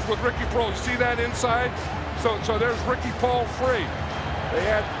one goes with Ricky Proehl. You see that inside? So there's Ricky Proehl free. They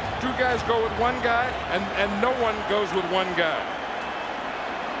had two guys go with one guy and no one goes with one guy.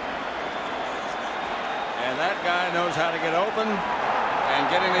 And that guy knows how to get open and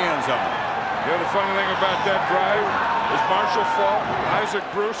get in the end zone. The other funny thing about that drive is Marshall Faulk, Isaac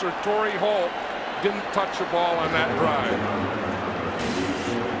Bruce, or Torrey Holt didn't touch the ball on that drive.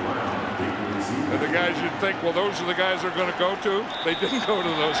 And the guys you'd think, well, those are the guys they're going to go to. They didn't go to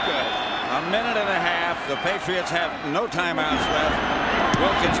those guys. A minute and a half. The Patriots have no timeouts left.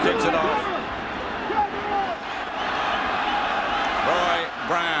 Wilkins kicks it off. Roy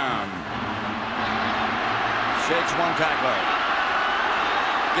Brown shakes one tackler.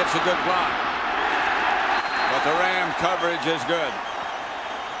 Gets a good block. But the Ram coverage is good.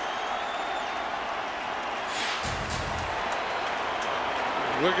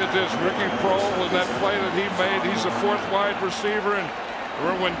 Look at this, Ricky Proehl and that play that he made. He's a fourth wide receiver, and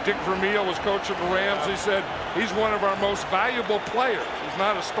Remember when Dick Vermeil was coaching the Rams, he said he's one of our most valuable players. He's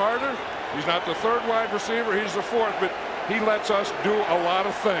not a starter. He's not the third wide receiver. He's the fourth, but he lets us do a lot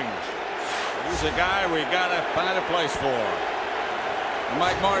of things. He's a guy we got to find a place for. And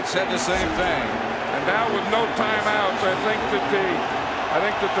Mike Martz said the same thing. And now with no timeouts, I think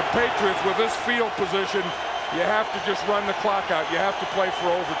that the Patriots, with this field position, you have to just run the clock out. You have to play for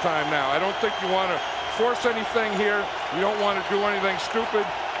overtime now. I don't think you want to force anything here. You don't want to do anything stupid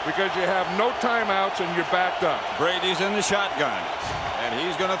because you have no timeouts and you're backed up. Brady's in the shotgun, and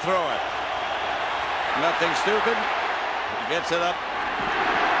he's going to throw it. Nothing stupid. He gets it up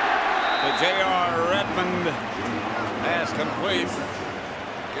to J.R. Redmond. Pass complete.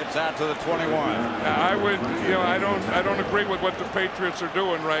 Gets out to the 21. I would, I don't agree with what the Patriots are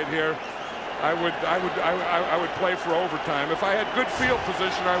doing right here. I would play for overtime. If I had good field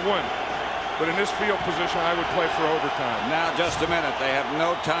position, I wouldn't. But in this field position, I would play for overtime. Now just a minute. They have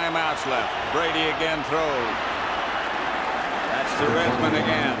no timeouts left. Brady again throws. That's to Redmond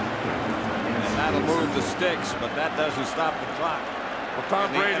again. And that'll move the sticks, but that doesn't stop the clock. Well,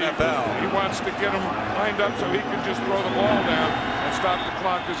 Tom Brady, he wants to get him lined up so he can just throw the ball down and stop the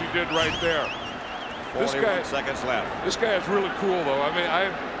clock as he did right there. 41 seconds left. This guy is really cool, though. I mean,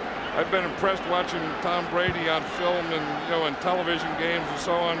 I've been impressed watching Tom Brady on film and in television games and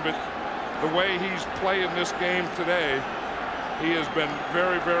so on, but the way he's playing this game today, he has been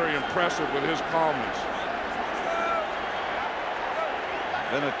very, very impressive with his calmness.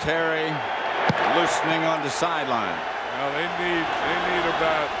 Vinatieri loosening on the sideline. Now they need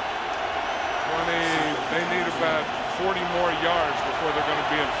about 40 more yards before they're going to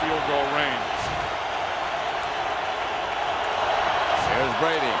be in field goal range. There's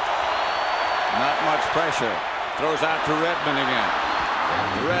Brady. Not much pressure. Throws out to Redmond again.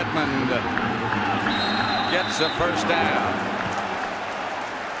 Redmond gets a first down.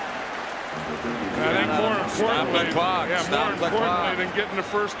 I think more importantly, Stop the clock. Than getting the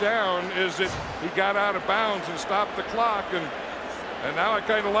first down is that he got out of bounds and stopped the clock, and now I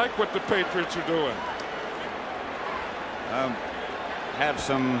kind of like what the Patriots are doing. Have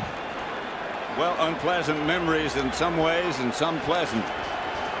some unpleasant memories in some ways and some pleasant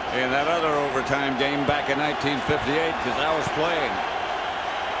in that other overtime game back in 1958 because I was playing.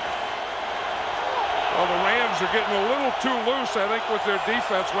 Well, the Rams are getting a little too loose, I think, with their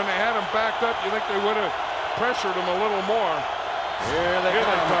defense. When they had them backed up, you think they would have pressured them a little more. Here they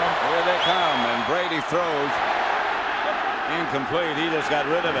come. Here they come. And Brady throws. Incomplete. He just got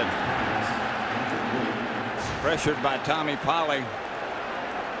rid of it. Pressured by Tommy Polley.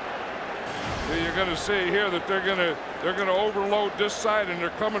 You're going to see here that they're going to overload this side, and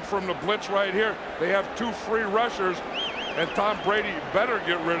they're coming from the blitz right here. They have two free rushers, and Tom Brady better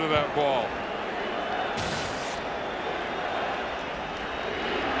get rid of that ball.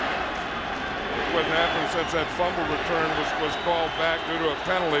 Wasn't happening since that fumble return was called back due to a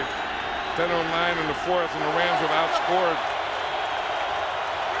penalty. 10:09 in the fourth, and the Rams have outscored.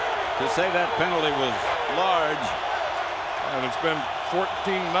 To say that penalty was large. And it's been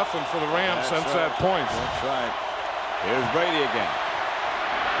 14-0 for the Rams since that point. That's right. Here's Brady again.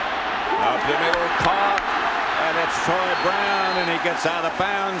 Up the middle, caught, and it's Troy Brown, and he gets out of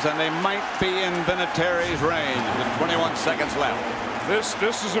bounds, and they might be in Vinatieri's range with 21 seconds left.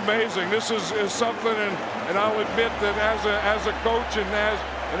 This is amazing. This is something, and I'll admit that as a coach and as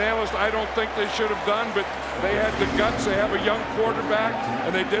an analyst, I don't think they should have done, but they had the guts. They have a young quarterback,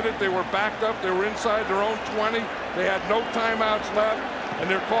 and they did it. They were backed up. They were inside their own 20. They had no timeouts left, and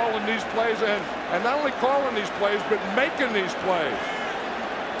they're calling these plays, and not only calling these plays, but making these plays.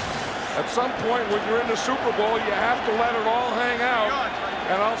 At some point, when you're in the Super Bowl, you have to let it all hang out.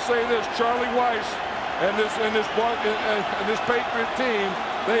 And I'll say this, Charlie Weiss and this Patriot team,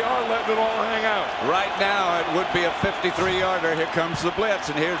 they are letting it all hang out. Right now, it would be a 53-yarder. Here comes the blitz,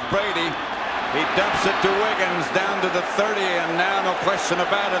 and here's Brady. He dumps it to Wilkins down to the 30, and now no question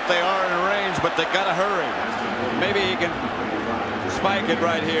about it, they are in range, but they got to hurry. Maybe he can spike it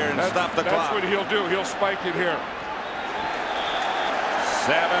right here and stop the clock. That's what he'll do. He'll spike it here.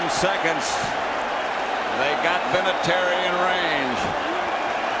 7 seconds. They got Vinatieri in range.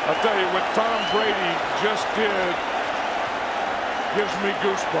 I'll tell you what Tom Brady just did gives me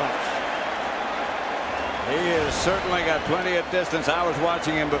goosebumps. He has certainly got plenty of distance. I was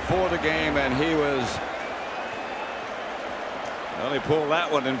watching him before the game, and he was, well, he pulled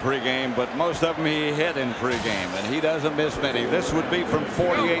that one in pregame, but most of them he hit in pregame, and he doesn't miss many. This would be from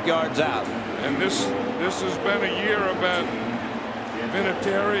 48 yards out. And this has been a year about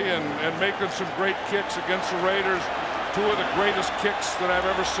Vinatieri and making some great kicks against the Raiders. Two of the greatest kicks that I've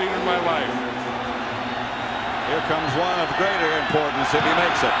ever seen in my life. Here comes one of greater importance if he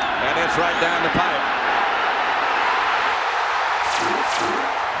makes it. And it's right down the pipe.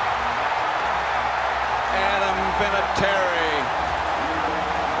 Adam Vinatieri.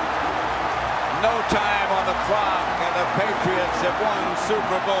 No time on the clock, and the Patriots have won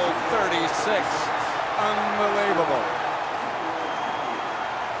Super Bowl 36. Unbelievable.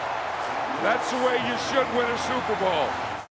 That's the way you should win a Super Bowl.